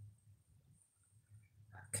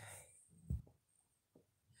 Okay.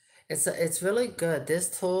 It's really good. This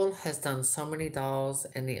tool has done so many dolls,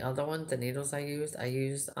 and the other one, the needles I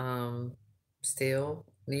used steel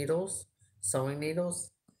needles, sewing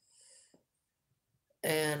needles,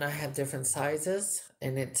 and I have different sizes,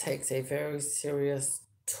 and it takes a very serious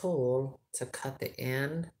tool to cut the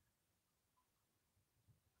end.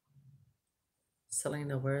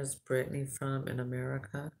 Selena, where's Brittany from in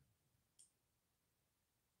America?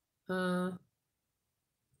 Uh,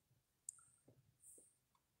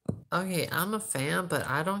 okay, I'm a fan, but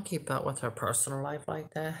I don't keep up with her personal life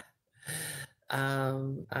like that.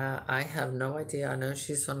 I have no idea. I know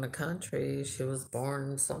she's from the country. She was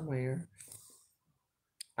born somewhere.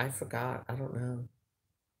 I forgot. I don't know.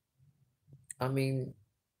 I mean,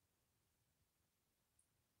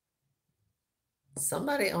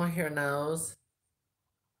 somebody on here knows.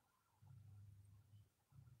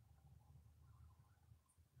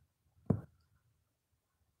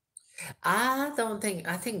 I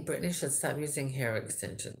think Brittany should stop using hair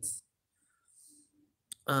extensions.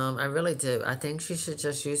 I really do. I think she should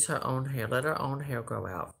just use her own hair. Let her own hair grow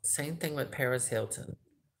out. Same thing with Paris Hilton.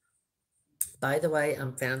 By the way,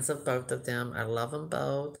 I'm fans of both of them. I love them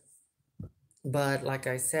both. But like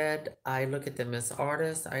I said, I look at them as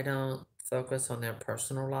artists. I don't focus on their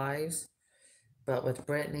personal lives. But with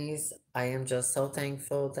Britney's, I am just so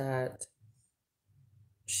thankful that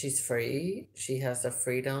she's free. She has the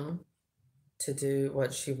freedom to do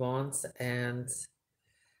what she wants. And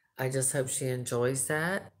I just hope she enjoys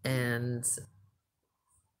that. And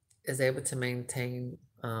is able to maintain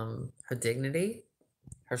her dignity,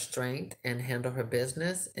 her strength, and handle her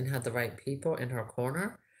business and have the right people in her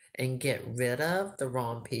corner and get rid of the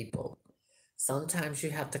wrong people. Sometimes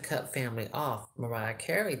you have to cut family off. Mariah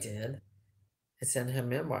Carey did. It's in her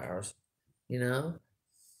memoirs, you know,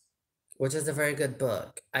 which is a very good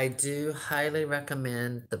book. I do highly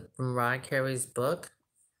recommend the Mariah Carey's book,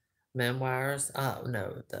 memoirs.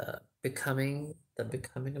 No, the Becoming of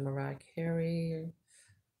Mariah Carey.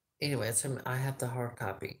 Anyway, I have the hard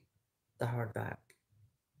copy, the hardback.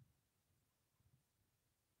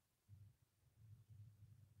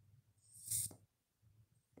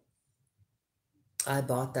 I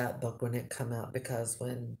bought that book when it come out because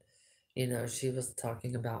when, she was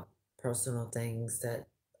talking about personal things that,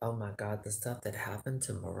 oh my God, the stuff that happened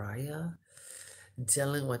to Mariah,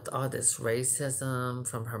 dealing with all this racism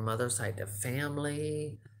from her mother's side of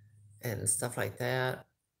family and stuff like that.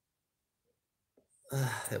 Ugh,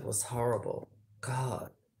 it was horrible.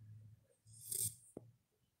 God.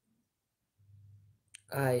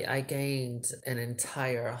 I gained an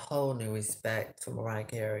entire whole new respect for Mariah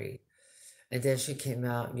Carey. And then she came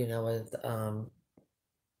out, with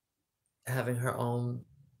having her own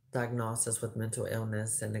diagnosis with mental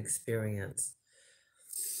illness and experience.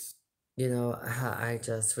 I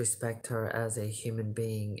just respect her as a human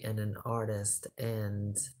being and an artist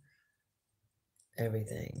and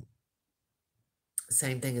everything.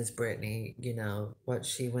 Same thing as Britney, what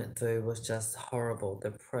she went through was just horrible.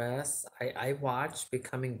 The press, I watched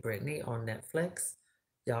Becoming Britney on Netflix.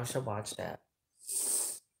 Y'all should watch that.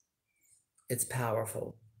 It's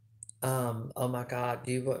powerful. Oh my God,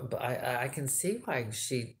 you would, but I can see why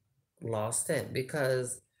she lost it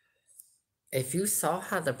because if you saw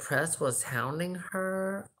how the press was hounding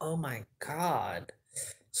her, oh my God,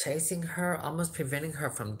 chasing her, almost preventing her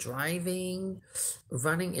from driving,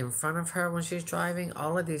 running in front of her when she's driving,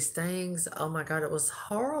 all of these things. Oh my God, it was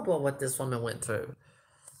horrible what this woman went through.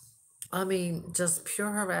 I mean, just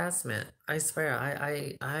pure harassment. I swear,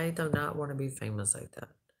 I do not want to be famous like that.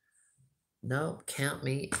 Nope, count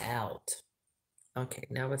me out. Okay,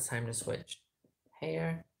 now it's time to switch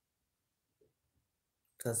hair.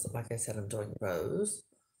 Because, like I said, I'm doing rose.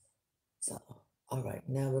 So, all right,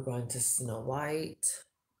 now we're going to Snow White.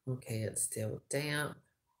 Okay, it's still damp.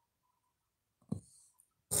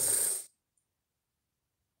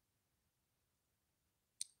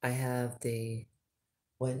 I have the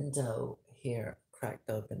window here cracked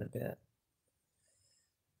open a bit.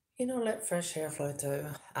 Let fresh air flow through.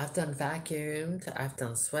 I've done vacuumed, I've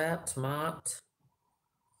done swept, mopped.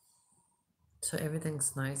 So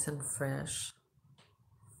everything's nice and fresh.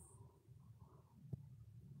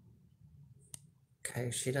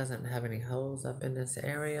 Okay, she doesn't have any holes up in this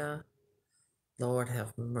area. Lord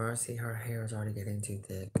have mercy, her hair is already getting too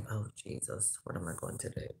thick. Oh, Jesus, what am I going to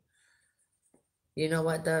do? You know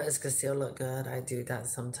what, though? It's gonna still look good. I do that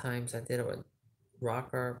sometimes. I did it with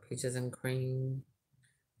Rocker, Peaches and Cream,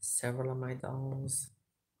 several of my dolls.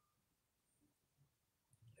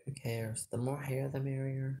 Who cares? The more hair, the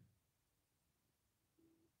merrier.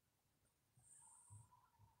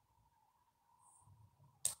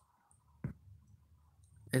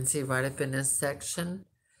 And see, right up in this section,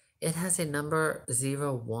 it has a number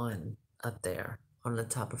 01 up there on the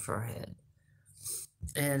top of her head.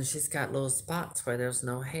 And she's got little spots where there's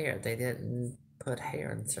no hair. They didn't put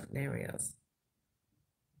hair in certain areas.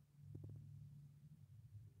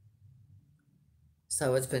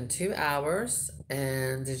 So it's been 2 hours,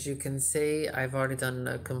 and as you can see, I've already done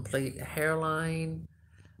a complete hairline.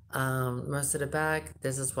 Most of the back,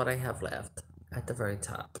 this is what I have left at the very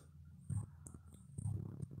top.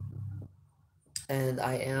 And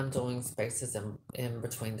I am doing spaces in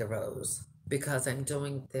between the rows because I'm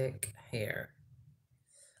doing thick hair.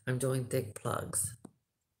 I'm doing thick plugs.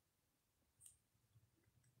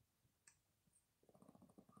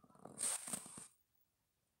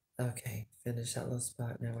 Okay, finish that little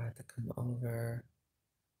spot. Now I have to come over.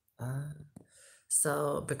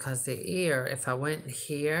 So because the ear, if I went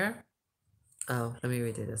here, oh, let me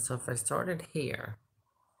redo this. So if I started here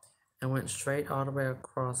and went straight all the way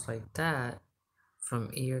across like that,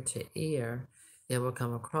 from ear to ear, it will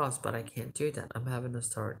come across, but I can't do that. I'm having to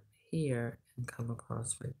start here and come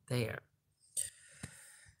across right there.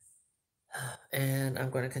 And I'm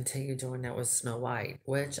going to continue doing that with Snow White,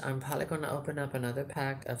 which I'm probably going to open up another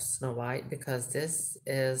pack of Snow White because this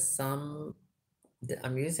is I'm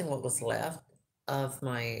using what was left of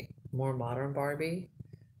my more modern Barbie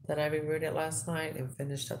that I rerooted last night and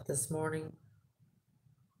finished up this morning.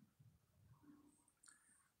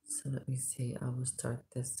 So let me see, I will start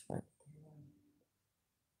this right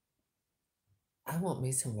there. I want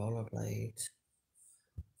me some rollerblades.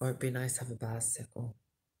 Or it'd be nice to have a bicycle.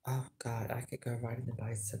 Oh God, I could go riding a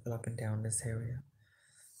bicycle up and down this area.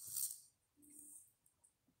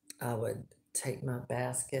 I would take my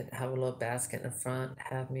basket, have a little basket in the front,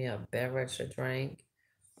 have me a beverage to drink.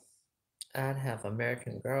 I'd have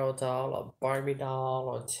American Girl doll, a Barbie doll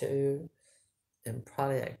or two, and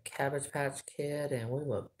probably a Cabbage Patch Kid, and we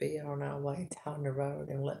would be on our way down the road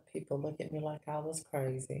and let people look at me like I was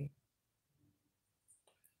crazy.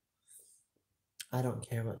 I don't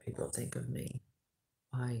care what people think of me.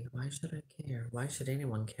 Why? Why should I care? Why should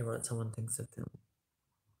anyone care what someone thinks of them?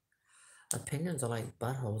 Opinions are like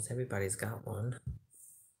buttholes. Everybody's got one.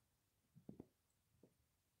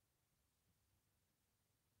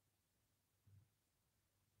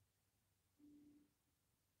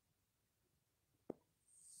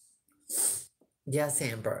 Yes,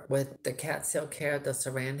 Amber. With the cat silk hair, the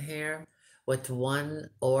saran hair, with one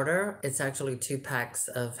order, it's actually 2 packs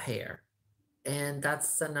of hair. And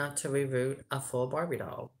that's enough to reroot a full Barbie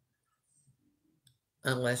doll.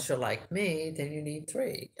 Unless you're like me, then you need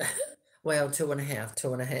 3. Well, 2.5,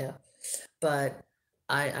 2.5. But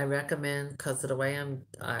I recommend, because of the way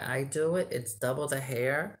I do it, it's double the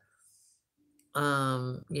hair.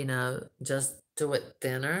 Just do it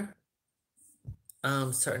thinner.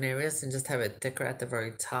 Certain areas and just have it thicker at the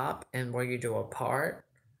very top and where you do a part.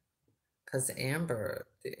 Because Amber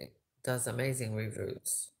does amazing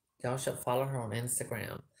reviews. Y'all should follow her on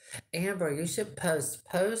Instagram. Amber, you should post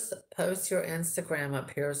your Instagram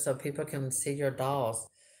up here so people can see your dolls.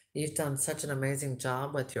 You've done such an amazing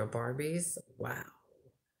job with your Barbies. Wow.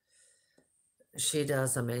 She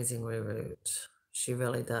does amazing reviews. She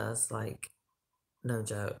really does, like, no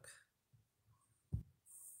joke.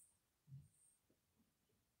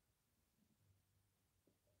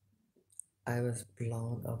 I was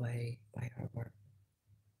blown away by her work.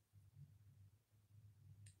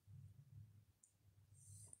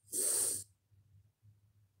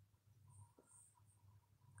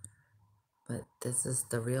 But this is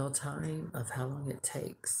the real time of how long it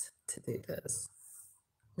takes to do this.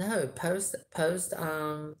 No, post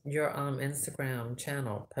your Instagram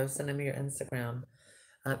channel. Post the name of your Instagram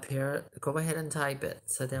up here. Go ahead and type it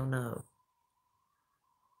so they'll know.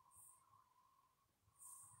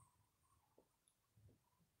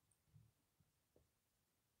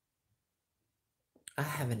 I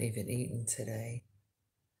haven't even eaten today.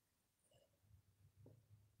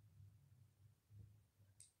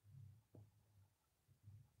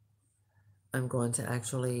 I'm going to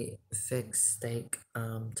actually fix steak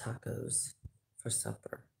tacos for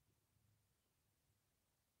supper.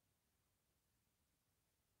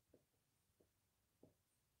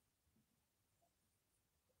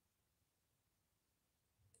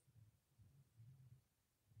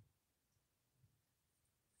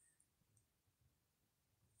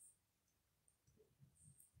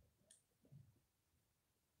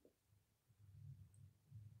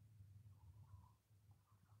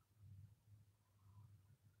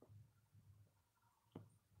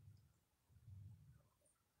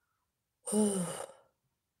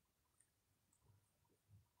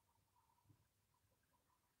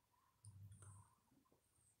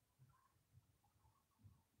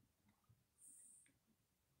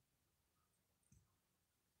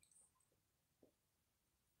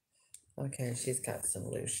 Okay, she's got some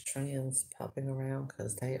loose strands popping around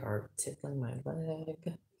because they are tickling my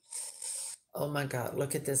leg. Oh my God,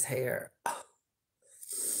 look at this hair.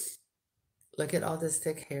 Look at all this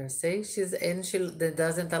thick hair. See,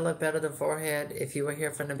 doesn't that look better the forehead if you were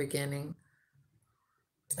here from the beginning?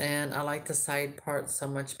 And I like the side part so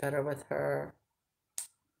much better with her.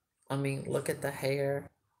 I mean, look at the hair.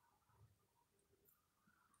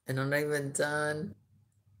 And I'm not even done.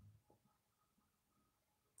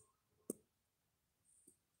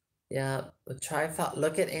 Yeah,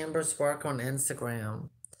 look at Amber's work on Instagram.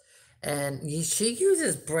 And she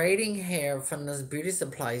uses braiding hair from this beauty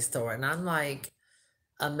supply store. And I'm like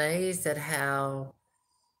amazed at how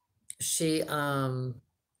she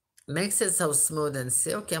makes it so smooth and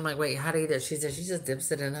silky. I'm like, wait, how do you do it? She said she just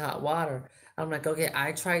dips it in hot water. I'm like, okay,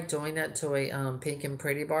 I tried doing that to a Pink and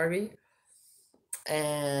Pretty Barbie.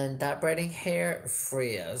 And that braiding hair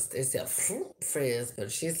frizzed. It's a frizz,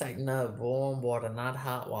 but she's like, no, warm water, not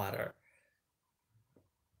hot water.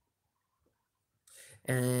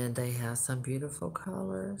 And they have some beautiful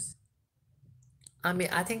colors. I mean,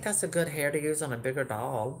 I think that's a good hair to use on a bigger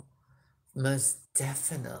doll. Most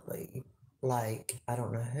definitely. Like, I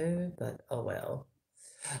don't know who, but oh well.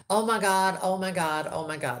 Oh my God, oh my God, oh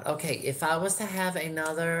my God. Okay, if I was to have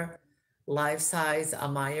another life-size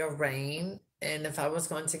Amaya Rain, and if I was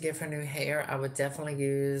going to give her new hair, I would definitely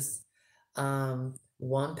use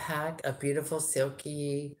one pack of beautiful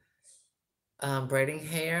silky braiding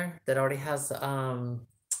hair that already has a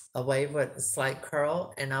wave with a slight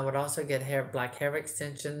curl, and I would also get black hair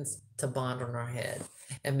extensions to bond on her head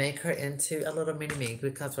and make her into a little mini me,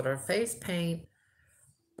 because with her face paint,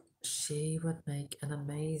 she would make an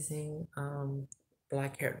amazing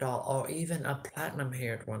black haired doll, or even a platinum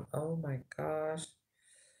haired one. Oh my gosh.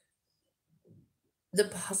 The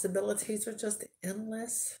possibilities are just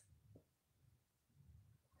endless.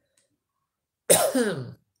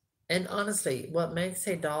 And honestly, what makes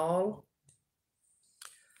a doll,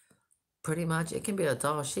 pretty much, it can be a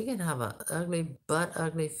doll. She can have a ugly, butt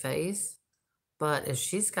ugly face, but if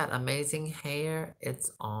she's got amazing hair,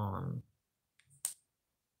 it's on.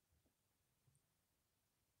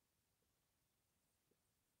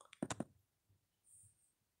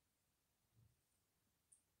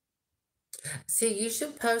 See, you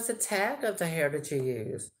should post a tag of the hair that you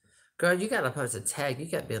use. Girl, you gotta post a tag. You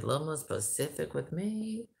gotta be a little more specific with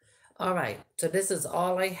me. All right, so this is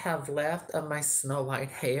all I have left of my Snow White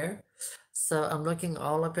hair. So I'm looking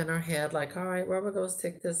all up in her head like, all right, where we gonna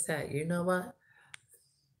stick this at? You know what?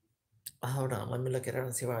 Hold on, let me look at her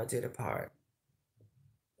and see where I do the part.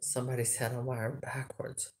 Somebody said I'm wired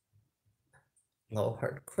backwards.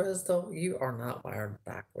 Lord, Crystal, you are not wired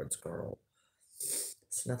backwards, girl.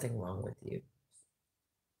 There's nothing wrong with you.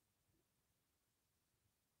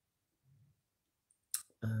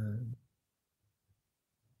 Um,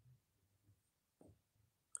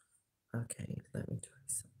 okay, let me try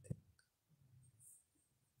something.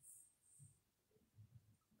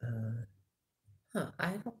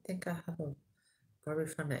 I don't think I have a Barbie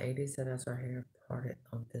from the 80s that has her hair parted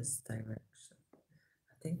on this direction.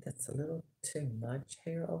 I think that's a little too much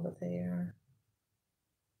hair over there.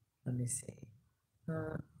 Let me see.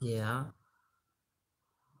 Yeah.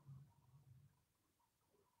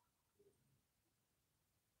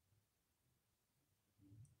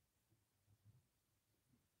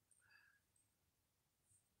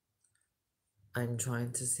 I'm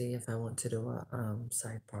trying to see if I want to do a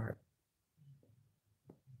side part.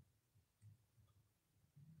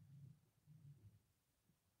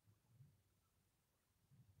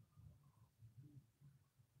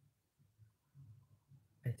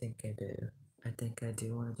 I think I do. I think I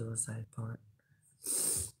do want to do a side part.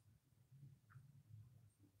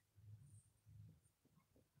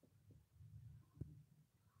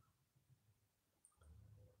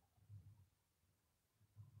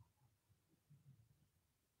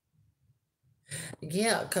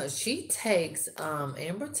 Yeah, because she takes,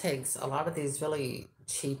 Amber takes a lot of these really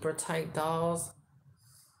cheaper type dolls.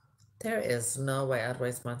 There is no way I'd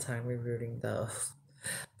waste my time rerouting those.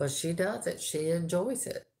 But she does it. She enjoys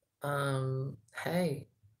it. Hey,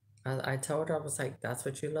 I told her, I was like, that's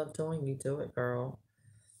what you love doing. You do it, girl.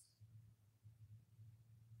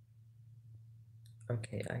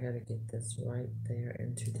 Okay, I gotta get this right there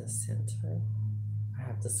into the center. I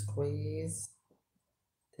have to squeeze.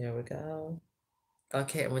 There we go.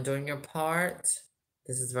 Okay, when doing your part,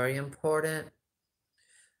 this is very important.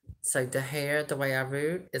 So the hair, the way I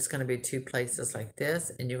root, it's going to be two places like this,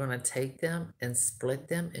 and you're going to take them and split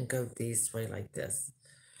them and go this way like this.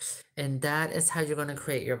 And that is how you're going to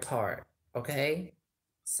create your part, okay?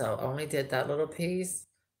 So I only did that little piece,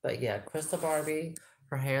 but yeah, Crystal Barbie,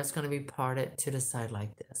 her hair is going to be parted to the side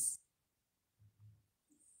like this.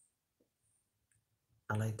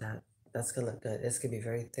 I like that. That's going to look good. It's going to be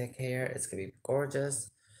very thick hair. It's going to be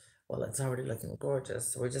gorgeous. Well, it's already looking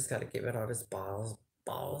gorgeous. So we just got to get rid of all this ball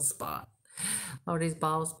spot. All these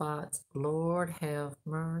bald spots. Lord have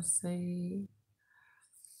mercy.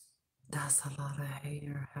 That's a lot of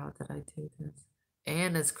hair. How did I do this?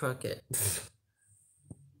 And it's crooked.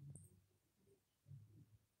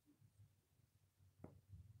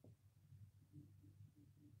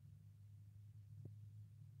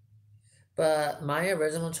 But my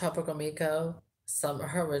original Tropical Miko, some of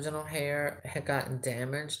her original hair had gotten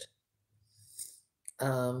damaged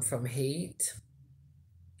from heat.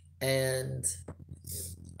 And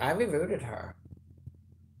I rerouted her.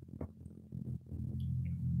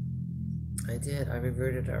 I did. I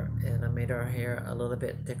reverted her and I made her hair a little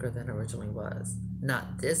bit thicker than it originally was.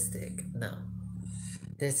 Not this thick, no.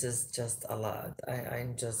 This is just a lot.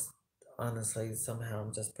 I'm just, honestly, somehow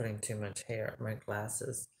I'm just putting too much hair. My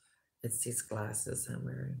glasses, it's these glasses I'm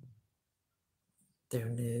wearing. They're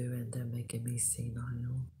new and they're making me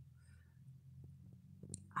senile.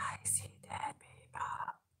 I see dead people.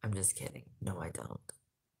 I'm just kidding. No, I don't.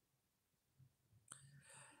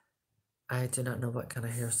 I do not know what kind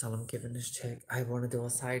of hairstyle I'm giving this chick. I want to do a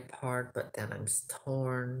side part, but then I'm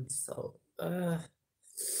torn. So,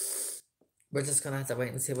 We're just gonna have to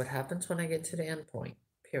wait and see what happens when I get to the end point.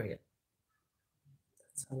 Period.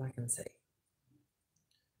 That's all I can say.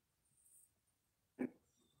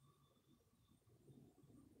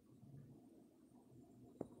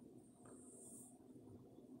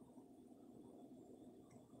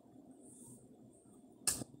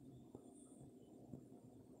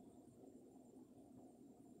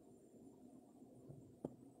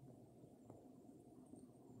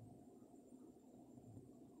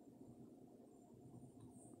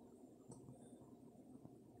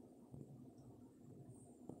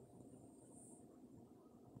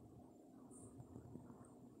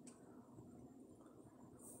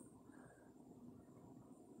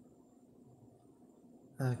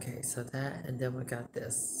 Okay, so that, and then we got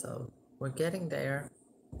this. So we're getting there.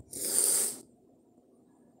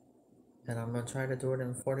 And I'm gonna try to do it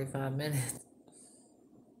in 45 minutes.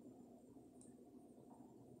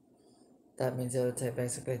 That means it'll take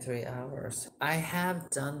basically 3 hours. I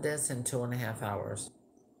have done this in 2.5 hours.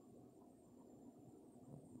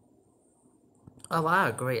 Oh, I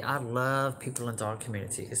agree. I love people in dark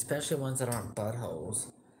community, especially ones that aren't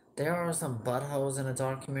buttholes. There are some buttholes in the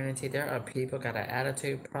dark community. There are people got an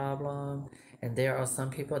attitude problem, and there are some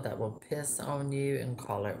people that will piss on you and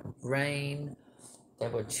call it rain. They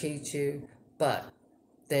will cheat you, but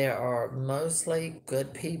there are mostly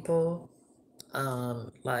good people.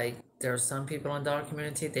 Like there are some people in dark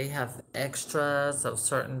community, they have extras of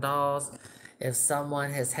certain dolls. If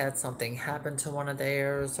someone has had something happen to one of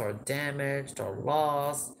theirs or damaged or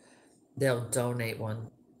lost, they'll donate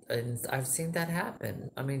one. And I've seen that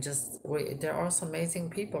happen. I mean, just wait, there are some amazing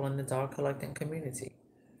people in the doll collecting community.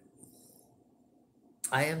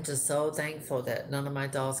 I am just so thankful that none of my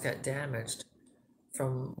dolls got damaged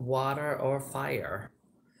from water or fire,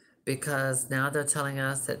 because now they're telling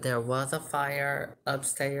us that there was a fire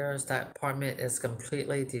upstairs. That apartment is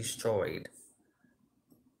completely destroyed.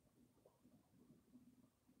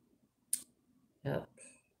 Yep.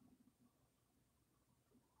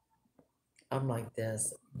 I'm like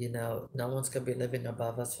this, no one's gonna be living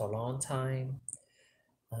above us for a long time.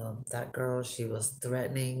 That girl, she was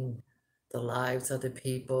threatening the lives of the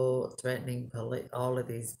people, threatening all of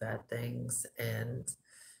these bad things, and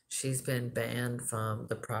she's been banned from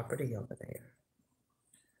the property over there.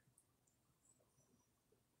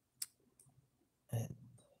 And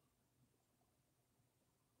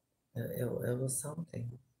it was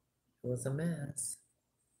something. It was a mess.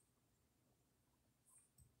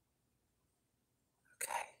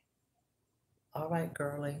 Okay. All right,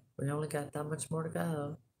 girlie. We only got that much more to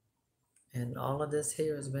go. And all of this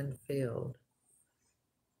here has been filled.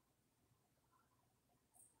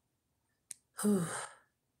 Whew.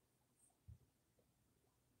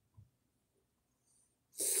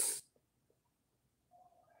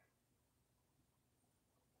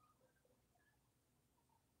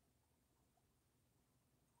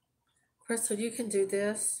 Crystal, you can do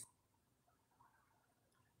this.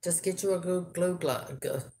 Just get you a glue gun.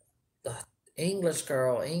 English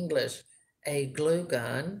girl, English. A glue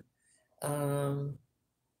gun. Um,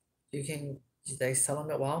 you can. They sell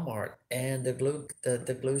them at Walmart, and the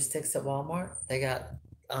glue sticks at Walmart.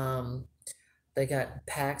 Um, they got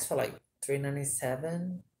packs for like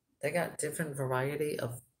 $3.97. They got different variety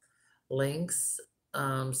of lengths,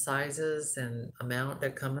 sizes, and amount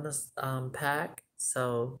that come in a pack.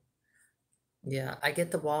 So yeah, I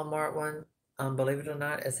get the Walmart one. Believe it or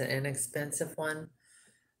not, it's an inexpensive one.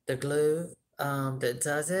 The glue that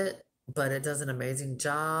does it, but it does an amazing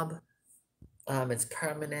job. It's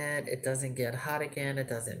permanent. It doesn't get hot again. It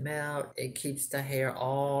doesn't melt. It keeps the hair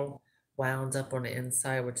all wound up on the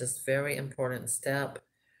inside, which is very important step.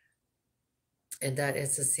 And that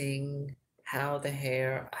is to seeing how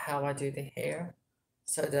I do the hair,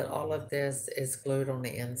 so that all of this is glued on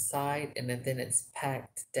the inside, and then it's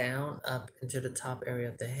packed down up into the top area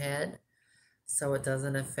of the head, so it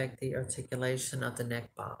doesn't affect the articulation of the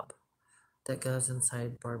neck bob that goes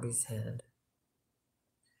inside Barbie's head.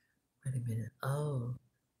 Wait a minute. Oh,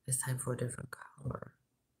 it's time for a different color.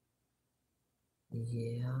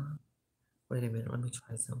 Yeah. Wait a minute. Let me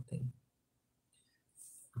try something.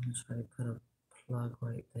 I'm gonna try to put a plug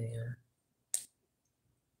right there.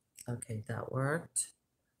 Okay, that worked.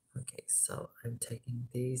 Okay, so I'm taking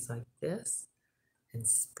these like this and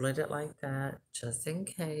split it like that, just in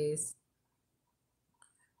case,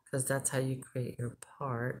 because that's how you create your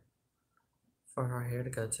part for her hair to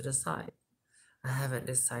go to the side. I haven't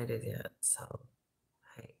decided yet, so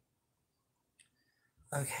hey.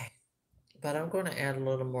 Okay, but I'm going to add a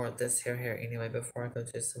little more of this hair anyway before I go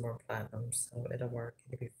do some more platinum, so it'll work,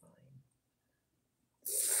 it'll be fine.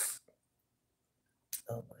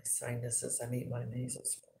 Oh, my sinuses, I need my nasal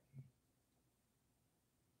spray.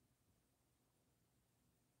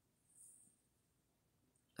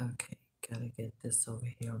 Okay, gotta get this over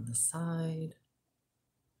here on the side.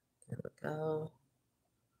 There we go.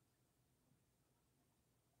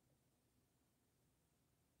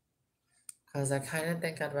 Because I kind of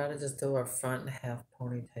think I'd rather just do a front half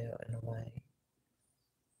ponytail in a way.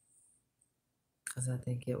 Because I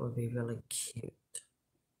think it would be really cute.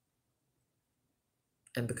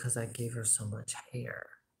 And because I gave her so much hair.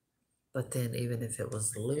 But then even if it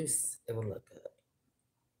was loose, it would look good.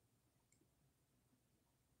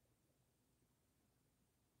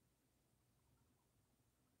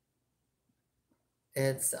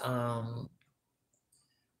 It's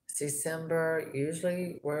December.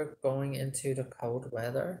 Usually we're going into the cold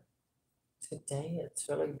weather. Today it's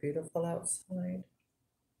really beautiful outside.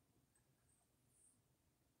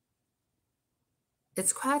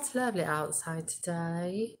 It's quite lovely outside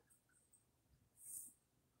today.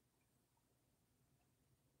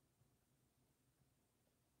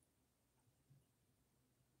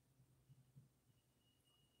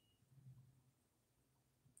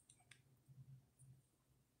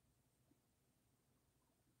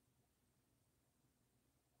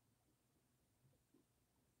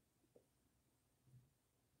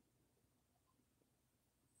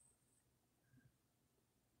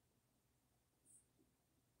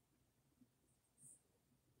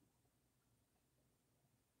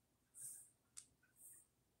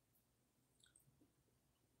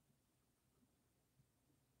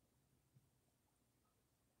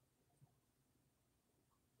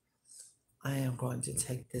 I am going to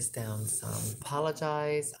take this down some.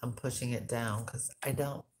 Apologize, I'm pushing it down because I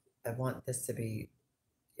want this to be,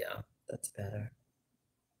 yeah, that's better.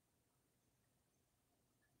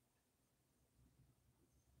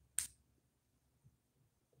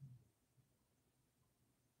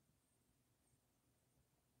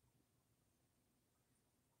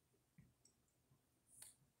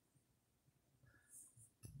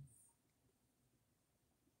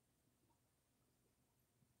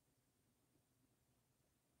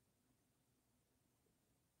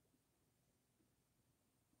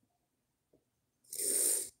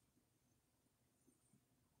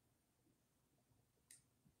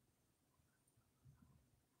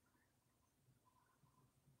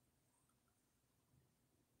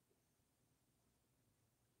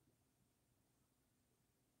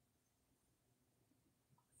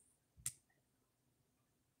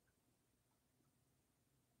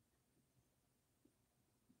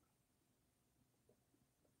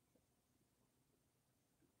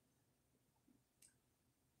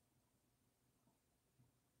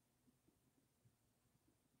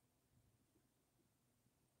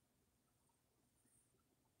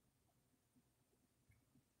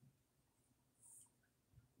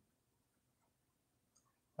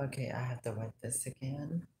 Okay, I have to wet this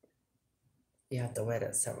again. You have to wet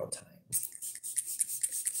it several times.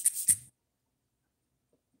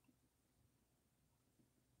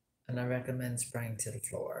 And I recommend spraying to the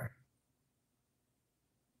floor.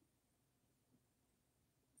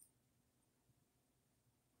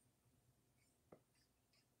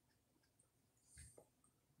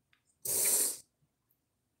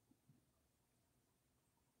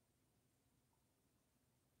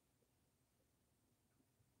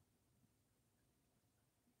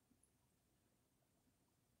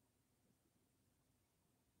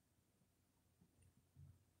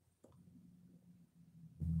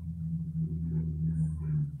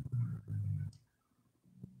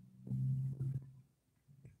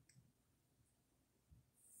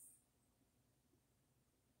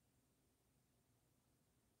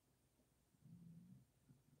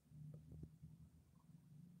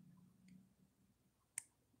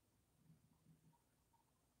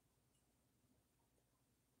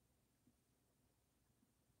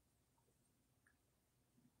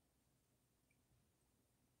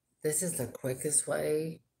 This is the quickest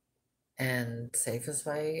way and safest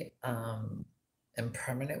way, and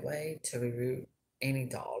permanent way to reroot any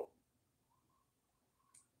doll.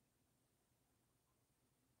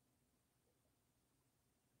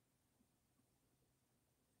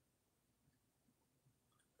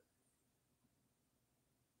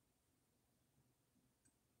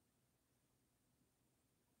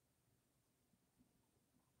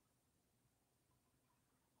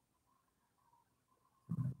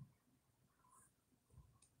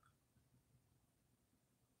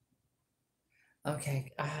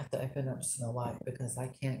 Okay, I have to open up Snow White because I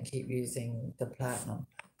can't keep using the platinum.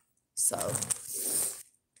 So,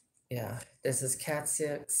 yeah, this is Cat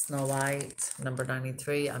 6, Snow White, number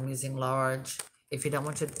 93. I'm using large. If you don't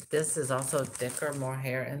want to, this is also thicker, more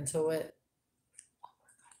hair into it.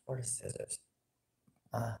 Or the scissors.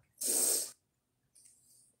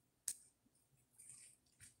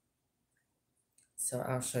 So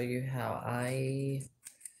I'll show you how I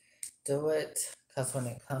do it. Because when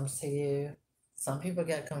it comes to you, some people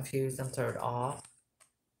get confused and throw it off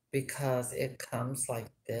because it comes like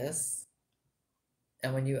this.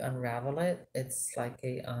 And when you unravel it, it's like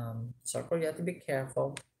a circle. You have to be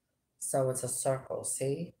careful. So it's a circle,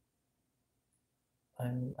 see?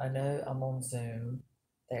 I know I'm on Zoom.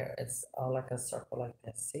 There, it's all like a circle like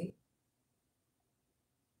this, see?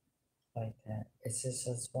 Like that. It's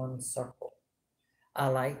just one circle. I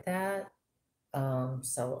like that.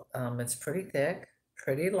 It's pretty thick,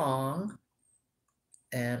 pretty long.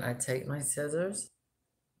 And I take my scissors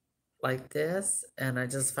like this, and I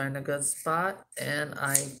just find a good spot, and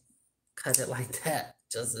I cut it like that.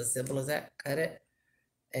 Just as simple as that, cut it.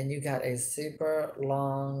 And you got a super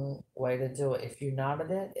long way to do it. If you knotted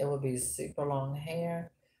it, it would be super long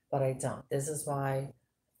hair, but I don't. This is why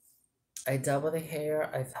I double the hair.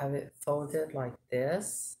 I have it folded like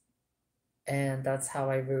this, and that's how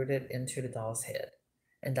I root it into the doll's head.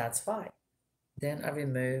 And that's why. Then I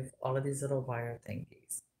remove all of these little wire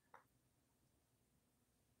thingies.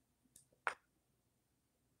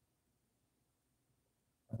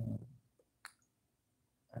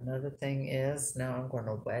 Another thing is, now I'm going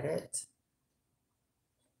to wet it.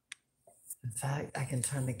 In fact, I can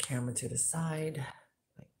turn the camera to the side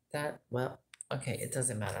like that. Well, okay, it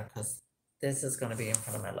doesn't matter because this is going to be in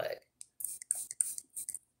front of my leg.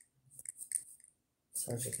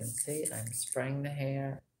 So as you can see, I'm spraying the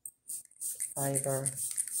hair, fiber,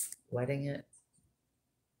 wetting it.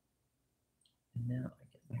 And now I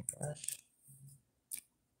get my brush.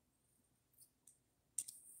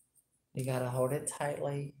 You gotta hold it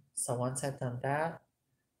tightly. So once I've done that,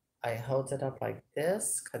 I hold it up like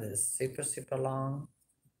this because it's super, super long.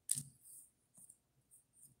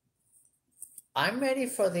 I'm ready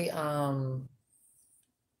for the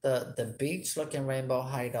beach looking rainbow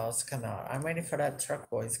high dolls to come out. I'm ready for that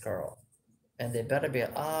turquoise girl. And they better be,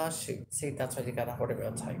 shoot. See, that's why you gotta hold it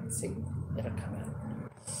real tight. See, it'll come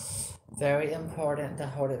out. Very important to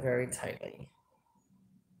hold it very tightly.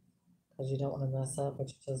 Because you don't want to mess up what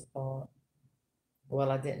you just bought.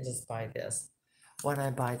 Well, I didn't just buy this. When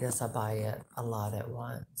I buy this, I buy it a lot at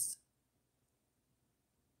once.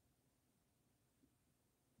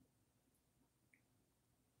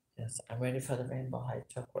 Yes, I'm ready for the rainbow high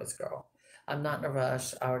turquoise girl. I'm not in a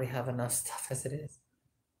rush. I already have enough stuff as it is.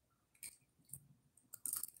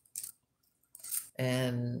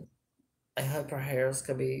 And I hope her hair is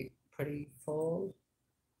going to be pretty full.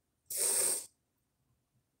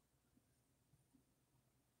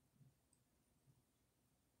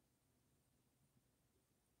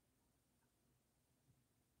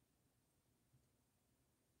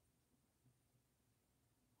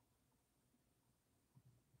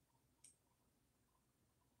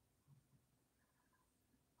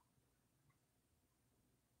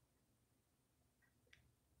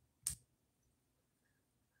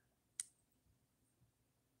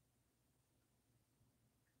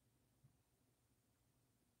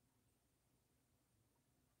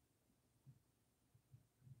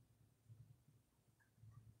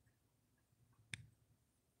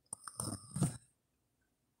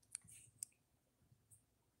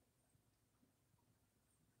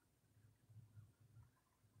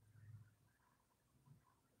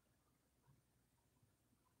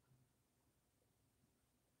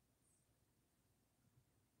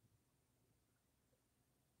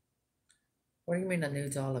 What do you mean a new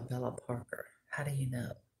doll of Bella Parker? How do you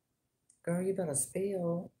know? Girl, you better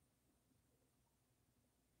spill.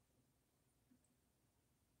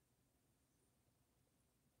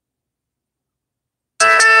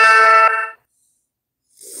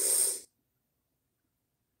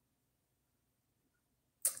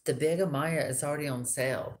 The big Amaya is already on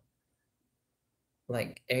sale.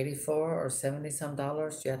 Like 84 or 70 some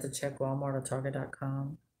dollars. You have to check Walmart or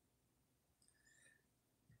Target.com.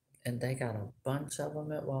 And they got a bunch of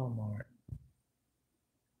them at Walmart.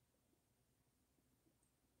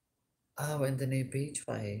 Oh, and the new Beach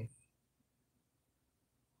Wave.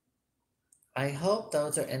 I hope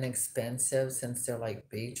those are inexpensive since they're like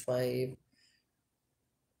Beach Wave.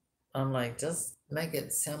 I'm like, just make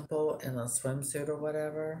it simple in a swimsuit or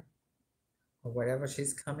whatever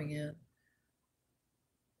she's coming in.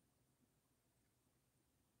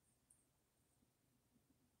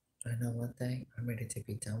 I know one thing, I'm ready to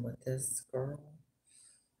be done with this girl.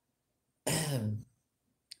 And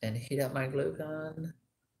heat up my glue gun.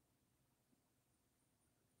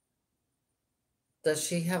 Does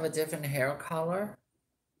she have a different hair color?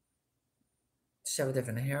 Does she have a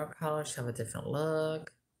different hair color? Does she have a different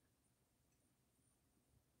look?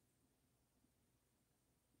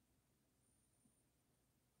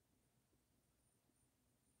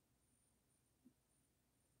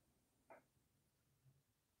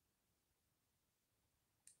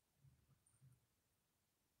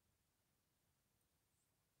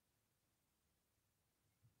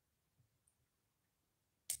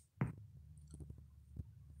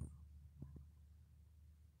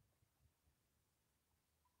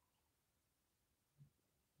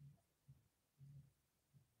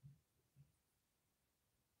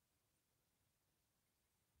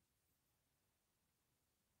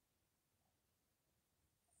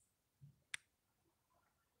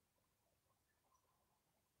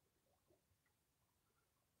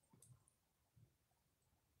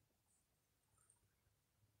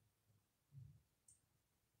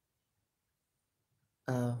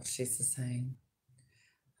 Oh, she's the same.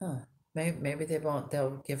 Huh. Maybe they won't.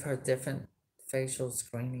 They'll give her different facial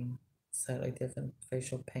screening, slightly different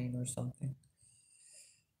facial paint or something.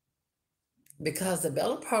 Because the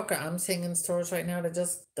Bella Parker I'm seeing in stores right now,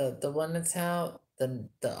 the one that's out,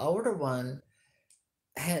 the older one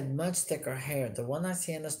had much thicker hair. The one I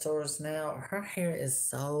see in the stores now, her hair is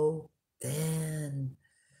so thin,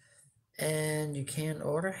 and you can't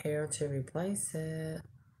order hair to replace it.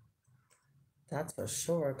 That's for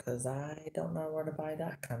sure, because I don't know where to buy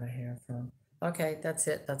that kind of hair from. Okay, that's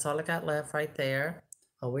it. That's all I got left right there.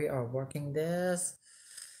 Oh, we are working this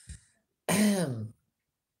as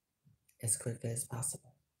quickly as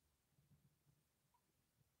possible.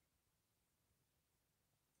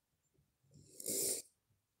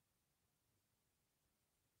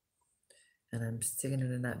 And I'm sticking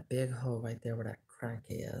it in that big hole right there where that crack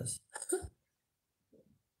is.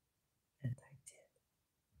 And I did.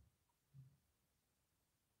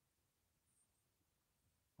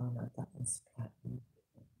 Oh no, that one's platinum.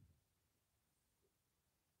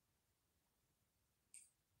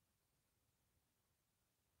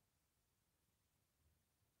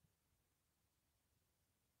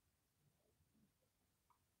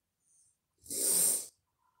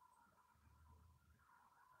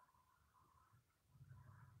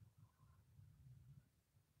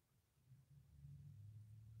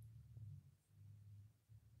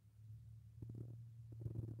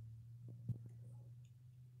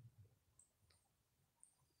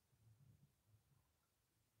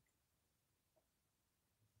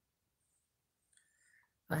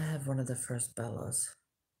 I have one of the first Bellas.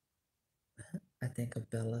 I think of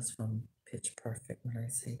Bellas from Pitch Perfect when I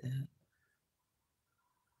say that.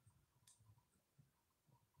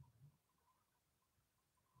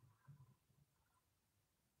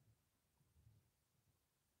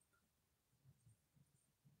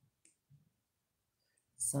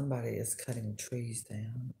 Somebody is cutting trees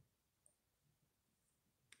down.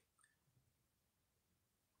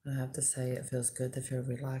 I have to say, it feels good to feel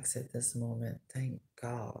relaxed at this moment. Thank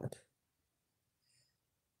God.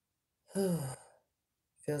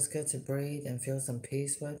 Feels good to breathe and feel some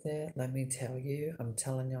peace with it. Let me tell you, I'm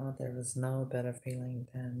telling y'all, there is no better feeling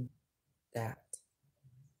than that.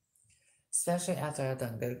 Especially after I've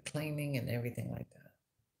done good cleaning and everything like that.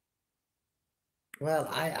 Well,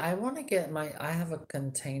 I want to get I have a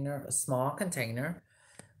container, a small container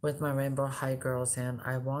with my Rainbow High Girls in.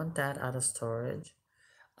 I want that out of storage.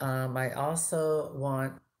 I also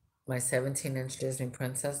want my 17-inch Disney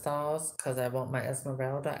Princess dolls because I want my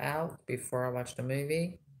Esmeralda out before I watch the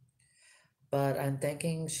movie. But I'm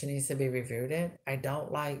thinking she needs to be rebooted. I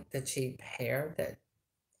don't like the cheap hair that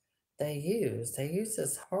they use. They use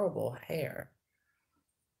this horrible hair.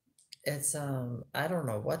 It's I don't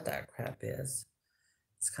know what that crap is.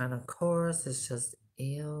 It's kind of coarse. It's just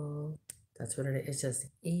ew. That's what it is. It's just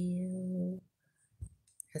ew.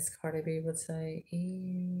 As Cardi B would say,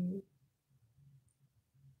 ew.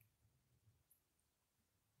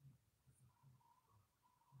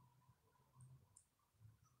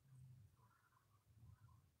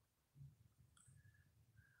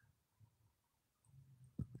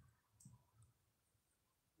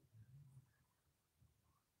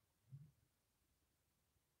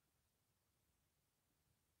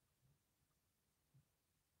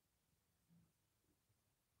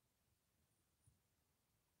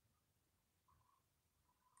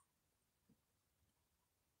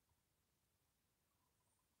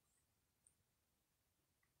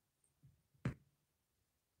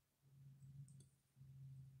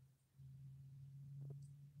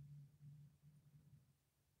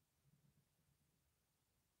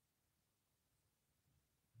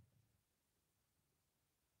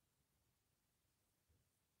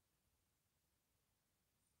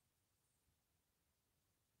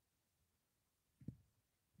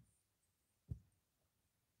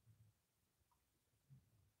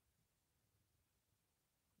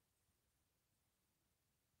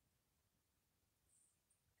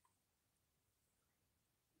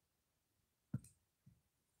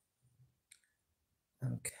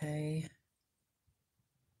 Okay.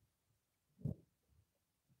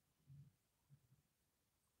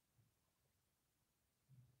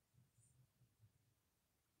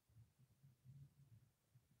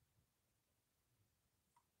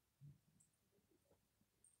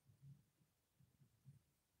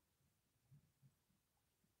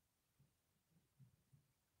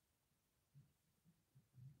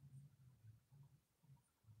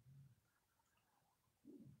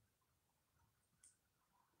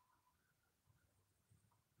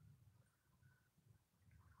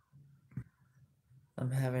 I'm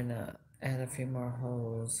having to add a few more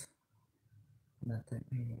holes. Not that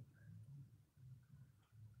many.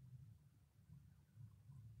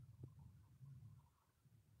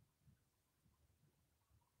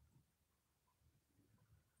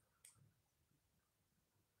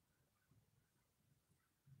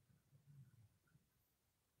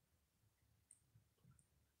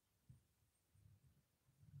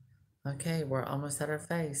 Okay, we're almost at her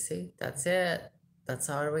face. See, that's it. That's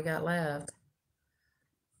all we got left.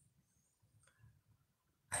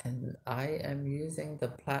 And I am using the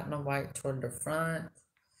platinum white toward the front,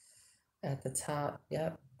 at the top.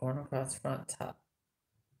 Yep, going across front top.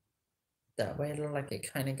 That way it looks like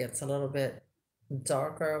it kind of gets a little bit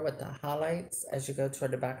darker with the highlights as you go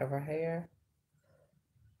toward the back of her hair.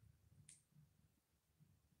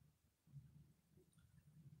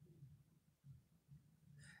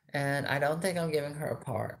 And I don't think I'm giving her a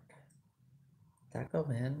part. Did that go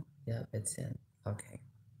in? Yep, it's in. Okay.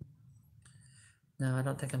 No, I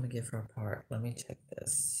don't think I'm gonna give her a part. Let me check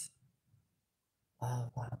this.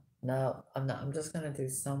 Oh wow. No, I'm not. I'm just gonna do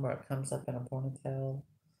some where it comes up in a ponytail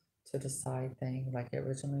to the side thing like it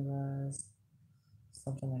originally was.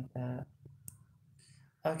 Something like that.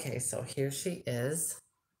 Okay, so here she is.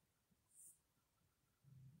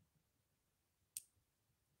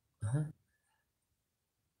 Uh-huh.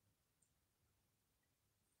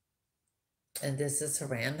 And this is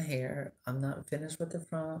Saran hair. I'm not finished with the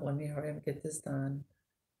front. Let me hurry and get this done.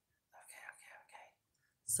 Okay, okay, okay.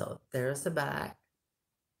 So there's the back.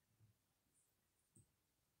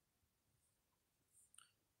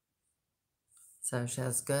 So she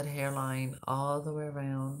has good hairline all the way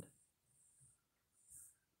around.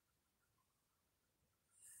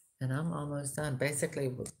 And I'm almost done.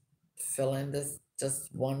 Basically, fill in this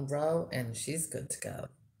just one row and she's good to go.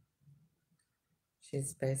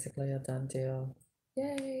 She's basically a done deal.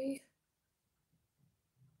 Yay!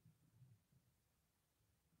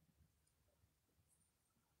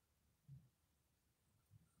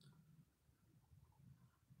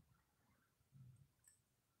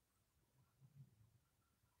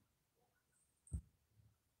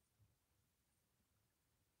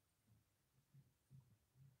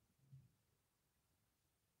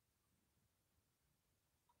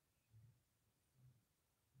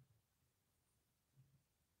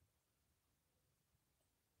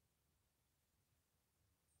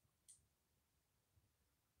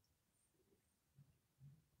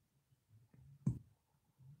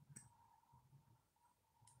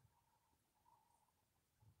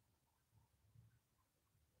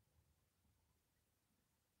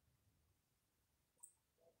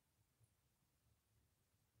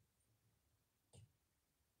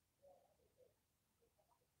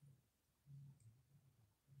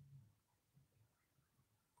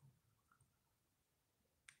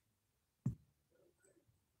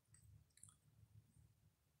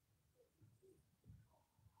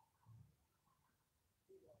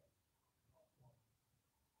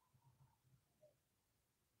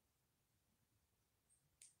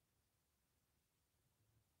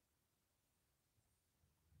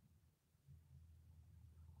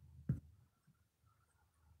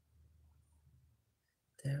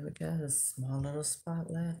 There we go. Small little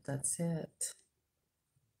spot left. That's it.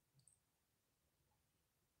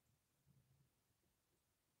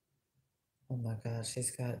 Oh my gosh,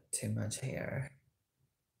 she's got too much hair.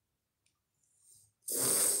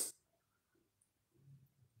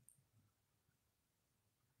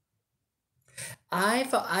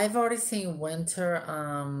 I've already seen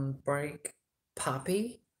Winter Break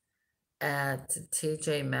Poppy at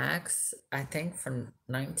TJ Maxx, I think from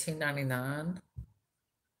 1999.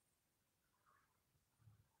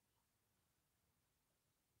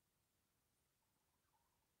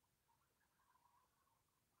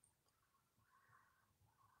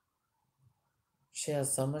 She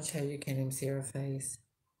has so much hair you can't even see her face.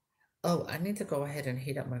 Oh, I need to go ahead and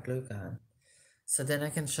heat up my glue gun. So then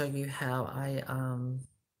I can show you how I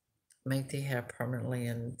make the hair permanently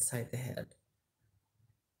inside the head.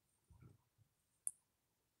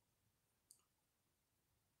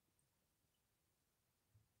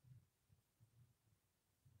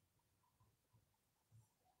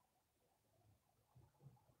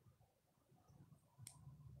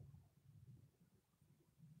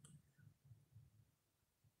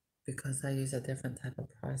 Because I use a different type of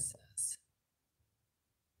process.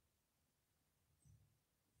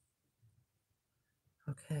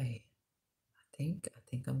 Okay. I think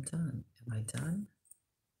I'm done. Am I done?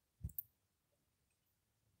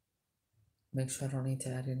 Make sure I don't need to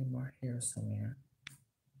add any more hair somewhere.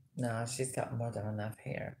 No, she's got more than enough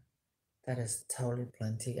hair. That is totally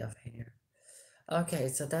plenty of hair. Okay,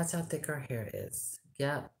 so that's how thick her hair is.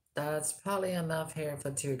 Yep, that's probably enough hair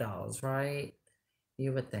for $2, right?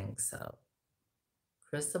 You would think so.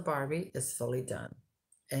 Crystal Barbie is fully done.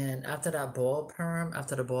 And after that boil perm,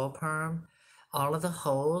 after the boil perm, all of the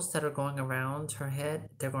holes that are going around her head,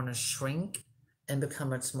 they're going to shrink and become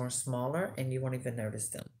much more smaller, and you won't even notice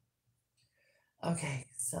them. Okay,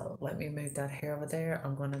 so let me move that hair over there.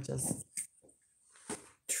 I'm going to just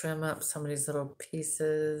trim up some of these little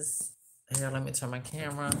pieces. Here, let me turn my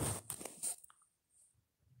camera.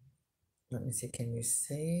 Let me see, can you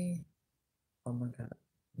see? Oh my God,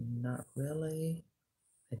 not really.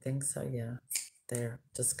 I think so, yeah. There,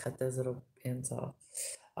 just cut those little ends off.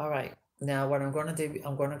 All right, now what I'm gonna do,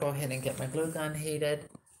 I'm gonna go ahead and get my glue gun heated.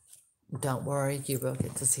 Don't worry, you will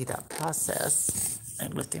get to see that process.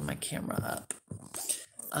 I'm lifting my camera up.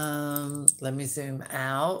 Let me zoom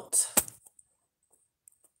out.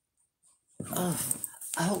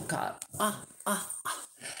 Oh God,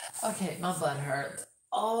 Okay, my butt hurt.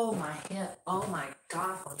 Oh, my head, oh my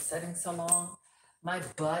God, from sitting so long. My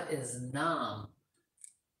butt is numb.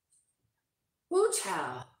 Woo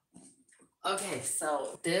chow. Okay,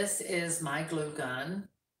 so this is my glue gun,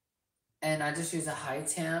 and I just use a high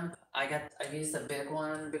temp. I use a big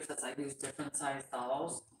one because I use different size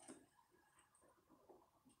dolls.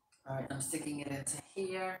 All right, I'm sticking it into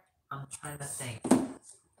here. I'm trying to think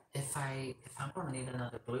if I'm gonna need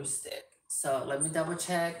another glue stick. So let me double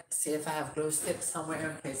check, see if I have glue sticks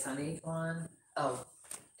somewhere in case I need one. Oh,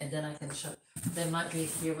 and then I can show. They might be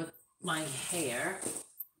here with my hair,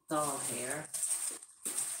 doll hair,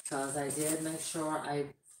 because I did make sure I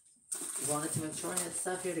wanted to make sure I had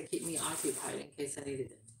stuff here to keep me occupied in case I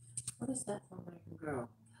needed it. What is that from American Girl?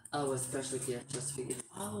 Oh, a special gift just for you.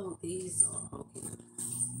 Oh, these are okay.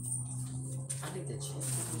 I need to check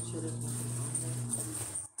to make sure there's nothing on there.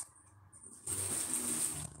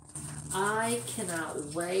 I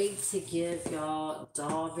cannot wait to give y'all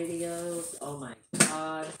doll videos. Oh my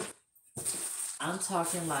God. I'm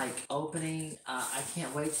talking like opening. I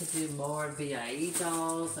can't wait to do more VIE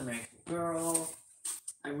dolls, American Girl.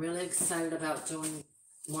 I'm really excited about doing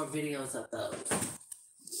more videos of those.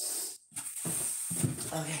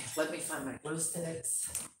 Okay, let me find my glue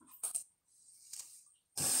sticks.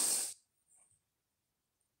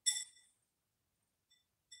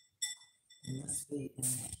 It must be in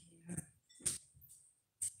here.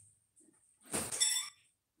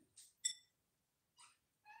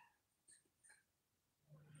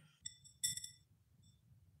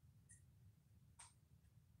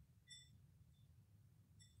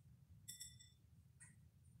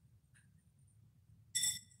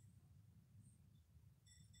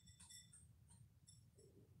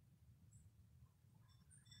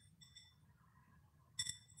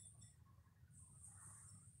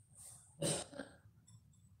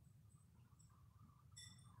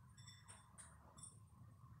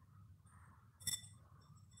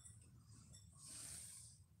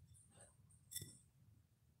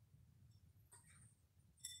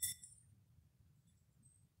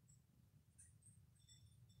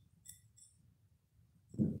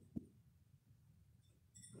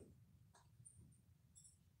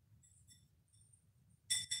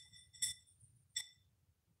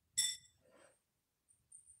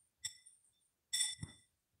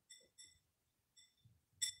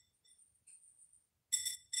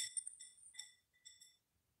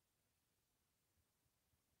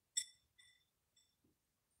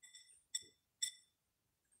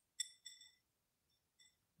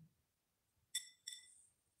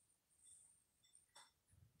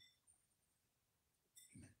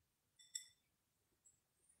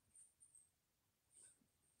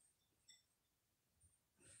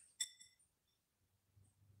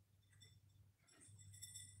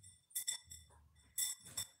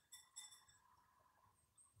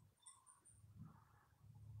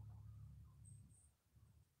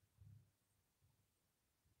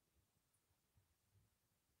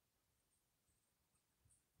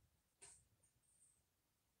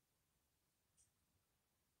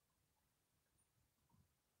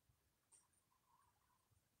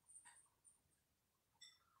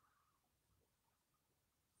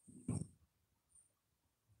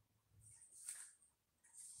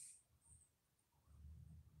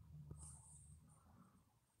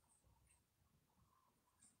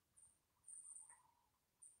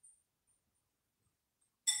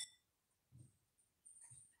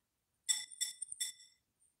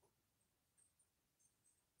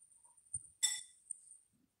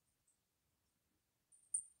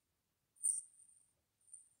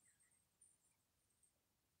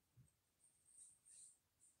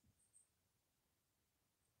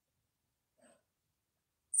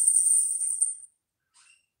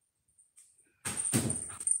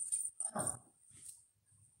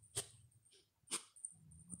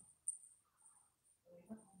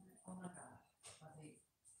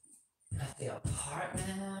 the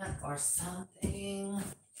apartment or something.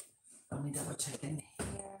 Let me double check in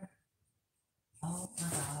here. Oh my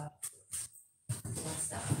god. What's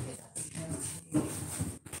that? Okay, that's empty.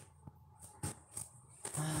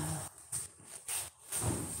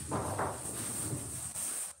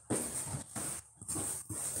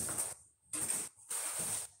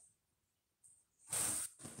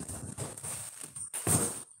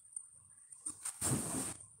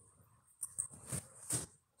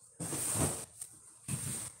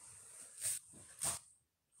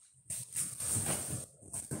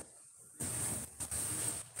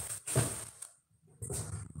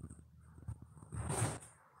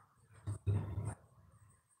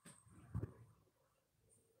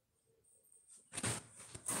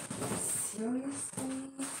 Seriously?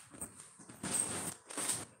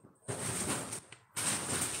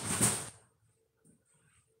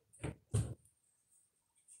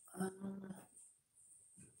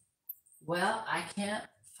 Well, I can't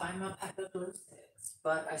find my pack of glue sticks,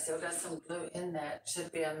 but I still got some glue in that.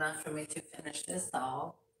 Should be enough for me to finish this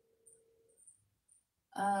doll.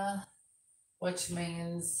 Which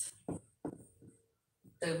means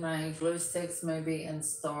that my glue sticks may be in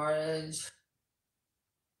storage.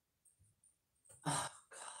 Oh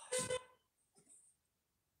gosh.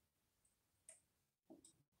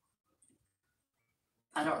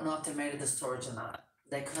 I don't know if they made it to storage or not.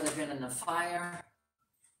 They could have been in the fire.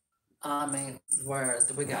 I mean, where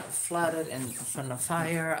we got flooded and from the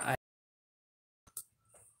fire.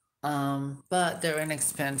 But they're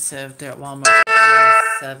inexpensive. They're at Walmart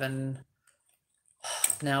 7.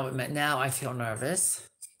 Now I feel nervous.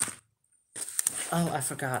 Oh, I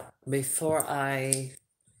forgot. Before I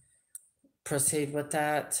proceed with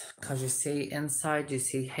that, because you see inside, you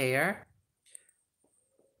see hair.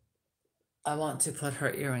 I want to put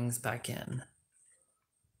her earrings back in.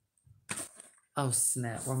 Oh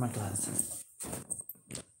snap, where are my glasses?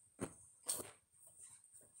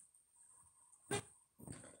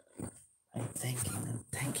 I'm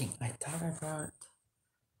thinking. I thought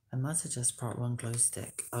I must have just brought one glue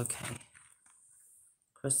stick. Okay.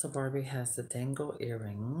 Crystal Barbie has the dangle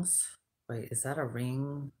earrings. Wait, is that a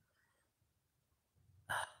ring?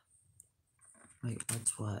 Wait,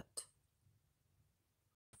 what's what?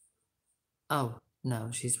 Oh, no,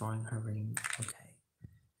 she's wearing her ring. Okay.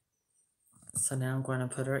 So now I'm going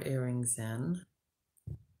to put her earrings in.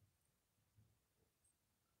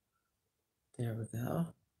 There we go.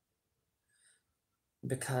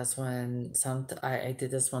 Because when I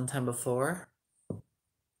did this one time before,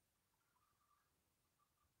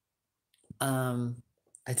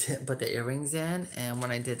 I did put the earrings in, and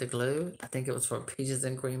when I did the glue, I think it was for Peaches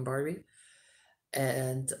and Cream Barbie.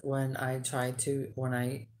 And when I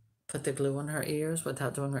put the glue on her ears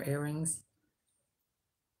without doing her earrings,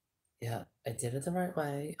 yeah, I did it the right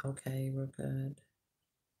way. Okay, we're good.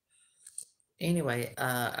 Anyway,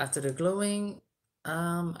 after the gluing,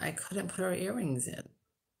 I couldn't put her earrings in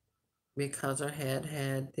because her head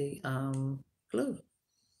had the glue.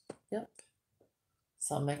 Yep.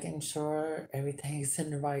 So I'm making sure everything's in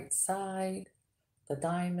the right side. The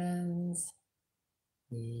diamonds.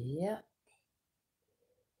 Yep.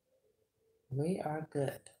 We are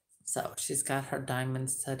good. So she's got her diamond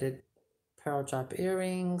studded pearl drop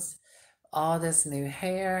earrings, all this new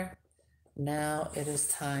hair. Now it is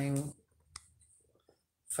time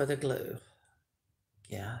for the glue.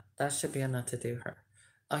 Yeah, that should be enough to do her.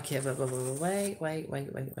 Okay, but wait.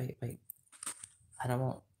 I don't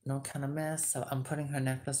want no kind of mess, so I'm putting her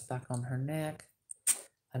necklace back on her neck.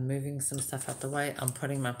 I'm moving some stuff out the way. I'm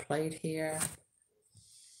putting my plate here.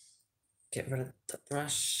 Get rid of the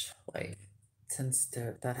brush. Wait, since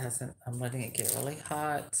that hasn't, I'm letting it get really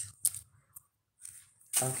hot.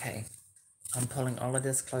 Okay, I'm pulling all of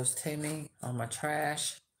this close to me on my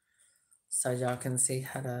trash so y'all can see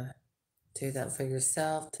how to do that for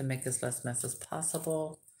yourself to make as less mess as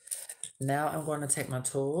possible. Now I'm going to take my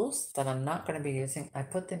tools that I'm not going to be using. I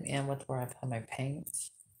put them in with where I put my paint.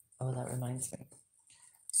 Oh, that reminds me.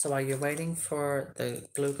 So while you're waiting for the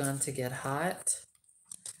glue gun to get hot,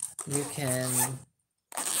 you can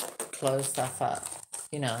close stuff up.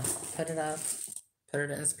 You know, put it up, put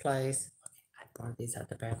it in its place. I brought these out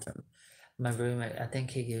the bathroom. My roommate, I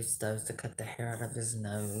think he used those to cut the hair out of his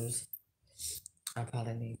nose. I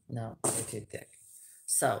probably need, no, they're too thick.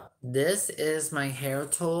 So this is my hair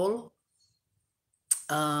tool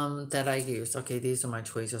that I use. Okay, these are my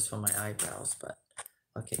tweezers for my eyebrows, but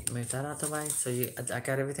okay, move that out the way. So I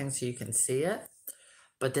got everything so you can see it.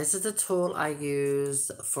 But this is the tool I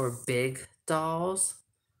use for big dolls.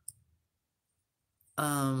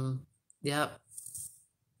 Yep.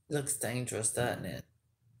 Looks dangerous, doesn't it?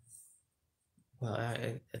 Well,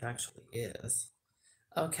 it actually is.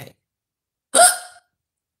 Okay.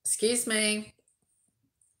 Excuse me.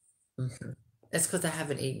 It's because I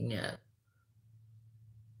haven't eaten yet.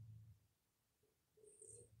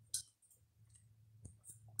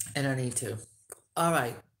 And I need to. All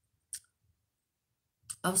right.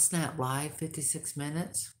 Oh, snap. Live 56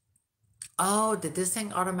 minutes. Oh, did this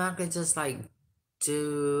thing automatically just like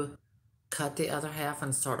do cut the other half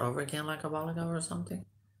and start over again like a while ago or something?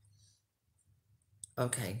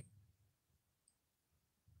 Okay.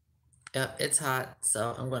 Yep, it's hot,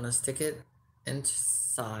 so I'm gonna stick it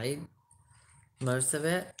inside most of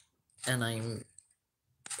it, and I'm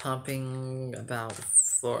pumping about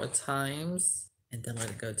 4 times, and then let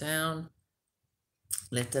it go down.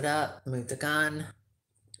 Lift it up, move the gun.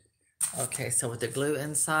 Okay, so with the glue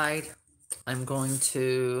inside, I'm going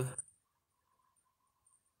to,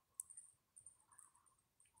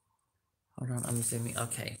 hold on, I'm zooming,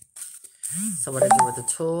 okay. So what I do with the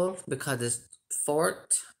tool, because it's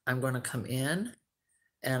forked, I'm going to come in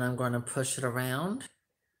and I'm going to push it around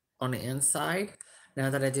on the inside. Now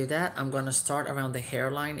that I do that, I'm going to start around the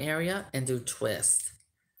hairline area and do twist.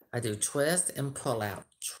 I do twist and pull out,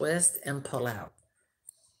 twist and pull out.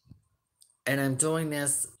 And I'm doing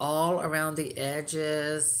this all around the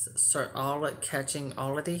edges, catching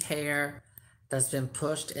all of the hair that's been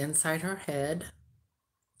pushed inside her head.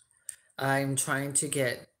 I'm trying to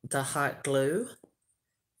get the hot glue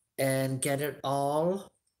and get it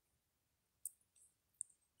all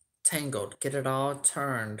tangled, get it all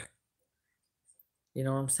turned. You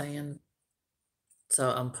know what I'm saying? So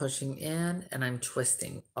I'm pushing in and I'm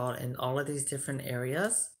twisting in all of these different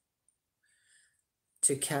areas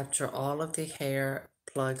to capture all of the hair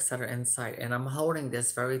plugs that are inside. And I'm holding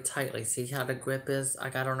this very tightly. See how the grip is I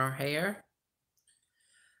got on her hair?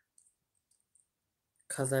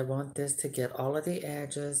 Because I want this to get all of the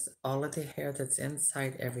edges, all of the hair that's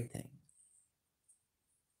inside everything.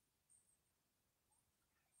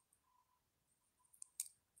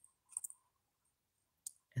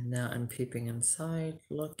 And now I'm peeping inside,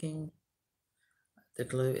 looking. The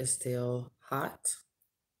glue is still hot.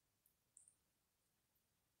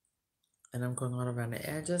 And I'm going all around the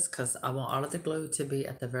edges because I want all of the glue to be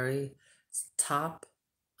at the very top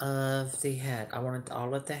of the head. I want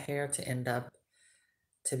all of the hair to end up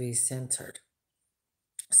to be centered.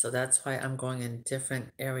 So that's why I'm going in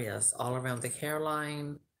different areas all around the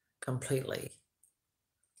hairline completely.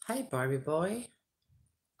 Hi, Barbie boy.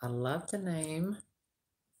 I love the name.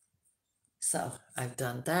 So I've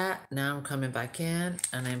done that. Now I'm coming back in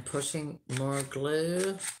and I'm pushing more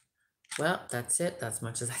glue. Well, that's it. That's as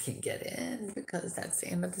much as I can get in because that's the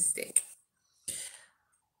end of the stick.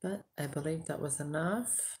 But I believe that was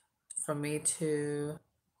enough for me to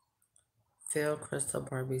fill Crystal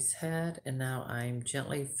Barbie's head. And now I'm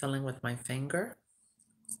gently filling with my finger.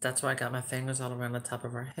 That's why I got my fingers all around the top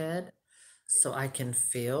of her head. So I can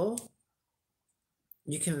feel.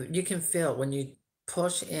 You can feel when you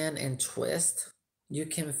push in and twist, you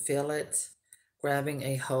can feel it grabbing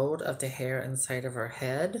a hold of the hair inside of her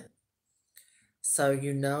head. So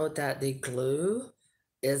you know that the glue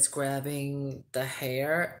is grabbing the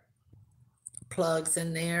hair plugs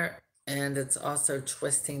in there, and it's also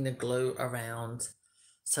twisting the glue around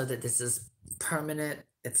so that this is permanent.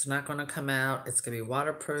 It's not going to come out. It's going to be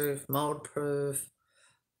waterproof, mold proof,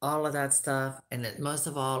 all of that stuff. And most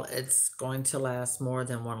of all, it's going to last more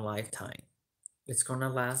than one lifetime. It's going to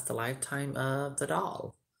last the lifetime of the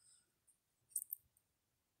doll.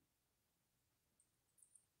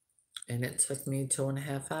 And it took me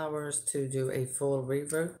 2.5 hours to do a full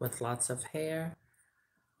reroot with lots of hair.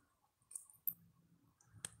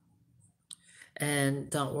 And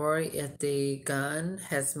don't worry if the gun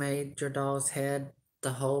has made your doll's head,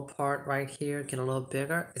 the whole part right here, get a little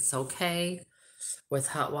bigger. It's okay. With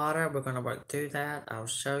hot water, we're going to work through that. I'll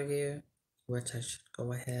show you, which I should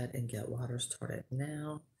go ahead and get water started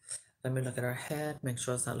now. Let me look at her head, make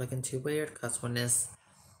sure it's not looking too weird, because when this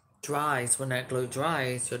dries, when that glue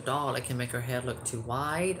dries, your doll, it can make her head look too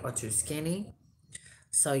wide or too skinny.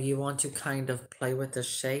 So you want to kind of play with the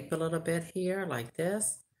shape a little bit here, like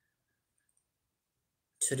this.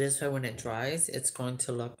 So this way, when it dries, it's going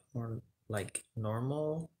to look more like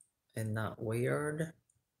normal and not weird.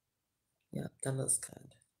 Yeah, that looks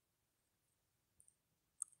good.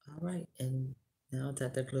 All right, and now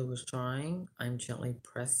that the glue is drying, I'm gently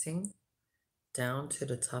pressing down to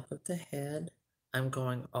the top of the head. I'm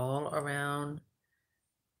going all around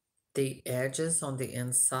the edges on the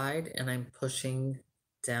inside, and I'm pushing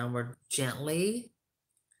downward gently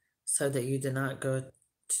so that you do not go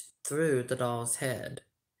through the doll's head.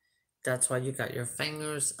 That's why you got your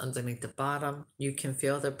fingers underneath the bottom. You can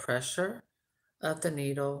feel the pressure of the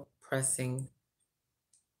needle, pressing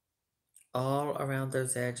all around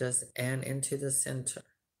those edges and into the center.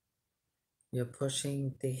 You're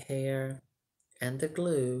pushing the hair and the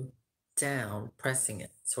glue down, pressing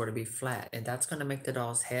it so it'll be flat, and that's going to make the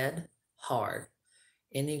doll's head hard.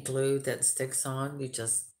 Any glue that sticks on, you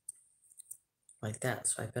just like that,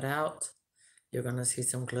 swipe it out. You're going to see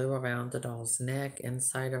some glue around the doll's neck,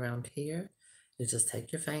 inside around here. You just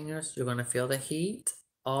take your fingers, you're going to feel the heat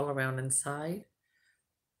all around inside.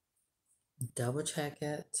 Double check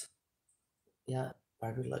it. Yeah,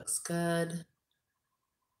 Barbie looks good.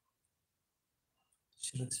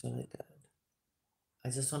 She looks really good. I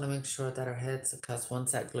just want to make sure that her head's, because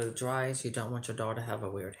once that glue dries, you don't want your doll to have a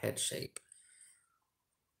weird head shape.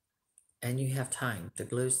 And you have time. The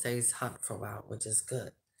glue stays hot for a while, which is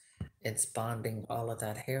good. It's bonding all of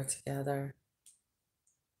that hair together.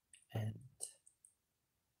 And,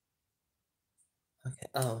 okay,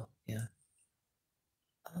 oh, yeah.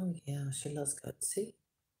 Oh, yeah, she looks good. See?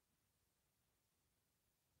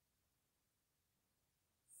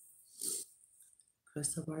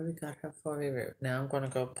 Crystal Barbie got her for Reroot. Now I'm going to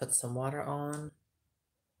go put some water on.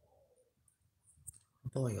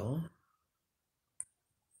 Boil.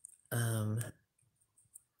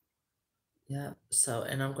 Yeah, so,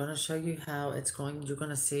 and I'm going to show you how it's going, you're going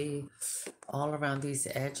to see all around these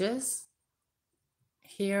edges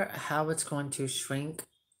here, how it's going to shrink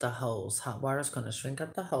the holes. Hot water is going to shrink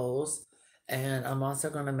up the holes. And I'm also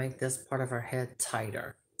going to make this part of her head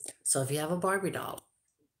tighter. So if you have a Barbie doll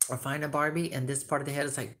or find a Barbie and this part of the head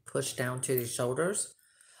is like pushed down to the shoulders,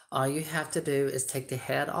 all you have to do is take the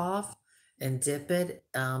head off and dip it,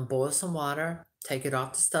 boil some water, take it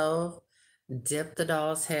off the stove, dip the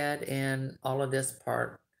doll's head in all of this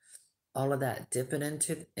part, all of that, dip it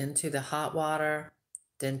into the hot water,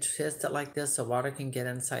 then twist it like this so water can get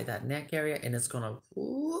inside that neck area, and it's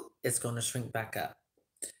gonna shrink back up.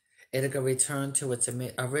 It'll return to its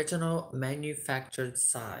original manufactured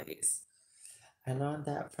size. I learned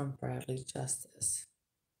that from Bradley Justice.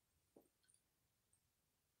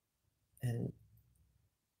 And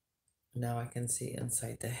now I can see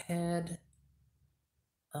inside the head.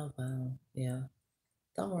 Oh, wow. Yeah.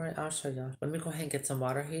 Don't worry, I'll show y'all. Let me go ahead and get some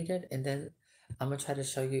water heated, and then I'm going to try to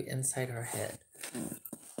show you inside her head.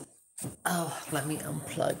 Oh, let me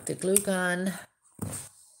unplug the glue gun.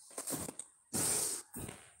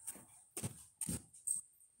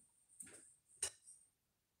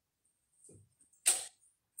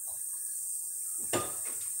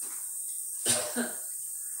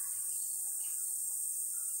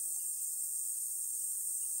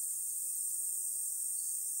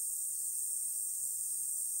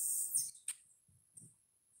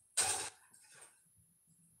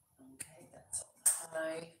 Okay, that's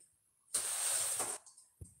high.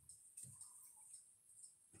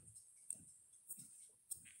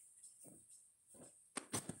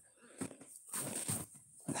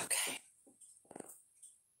 Okay.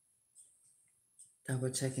 Double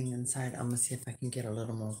checking inside. I'm gonna see if I can get a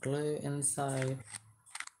little more glue inside.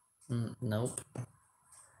 Nope.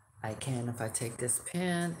 I can if I take this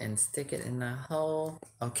pen and stick it in the hole.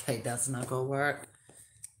 Okay, that's not gonna work.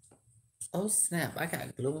 Oh snap, I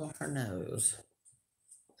got glue on her nose.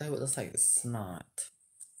 Oh, it looks like snot.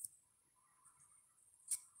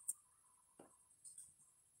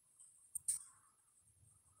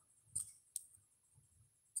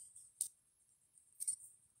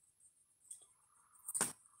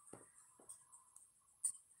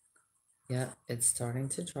 Yep, it's starting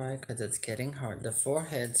to dry because it's getting hard. The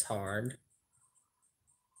forehead's hard.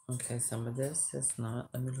 Okay, some of this is not.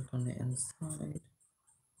 Let me look on the inside.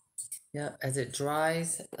 Yep, as it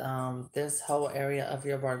dries, this whole area of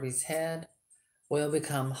your Barbie's head will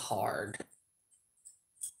become hard.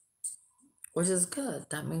 Which is good.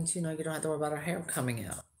 That means, you don't have to worry about her hair coming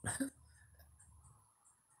out.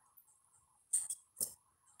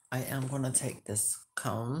 I am going to take this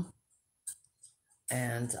comb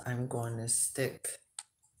and I'm going to stick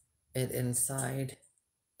it inside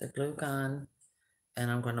the glue gun, and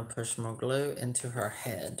I'm going to push more glue into her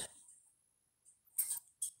head.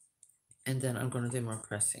 And then I'm going to do more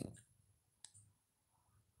pressing.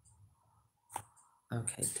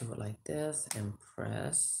 Okay, do it like this and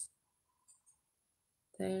press.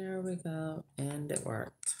 There we go. And it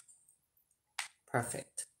worked.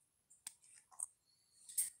 Perfect.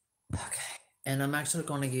 Okay. And I'm actually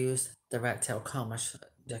going to use the rat tail comb.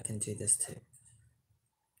 I can do this too.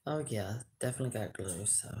 Oh yeah, definitely got glue.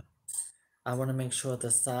 So I want to make sure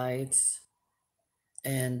the sides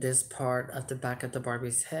and this part of the back of the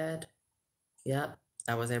Barbie's head. Yep,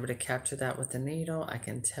 I was able to capture that with the needle. I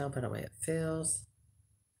can tell by the way it feels.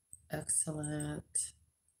 Excellent.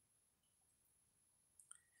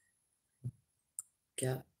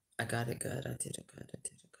 Yep, I got it good. I did it good. I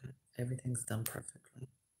did it good. Everything's done perfectly.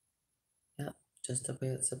 Yep, just the way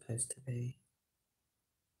it's supposed to be.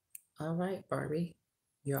 All right, Barbie,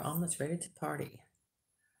 you're almost ready to party.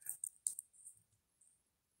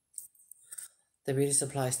 The beauty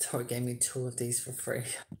supply store gave me 2 of these for free.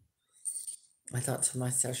 I thought to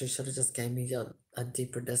myself, she should have just gave me a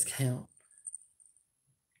deeper discount.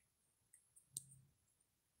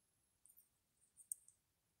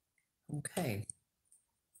 Okay.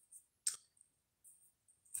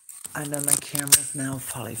 I know my camera's now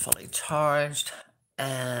fully charged.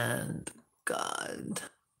 And God.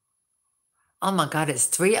 Oh my God, it's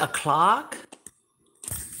 3 o'clock?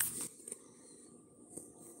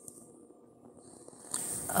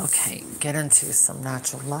 Okay, get into some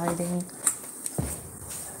natural lighting.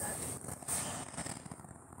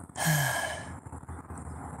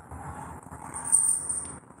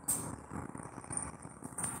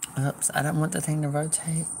 Oops, I don't want the thing to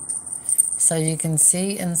rotate. So you can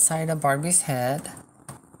see inside of Barbie's head.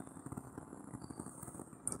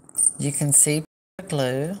 You can see the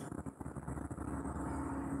glue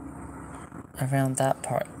around that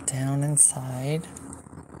part down inside.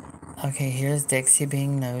 Okay, here's Dixie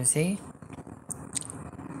being nosy.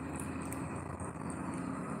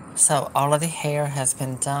 So all of the hair has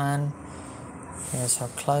been done. Here's her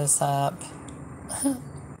close-up.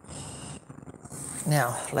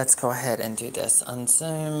 Now, let's go ahead and do this.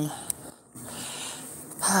 Unzoom.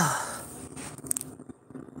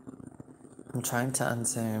 I'm trying to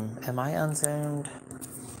unzoom. Am I unzoomed?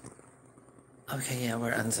 Okay, yeah,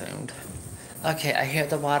 we're unzoomed. Okay, I hear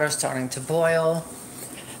the water starting to boil.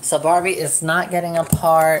 So Barbie is not getting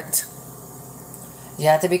apart. You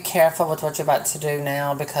have to be careful with what you're about to do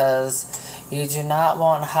now because you do not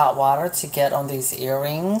want hot water to get on these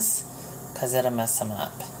earrings because it'll mess them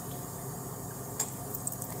up.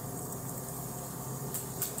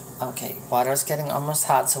 Okay, water's getting almost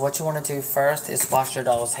hot, so what you want to do first is wash your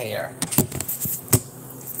doll's hair.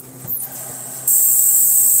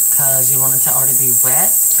 Because you want it to already be wet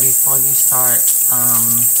before you start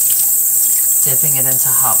dipping it into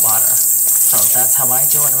hot water. So that's how I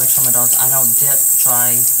do it. I make sure my dolls, I don't dip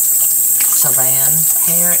dry saran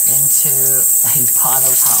hair into a pot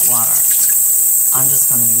of hot water. I'm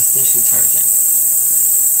just going to use dish detergent.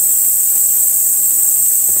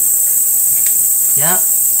 Yep,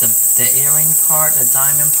 the earring part, the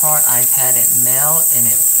diamond part, I've had it melt and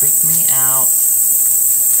it freaked me out.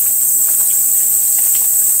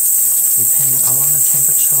 Depending on the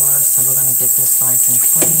temperature, so we're going to get this nice and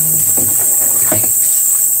clean. Great.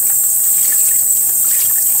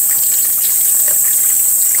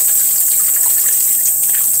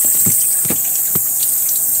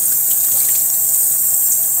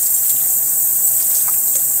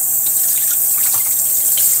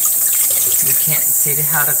 You can't see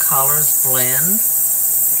how the colors blend.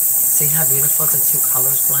 See how beautiful the 2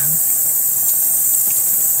 colors blend?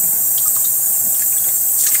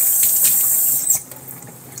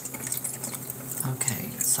 Okay,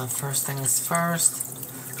 so first things first,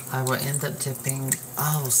 I will end up dipping,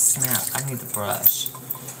 oh snap, I need the brush.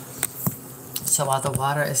 So while the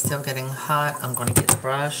water is still getting hot, I'm going to get the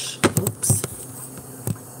brush. Oops.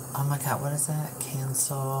 Oh my God, what is that?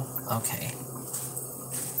 Cancel. Okay.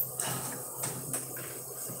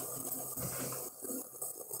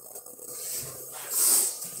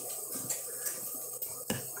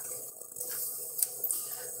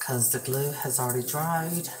 Because the glue has already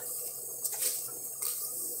dried.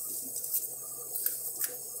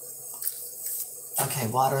 Okay,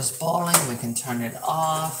 water's boiling. We can turn it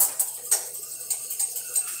off.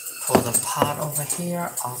 Pull the pot over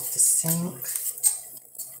here off the sink.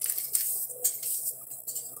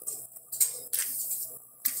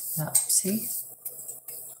 Yep, see?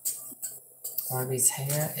 Barbie's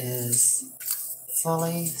hair is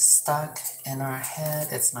fully stuck in our head.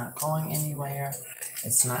 It's not going anywhere.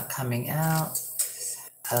 It's not coming out.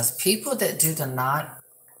 Because people that do the knot,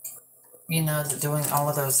 you know, doing all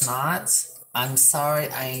of those knots, I'm sorry,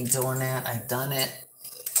 I ain't doing that. I've done it.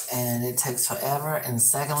 And it takes forever. And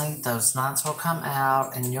secondly, those knots will come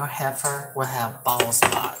out and your heifer will have bald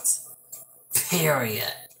spots.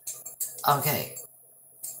 Period. Okay.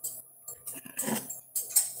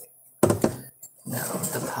 Now,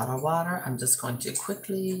 the pot of water, I'm just going to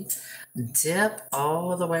quickly dip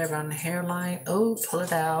all the way around the hairline. Oh, pull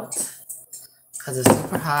it out. Because it's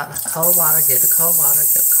super hot. Cold water, get the cold water.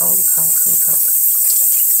 Get cold.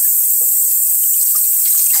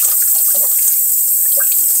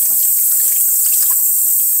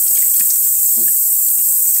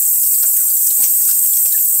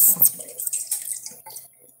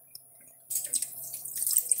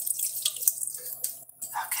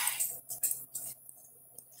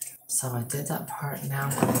 So I did that part. Now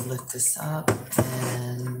I'm going to lift this up,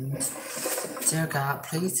 and dear God,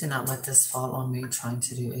 please do not let this fall on me trying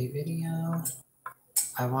to do a video.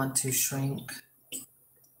 I want to shrink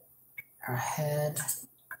her head.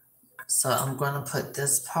 So I'm going to put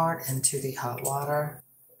this part into the hot water.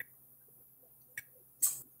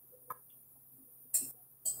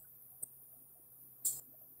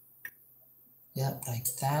 Yep, like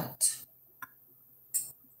that.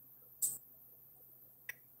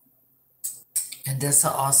 And this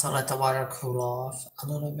will also let the water cool off a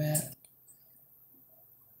little bit.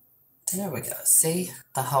 There we go. See,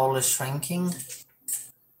 the hole is shrinking.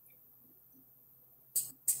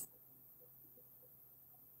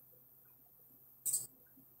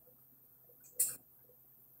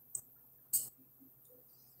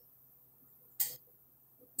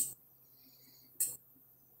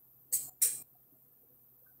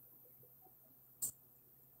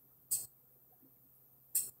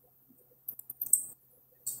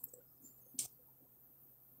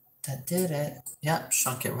 That did it. Yep,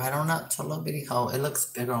 shrunk it right on up to a little bitty hole. It looks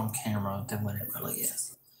bigger on camera than what it really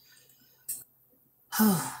is.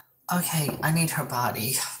 Okay, I need her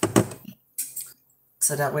body.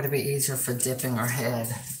 So that would be easier for dipping her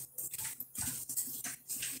head.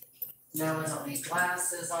 Now I don't need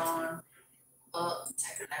glasses on. Oh,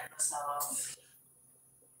 take her necklace off.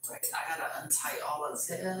 Wait, I gotta untie all of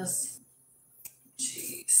this.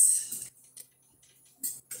 Jeez.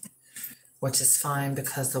 Which is fine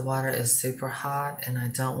because the water is super hot and I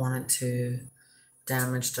don't want it to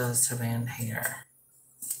damage the saran hair.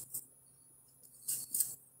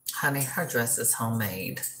 Honey, her dress is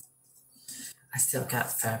homemade. I still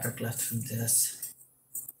got fabric left from this.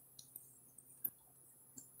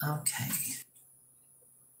 Okay.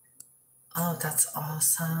 Oh, that's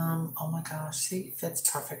awesome. Oh my gosh, she fits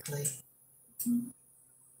perfectly.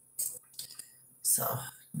 So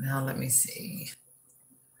now let me see.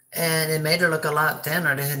 And it made her look a lot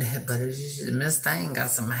thinner, didn't it? But Miss Thing got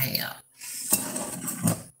some hair.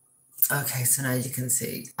 Okay, so now you can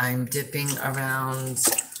see I'm dipping around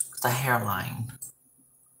the hairline.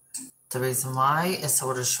 The reason why is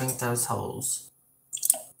so to shrink those holes.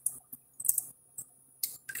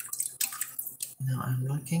 Now I'm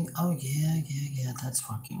looking. Oh, yeah, that's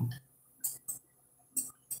working.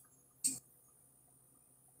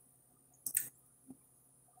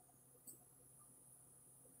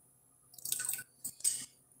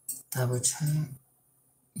 Double check.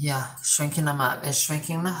 Yeah, shrinking them up. It's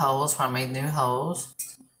shrinking the holes where I made new holes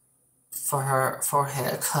for her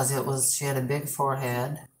forehead because she had a big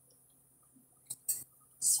forehead.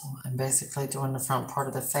 So I'm basically doing the front part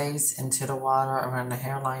of the face into the water around the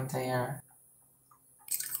hairline there.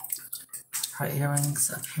 Her earrings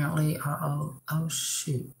apparently are, oh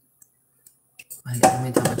shoot. Wait, let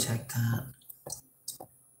me double check that.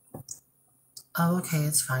 Oh, okay,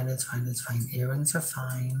 it's fine. Earrings are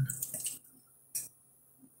fine.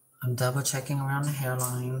 I'm double checking around the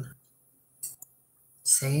hairline.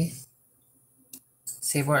 See?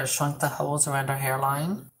 See where it shrunk the holes around her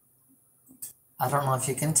hairline? I don't know if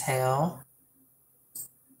you can tell.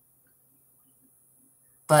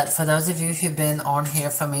 But for those of you who've been on here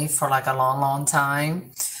for me for like a long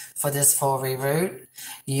time, for this full reroot,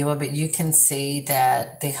 you can see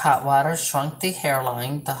that the hot water shrunk the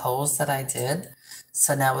hairline, the holes that I did.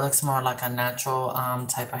 So now it looks more like a natural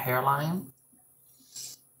type of hairline.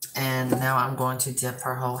 And now I'm going to dip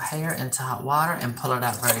her whole hair into hot water and pull it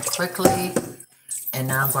out very quickly. And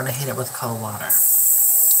now I'm going to hit it with cold water.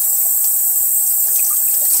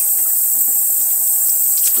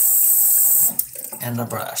 And the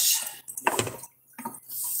brush.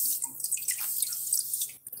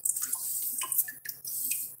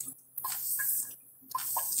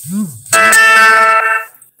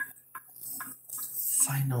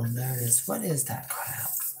 Final notice. What is that crap?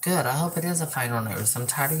 Good. I hope it is a final notice. I'm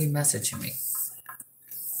tired of you messaging me.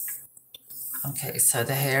 Okay, so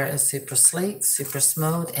the hair is super sleek, super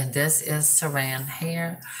smooth, and this is saran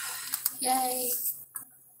hair. Yay!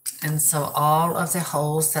 And so all of the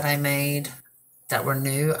holes that I made that were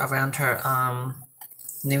new around her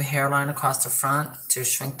new hairline across the front to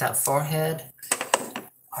shrink that forehead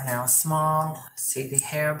are now small. See the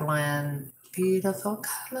hair blend. Beautiful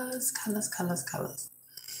colors.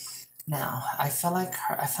 Now I feel like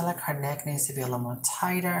her neck needs to be a little more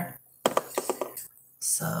tighter.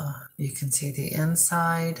 So you can see the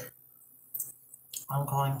inside. I'm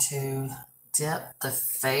going to dip the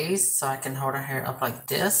face so I can hold her hair up like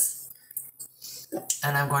this.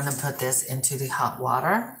 And I'm going to put this into the hot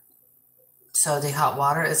water. So the hot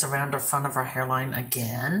water is around the front of her hairline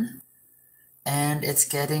again. And it's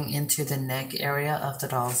getting into the neck area of the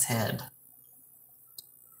doll's head.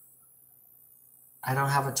 I don't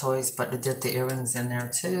have a choice but to dip the earrings in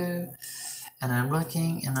there too. And I'm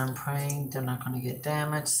looking and I'm praying they're not going to get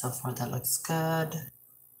damaged. So far that looks good.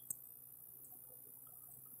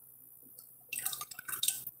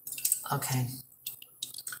 Okay.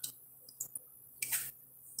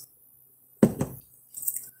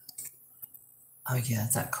 Oh yeah,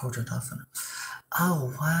 that coated enough.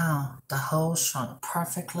 Oh wow, the hole shrunk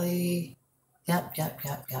perfectly. Yep.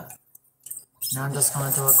 Now I'm just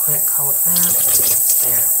going to do a quick cold rinse.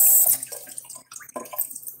 There.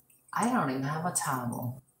 I don't even have a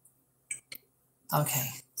towel. Okay,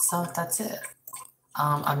 so that's it.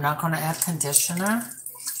 I'm not going to add conditioner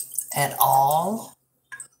at all.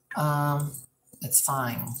 It's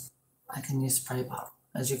fine. I can use spray bottle.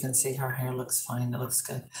 As you can see, her hair looks fine. It looks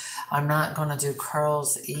good. I'm not going to do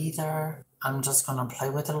curls either. I'm just going to play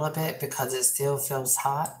with it a little bit because it still feels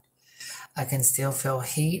hot. I can still feel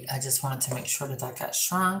heat. I just wanted to make sure that that got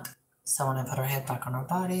shrunk. So when I put her head back on her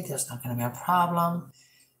body, there's not going to be a problem.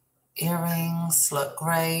 Earrings look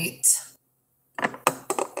great.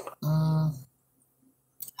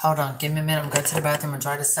 Hold on, give me a minute. I'm going to the bathroom and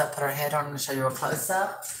dry this up, put her head on, and show you a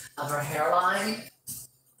close-up of her hairline.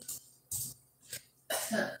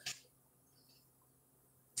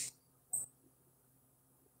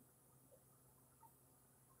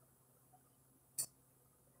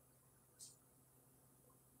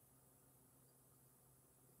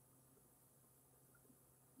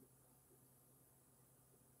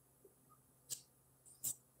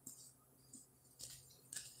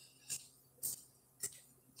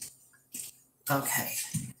 Okay,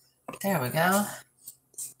 there we go.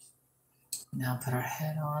 Now put her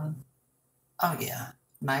head on. Oh yeah,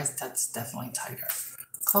 nice. That's definitely tighter.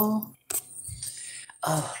 Cool.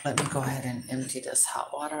 Oh, let me go ahead and empty this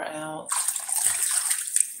hot water out.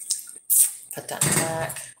 Put that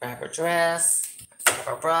back. Grab her dress, grab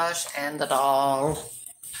her brush, and the doll.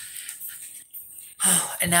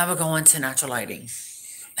 Oh, and now we're going to natural lighting.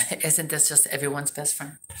 Isn't this just everyone's best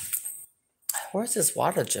friend? Where's this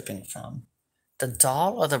water dripping from? The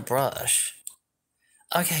doll or the brush?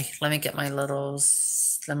 Okay, let me get my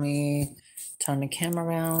littles. Let me turn the camera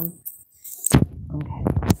around. Okay.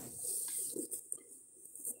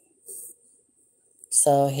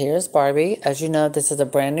 So here's Barbie. As you know, this is a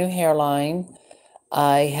brand new hairline.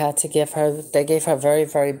 I had to give her, they gave her a very,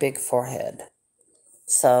 very big forehead.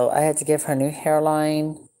 So I had to give her a new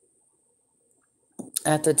hairline.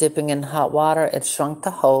 After dipping in hot water, it shrunk the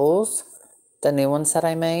holes, the new ones that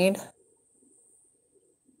I made.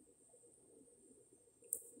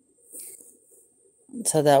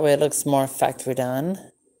 So that way it looks more factory done.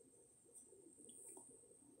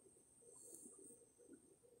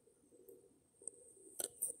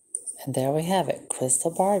 And there we have it. Crystal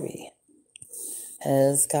Barbie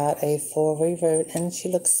has got a full reroot and she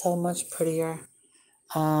looks so much prettier.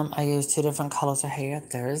 I used 2 different colors of hair.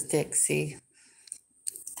 There's Dixie.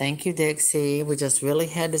 Thank you, Dixie. We just really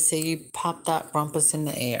had to see you pop that rumpus in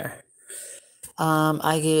the air.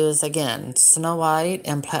 I use, again, Snow White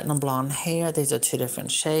and Platinum Blonde hair. These are 2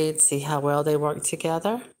 different shades. See how well they work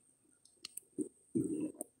together?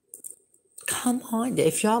 Come on.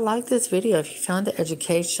 If y'all like this video, if you found it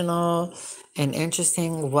educational and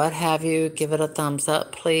interesting, what have you, give it a thumbs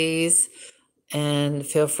up, please. And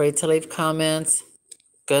feel free to leave comments.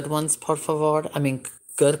 Good ones, por favor. I mean,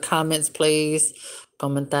 good comments, please.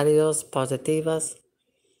 Comentarios positivos.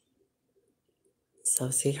 So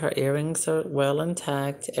see, her earrings are well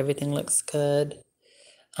intact. Everything looks good.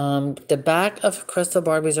 The back of Crystal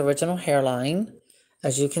Barbie's original hairline,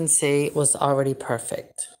 as you can see, was already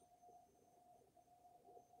perfect.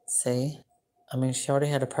 See? I mean, she already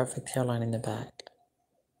had a perfect hairline in the back.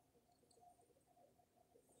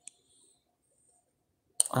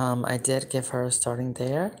 I did give her, starting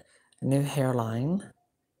there, a new hairline.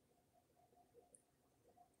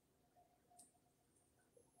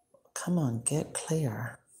 Come on, get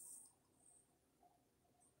clear.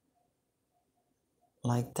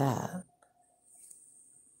 Like that.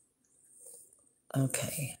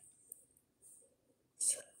 Okay.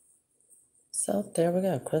 So there we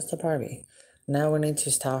go, Crystal Barbie. Now we need to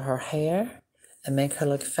style her hair and make her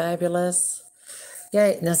look fabulous.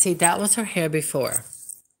 Yay. Now see, that was her hair before.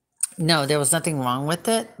 No, there was nothing wrong with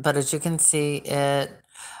it, but as you can see, it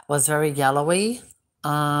was very yellowy.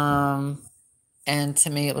 And to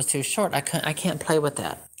me, it was too short. I can't play with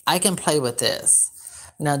that. I can play with this.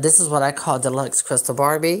 Now, this is what I call Deluxe Crystal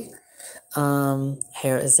Barbie.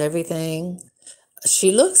 Hair is everything.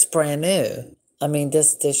 She looks brand new. I mean,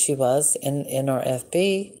 this she was in our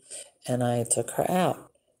FB, and I took her out.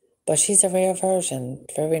 But she's a rare version.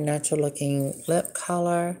 Very natural looking lip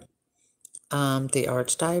color. The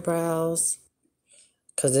arched eyebrows.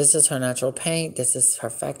 Because this is her natural paint. This is her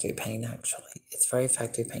factory paint, actually. It's very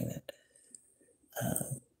factory painted.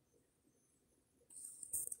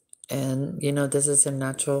 And, you know, this is a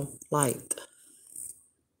natural light.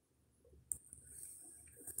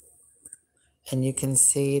 And you can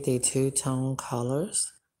see the two-tone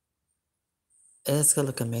colors. It's going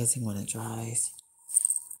to look amazing when it dries.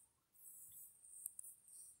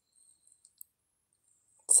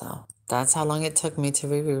 So that's how long it took me to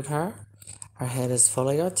reroot her. Her head is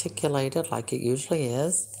fully articulated like it usually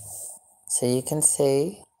is. So you can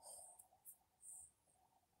see.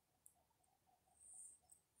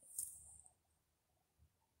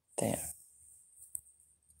 There.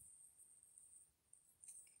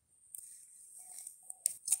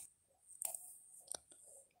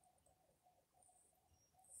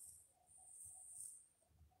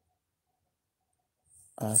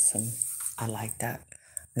 Awesome. I like that.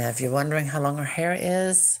 Now, if you're wondering how long her hair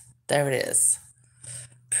is, there it is.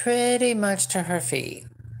 Pretty much to her feet.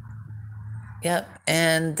 Yep,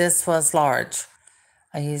 and this was large.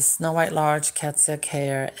 I used Snow White Large, Cat Silk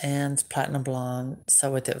hair, and Platinum Blonde.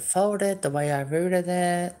 So with it folded, the way I rooted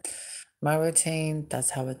it, my routine,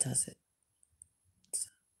 that's how it does it.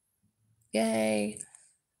 Yay!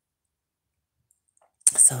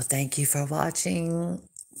 So thank you for watching.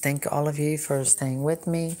 Thank all of you for staying with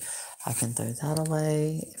me. I can throw that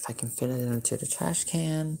away if I can fit it into the trash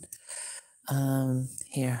can.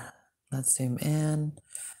 Here, let's zoom in.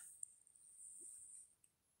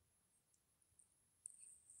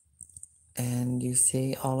 And you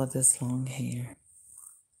see all of this long hair.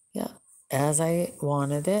 Yeah, as I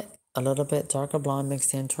wanted it. A little bit darker blonde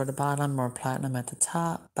mixed in toward the bottom, more platinum at the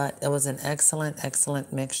top. But it was an excellent,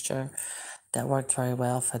 excellent mixture that worked very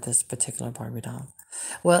well for this particular Barbie doll.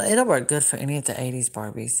 Well, it'll work good for any of the 80s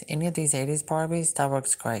Barbies. Any of these 80s Barbies, that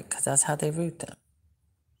works great because that's how they root them.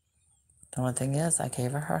 The only thing is, I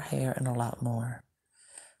gave her hair and a lot more.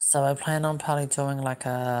 So I plan on probably doing like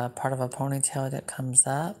a part of a ponytail that comes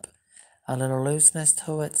up, a little looseness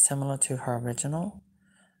to it, similar to her original,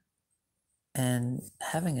 and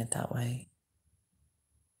having it that way.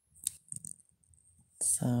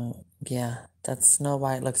 So yeah, that Snow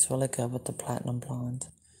White looks really good with the platinum blonde.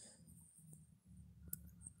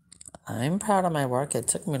 I'm proud of my work. It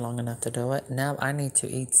took me long enough to do it. Now I need to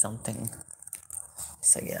eat something.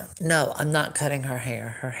 So yeah, no, I'm not cutting her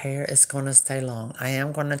hair. Her hair is going to stay long. I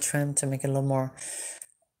am going to trim to make it a little more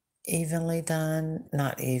evenly done.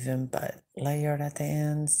 Not even, but layered at the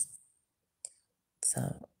ends.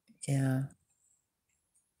 So yeah.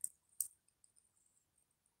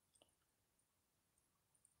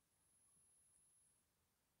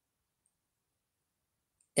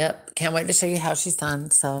 Yep, can't wait to show you how she's done.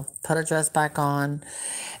 So put her dress back on,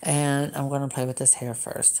 and I'm going to play with this hair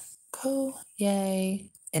first. Cool, yay.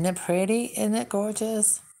 Isn't it pretty? Isn't it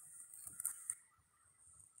gorgeous?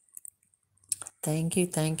 Thank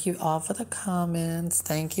you all for the comments.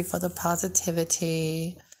 Thank you for the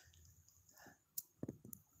positivity.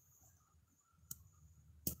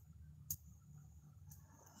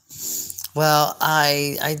 Well,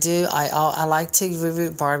 I like to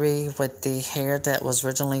reroot Barbie with the hair that was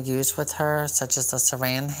originally used with her, such as the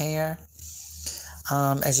saran hair.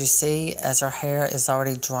 As you see, as her hair is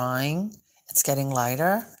already drying, it's getting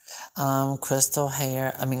lighter. Crystal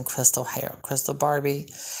Barbie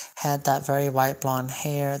had that very white blonde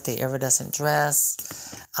hair, the iridescent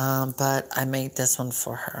dress, but I made this one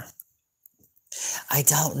for her. I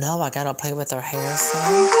don't know. I gotta play with her hair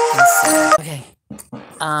some. Okay.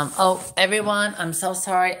 Oh, everyone, I'm so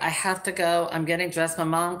sorry. I have to go. I'm getting dressed. My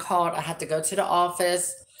mom called. I have to go to the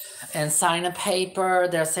office and sign a paper.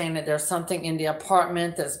 They're saying that there's something in the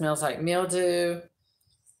apartment that smells like mildew.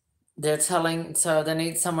 So they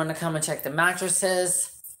need someone to come and check the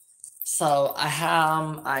mattresses. So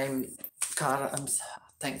thank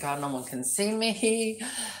God no one can see me.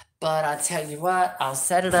 But I tell you what, I'll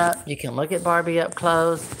set it up. You can look at Barbie up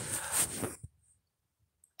close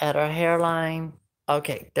at her hairline.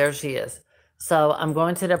 Okay, there she is. So I'm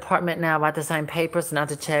going to the apartment now about to sign papers, not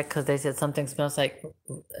to check because they said something smells like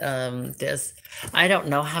this. I don't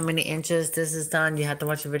know how many inches this is done. You have to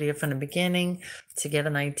watch the video from the beginning to get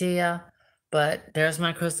an idea. But there's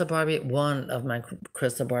my crystal Barbie. One of my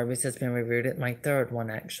crystal Barbies has been rerouted. My third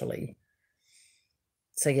one, actually.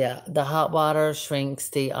 So yeah, the hot water shrinks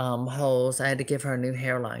the holes. I had to give her a new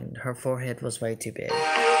hairline. Her forehead was way too big.